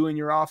 What do you do in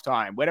your off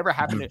time? Whatever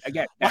happened to,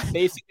 again, that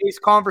basic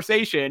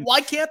conversation.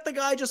 Why can't the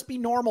guy just be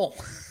normal?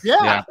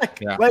 Yeah.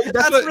 Like,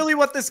 that's really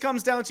what this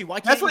comes down to. Why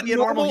can't he be a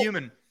normal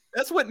human?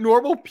 That's what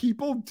normal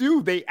people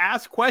do. They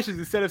ask questions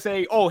instead of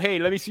saying, "Oh, hey,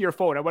 let me see your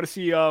phone. I want to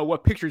see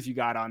what pictures you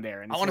got on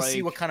there." And I want to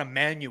see what kind of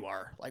man you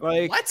are. Like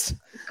what?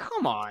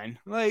 Come on.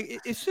 Like,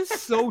 it's just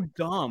so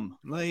dumb.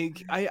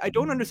 Like, I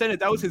don't understand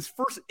it. That was his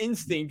first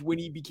instinct when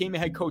he became a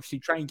head coach, to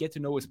try and get to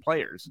know his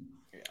players.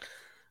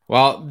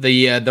 Well,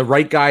 the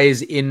right guy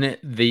is in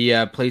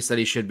the place that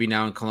he should be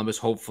now in Columbus,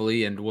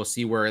 hopefully, and we'll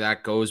see where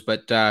that goes.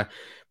 But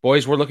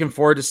boys, we're looking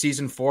forward to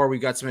season 4. We've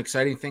got some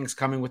exciting things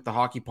coming with the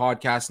Hockey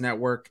Podcast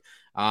Network.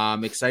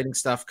 Exciting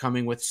stuff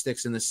coming with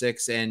Sticks in the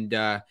Six. And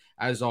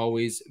as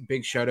always,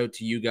 big shout out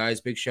to you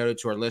guys. Big shout out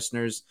to our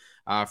listeners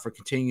for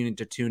continuing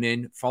to tune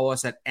in. Follow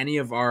us at any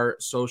of our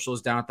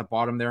socials down at the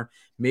bottom there.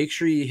 Make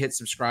sure you hit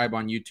subscribe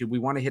on YouTube. We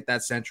want to hit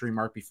that century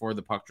mark before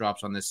the puck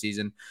drops on this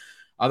season.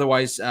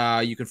 Otherwise,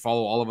 you can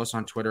follow all of us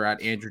on Twitter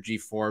at Andrew G.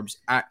 Forbes,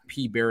 at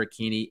P.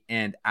 Barricchini,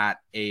 and at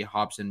A.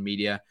 Hobson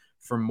Media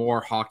for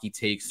more hockey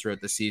takes throughout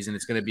the season.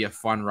 It's going to be a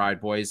fun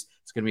ride, boys.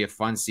 It's going to be a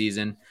fun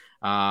season.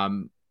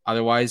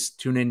 Otherwise,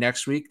 tune in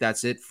next week.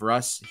 That's it for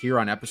us here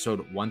on episode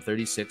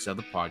 136 of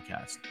the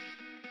podcast.